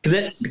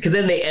 Because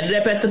then they ended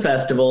up at the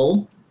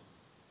festival,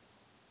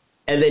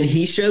 and then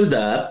he shows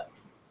up,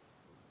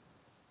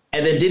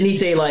 and then didn't he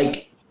say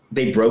like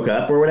they broke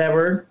up or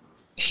whatever?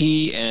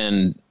 He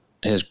and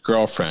his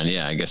girlfriend,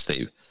 I guess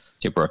they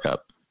broke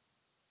up.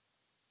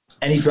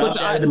 And he dropped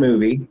out of the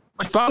movie.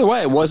 Which, by the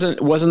way,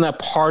 wasn't that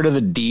part of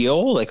the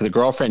deal? Like the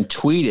girlfriend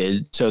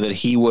tweeted so that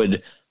he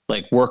would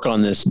like work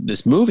on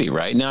this movie,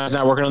 right? Now he's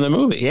not working on the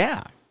movie.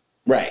 Yeah.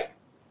 Right.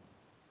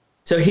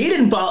 So he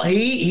didn't fall.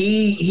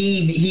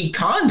 He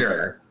conned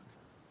her.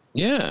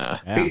 Yeah.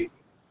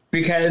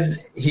 Because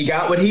he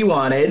got what he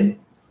wanted.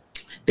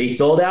 They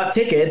sold out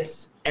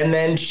tickets, and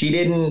then he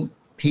didn't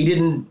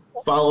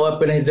follow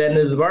up in his end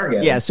of the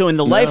bargain. Yeah, so in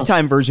the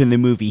Lifetime version of the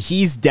movie,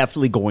 he's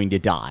definitely going to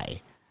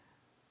die.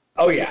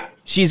 Oh, yeah.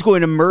 She's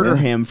going to murder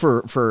him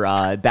for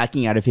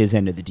backing out of his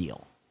end of the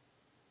deal.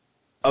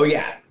 Oh,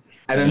 yeah.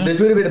 And then this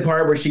would have been the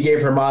part where she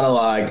gave her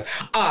monologue.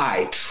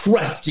 I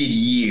trusted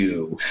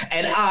you,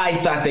 and I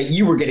thought that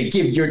you were going to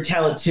give your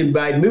talent to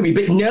my movie,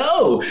 but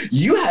no,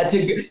 you had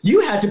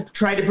to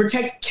try to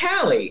protect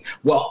Callie.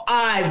 Well,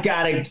 I've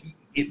got to.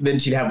 Then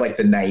she'd have like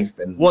the knife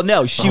and. Well,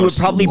 no, she would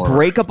probably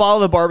break up all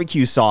the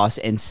barbecue sauce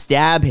and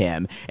stab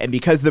him. And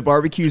because the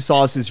barbecue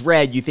sauce is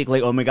red, you think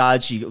like, oh my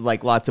God, she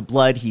like lots of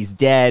blood. He's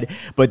dead.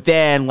 But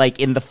then like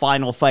in the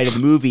final fight of the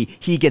movie,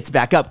 he gets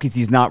back up because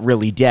he's not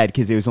really dead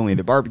because it was only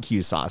the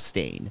barbecue sauce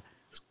stain.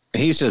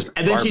 He's just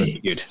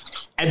barbecued.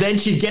 And then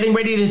she's getting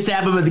ready to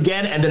stab him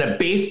again, and then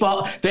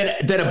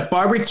then a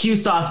barbecue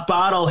sauce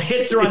bottle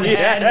hits her on the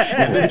head.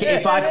 And then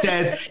Kate Fox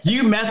says,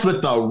 "You mess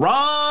with the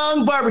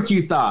wrong barbecue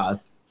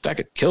sauce." That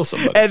could kill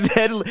somebody. And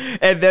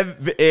then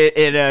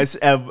in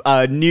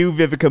a new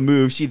Vivica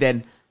move, she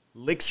then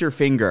licks her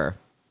finger.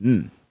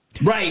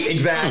 Right,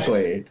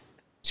 exactly.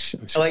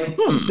 Like,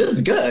 this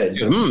is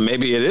good.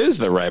 Maybe it is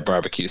the right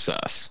barbecue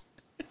sauce.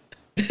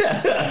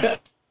 I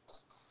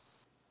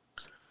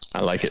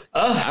like it.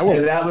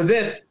 That was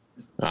it.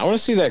 I want to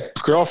see that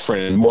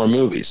girlfriend in more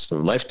movies.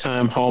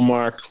 Lifetime,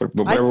 Hallmark,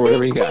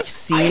 whatever you got. We've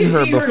seen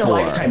her before. In a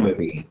Lifetime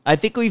movie. I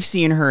think we've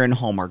seen her in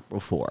Hallmark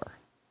before.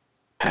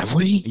 Have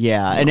we?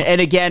 Yeah, and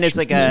again, it's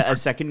like a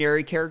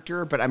secondary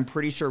character, but I'm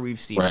pretty sure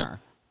we've seen her.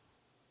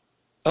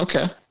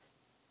 Okay.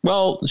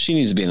 Well, she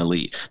needs to be in the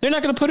lead. They're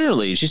not going to put her in the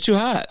lead. She's too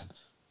hot.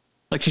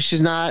 Like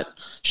she's not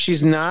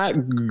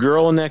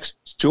girl next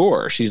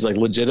door. She's like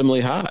legitimately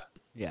hot.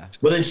 Yeah.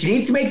 Well, then she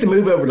needs to make the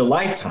move over to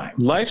Lifetime.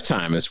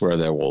 Lifetime is where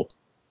they will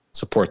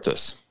support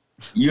this.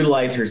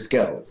 Utilize her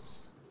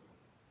skills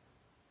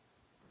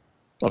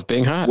of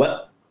being hot.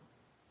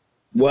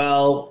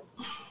 Well,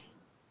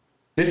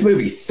 this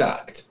movie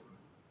sucked.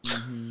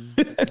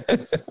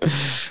 It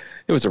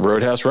was a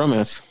Roadhouse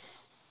romance.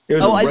 It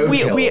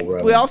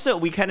was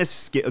we kind of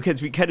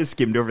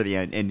skimmed over the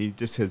end, and it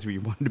just says we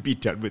wanted to be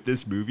done with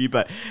this movie.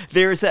 But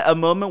there's a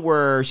moment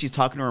where she's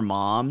talking to her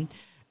mom,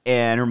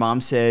 and her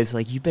mom says,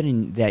 like, you've been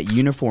in that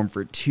uniform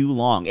for too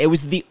long. It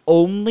was the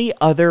only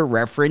other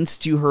reference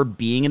to her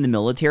being in the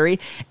military.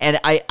 And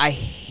I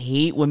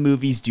hate when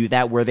movies do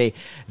that, where they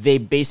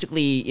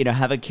basically,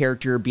 have a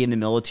character be in the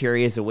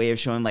military as a way of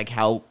showing like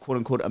how quote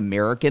unquote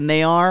American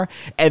they are.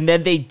 And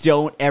then they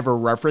don't ever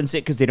reference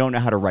it because they don't know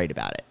how to write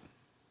about it.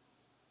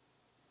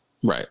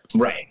 Right.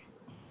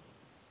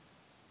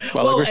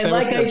 Well, and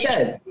like I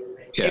said,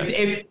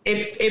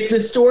 if the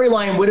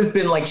storyline would have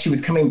been like she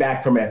was coming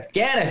back from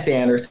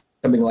Afghanistan or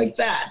something like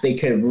that, they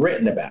could have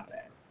written about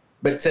it.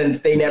 But since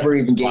they never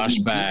even gave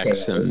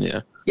flashbacks details,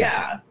 and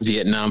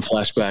Vietnam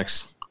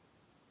flashbacks.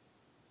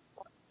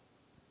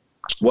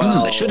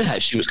 Well, they should have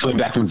had. She was coming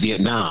back from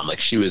Vietnam, like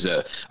she was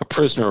a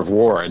prisoner of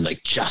war, and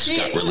like just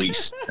got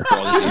released after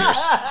all these years.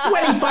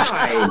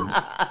 25.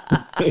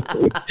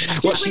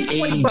 Well, she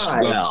aged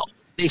 25. well.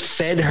 They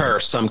fed her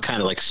some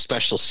kind of like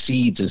special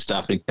seeds and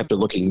stuff, and kept her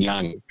looking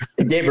young.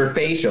 They gave her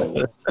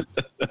facials.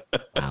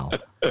 Wow.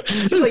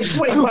 She's like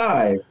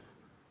 25.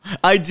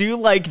 I do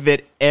like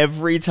that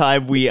every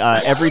time we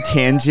every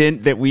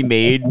tangent that we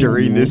made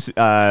during this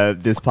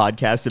this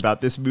podcast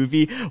about this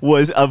movie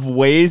was of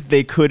ways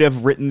they could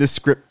have written the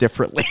script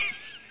differently.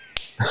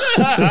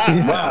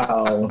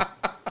 Wow.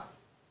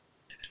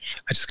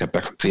 I just got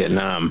back from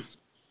Vietnam.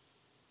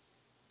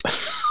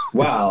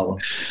 Well,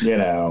 you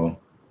know.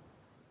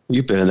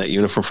 You've been in that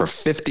uniform for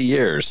 50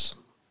 years.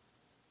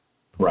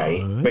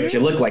 Right. But you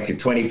look like you're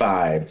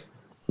 25.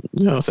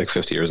 No, it's like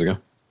 50 years ago.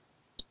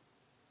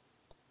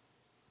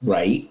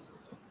 Right.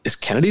 Is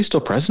Kennedy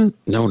still president?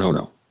 No.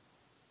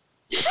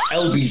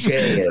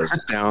 LBJ is.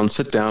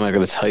 Sit down. I got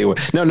to tell you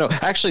what. No.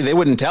 Actually, they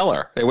wouldn't tell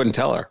her.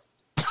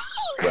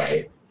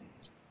 Right.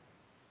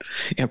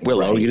 Yeah,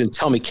 Willow, you didn't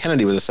tell me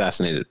Kennedy was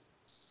assassinated.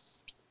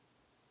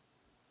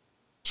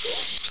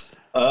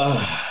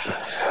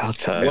 I'll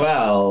tell you.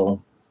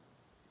 Well,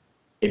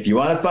 if you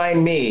want to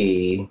find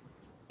me,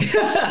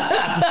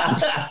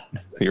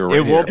 You're right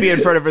It won't be here.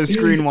 in front of a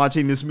screen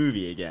watching this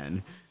movie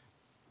again.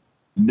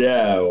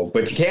 no.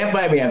 But you can't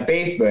find me on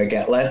Facebook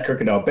at Les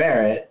Crocodile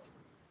Barrett,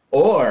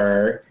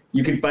 or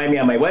you can find me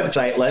on my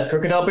website,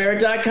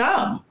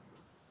 lescrocodilebarrett.com.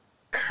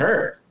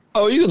 Kurt.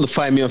 Oh, you can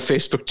find me on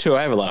Facebook too.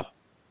 I have a lot of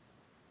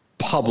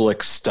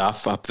public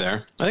stuff up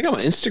there. I think I'm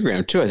on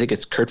Instagram too. I think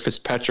it's Kurt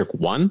Fitzpatrick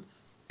 1.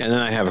 And then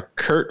I have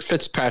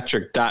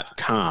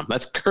kurtfitzpatrick.com.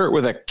 That's Kurt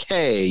with a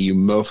K, you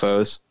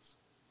mofos.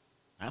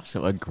 I'm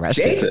so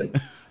aggressive. Jason.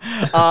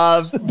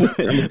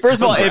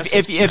 First of all,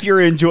 if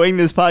you're enjoying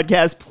this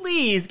podcast,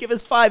 please give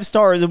us 5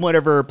 stars on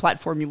whatever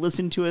platform you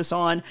listen to us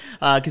on,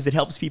 because it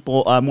helps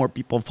more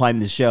people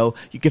find the show.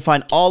 You can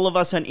find all of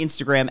us on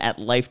Instagram at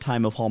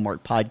Lifetime of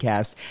Hallmark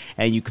Podcast,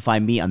 and you can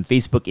find me on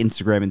Facebook,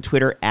 Instagram, and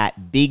Twitter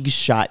at Big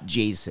Shot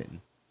Jason.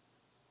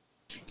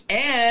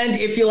 And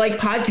if you like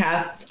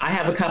podcasts, I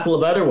have a couple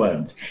of other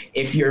ones.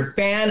 If you're a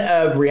fan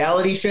of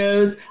reality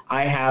shows,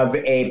 I have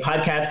a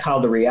podcast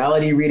called The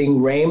Reality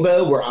Reading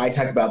Rainbow, where I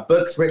talk about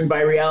books written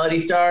by reality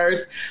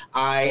stars.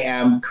 I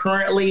am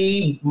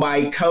currently,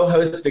 my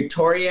co-host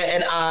Victoria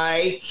and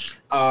I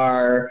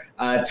are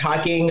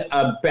talking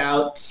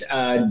about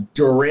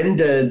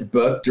Dorinda's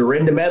book,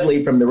 Dorinda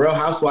Medley from the Real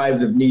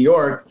Housewives of New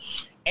York.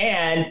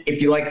 And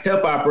if you like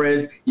soap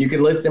operas, you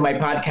can listen to my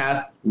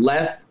podcast,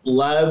 Les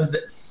Loves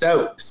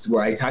Soaps,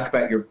 where I talk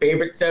about your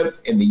favorite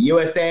soaps in the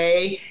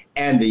USA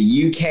and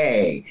the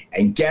UK.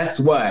 And guess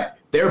what?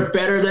 They're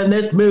better than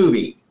this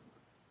movie.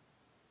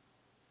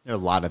 There are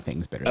a lot of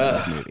things better than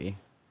this movie.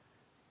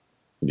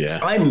 Yeah.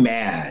 I'm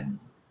mad.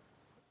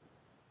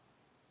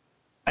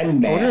 I'm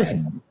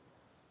mad.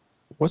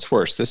 What's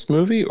worse, this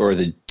movie or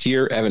the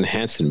Dear Evan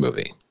Hansen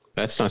movie?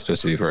 That's not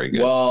supposed to be very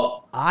good.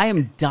 Well, I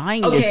am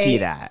dying to see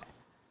that.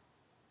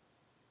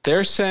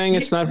 They're saying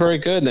it's not very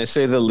good, and they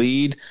say the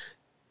lead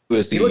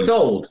was he looks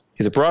old.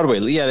 He's a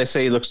Broadway. Yeah, they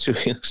say he looks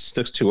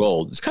too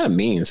old. It's kind of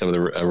mean, some of the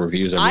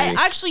reviews I'm reading.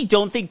 I actually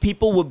don't think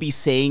people would be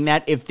saying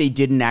that if they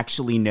didn't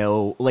actually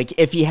know, like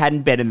if he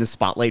hadn't been in the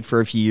spotlight for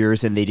a few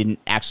years and they didn't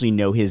actually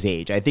know his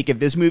age. I think if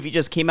this movie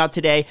just came out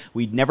today,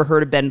 we'd never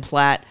heard of Ben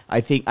Platt. I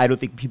don't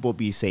think people would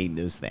be saying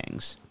those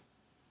things.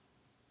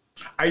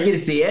 Are you going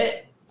to see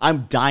it?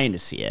 I'm dying to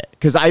see it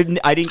because I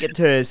didn't get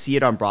to see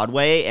it on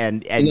Broadway,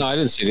 and No, I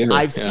didn't see it either.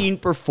 I've seen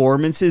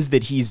performances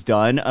that he's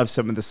done of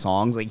some of the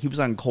songs. Like he was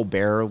on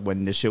Colbert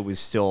when he was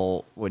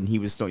still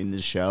in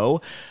the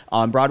show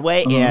on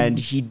Broadway, and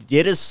he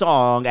did a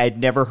song. I had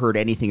never heard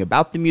anything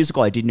about the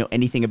musical. I didn't know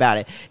anything about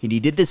it, and he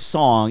did this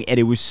song, and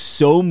it was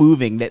so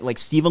moving that like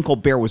Stephen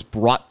Colbert was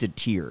brought to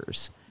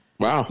tears.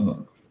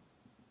 Wow.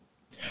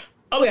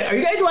 Okay, are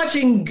you guys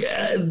watching?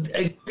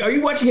 Are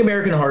you watching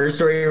American Horror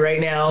Story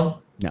right now?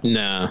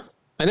 Nah.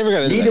 I never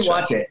got into You that need to show.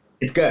 watch it.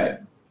 It's good.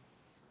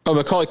 Oh,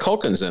 Macaulay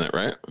Culkin's in it,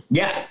 right?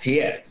 Yes, he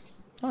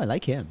is. Oh, I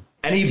like him.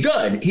 And he's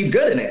good. He's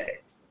good in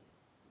it.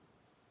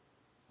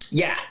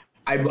 Yeah.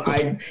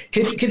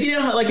 Because you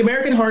know how, like,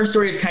 American Horror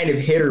Story is kind of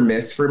hit or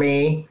miss for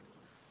me.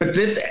 But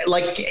this,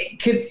 like,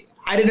 because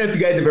I don't know if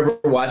you guys have ever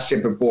watched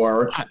it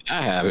before.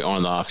 I have it on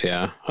and off,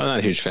 yeah. I'm not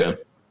a huge fan.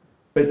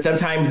 But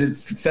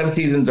sometimes some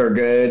seasons are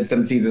good,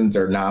 some seasons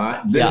are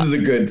not. This is a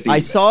good season. I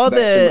saw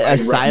the I'd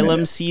Asylum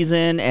recommend it.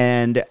 season,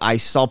 and I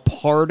saw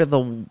part of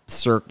the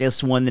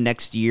circus one the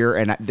next year,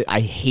 and I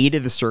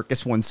hated the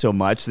circus one so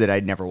much that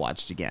I'd never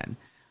watched again.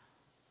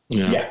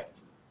 Yeah.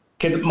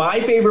 Because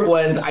my favorite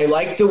ones, I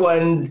like the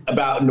one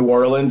about New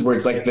Orleans where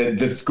it's like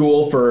the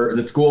school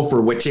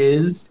for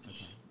witches.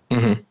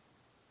 Mm-hmm.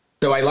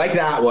 So I like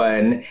that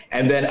one.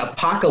 And then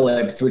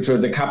Apocalypse, which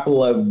was a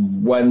couple of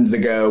ones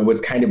ago, was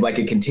kind of like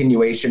a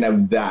continuation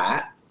of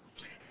that.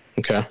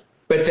 Okay.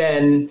 But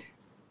then,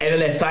 and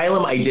an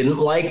Asylum I didn't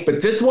like,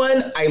 but this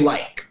one I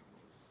like.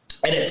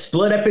 And it's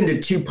split up into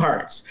 2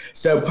 parts.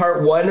 So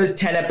part 1 is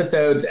 10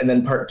 episodes, and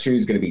then part 2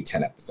 is going to be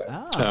 10 episodes.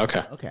 Oh,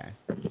 okay. Okay.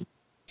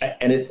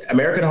 And it's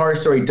American Horror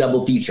Story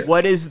double feature.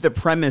 What is the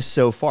premise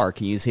so far?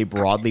 Can you say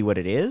broadly what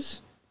it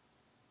is?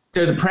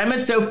 So the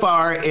premise so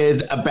far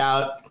is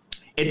about,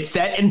 it's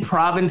set in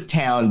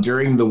Provincetown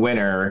during the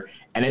winter,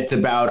 and it's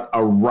about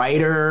a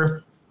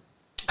writer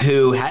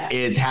who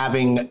is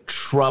having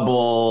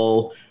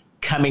trouble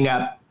coming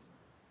up.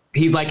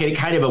 He's like a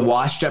kind of a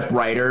washed up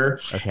writer.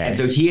 Okay. And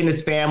so he and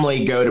his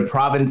family go to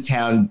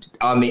Provincetown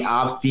on the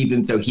off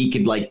season so he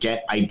could like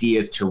get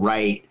ideas to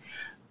write.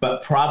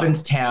 But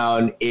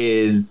Provincetown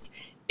is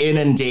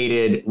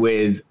inundated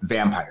with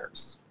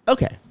vampires.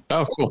 Okay.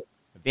 Oh, cool.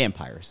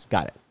 Vampires.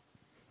 Got it.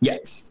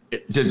 Yes.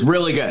 It's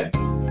really good.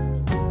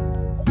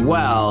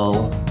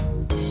 Well,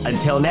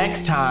 until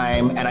next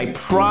time, and I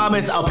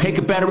promise I'll pick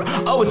a better...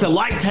 Oh, it's a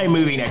Lifetime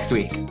movie next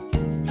week.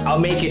 I'll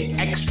make it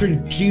extra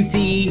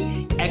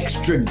juicy,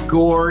 extra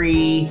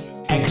gory,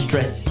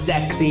 extra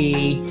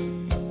sexy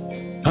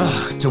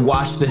to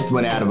wash this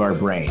one out of our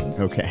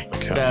brains. Okay.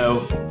 So,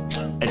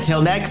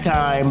 until next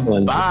time,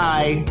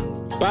 bye.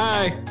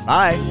 Bye.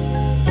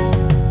 Bye.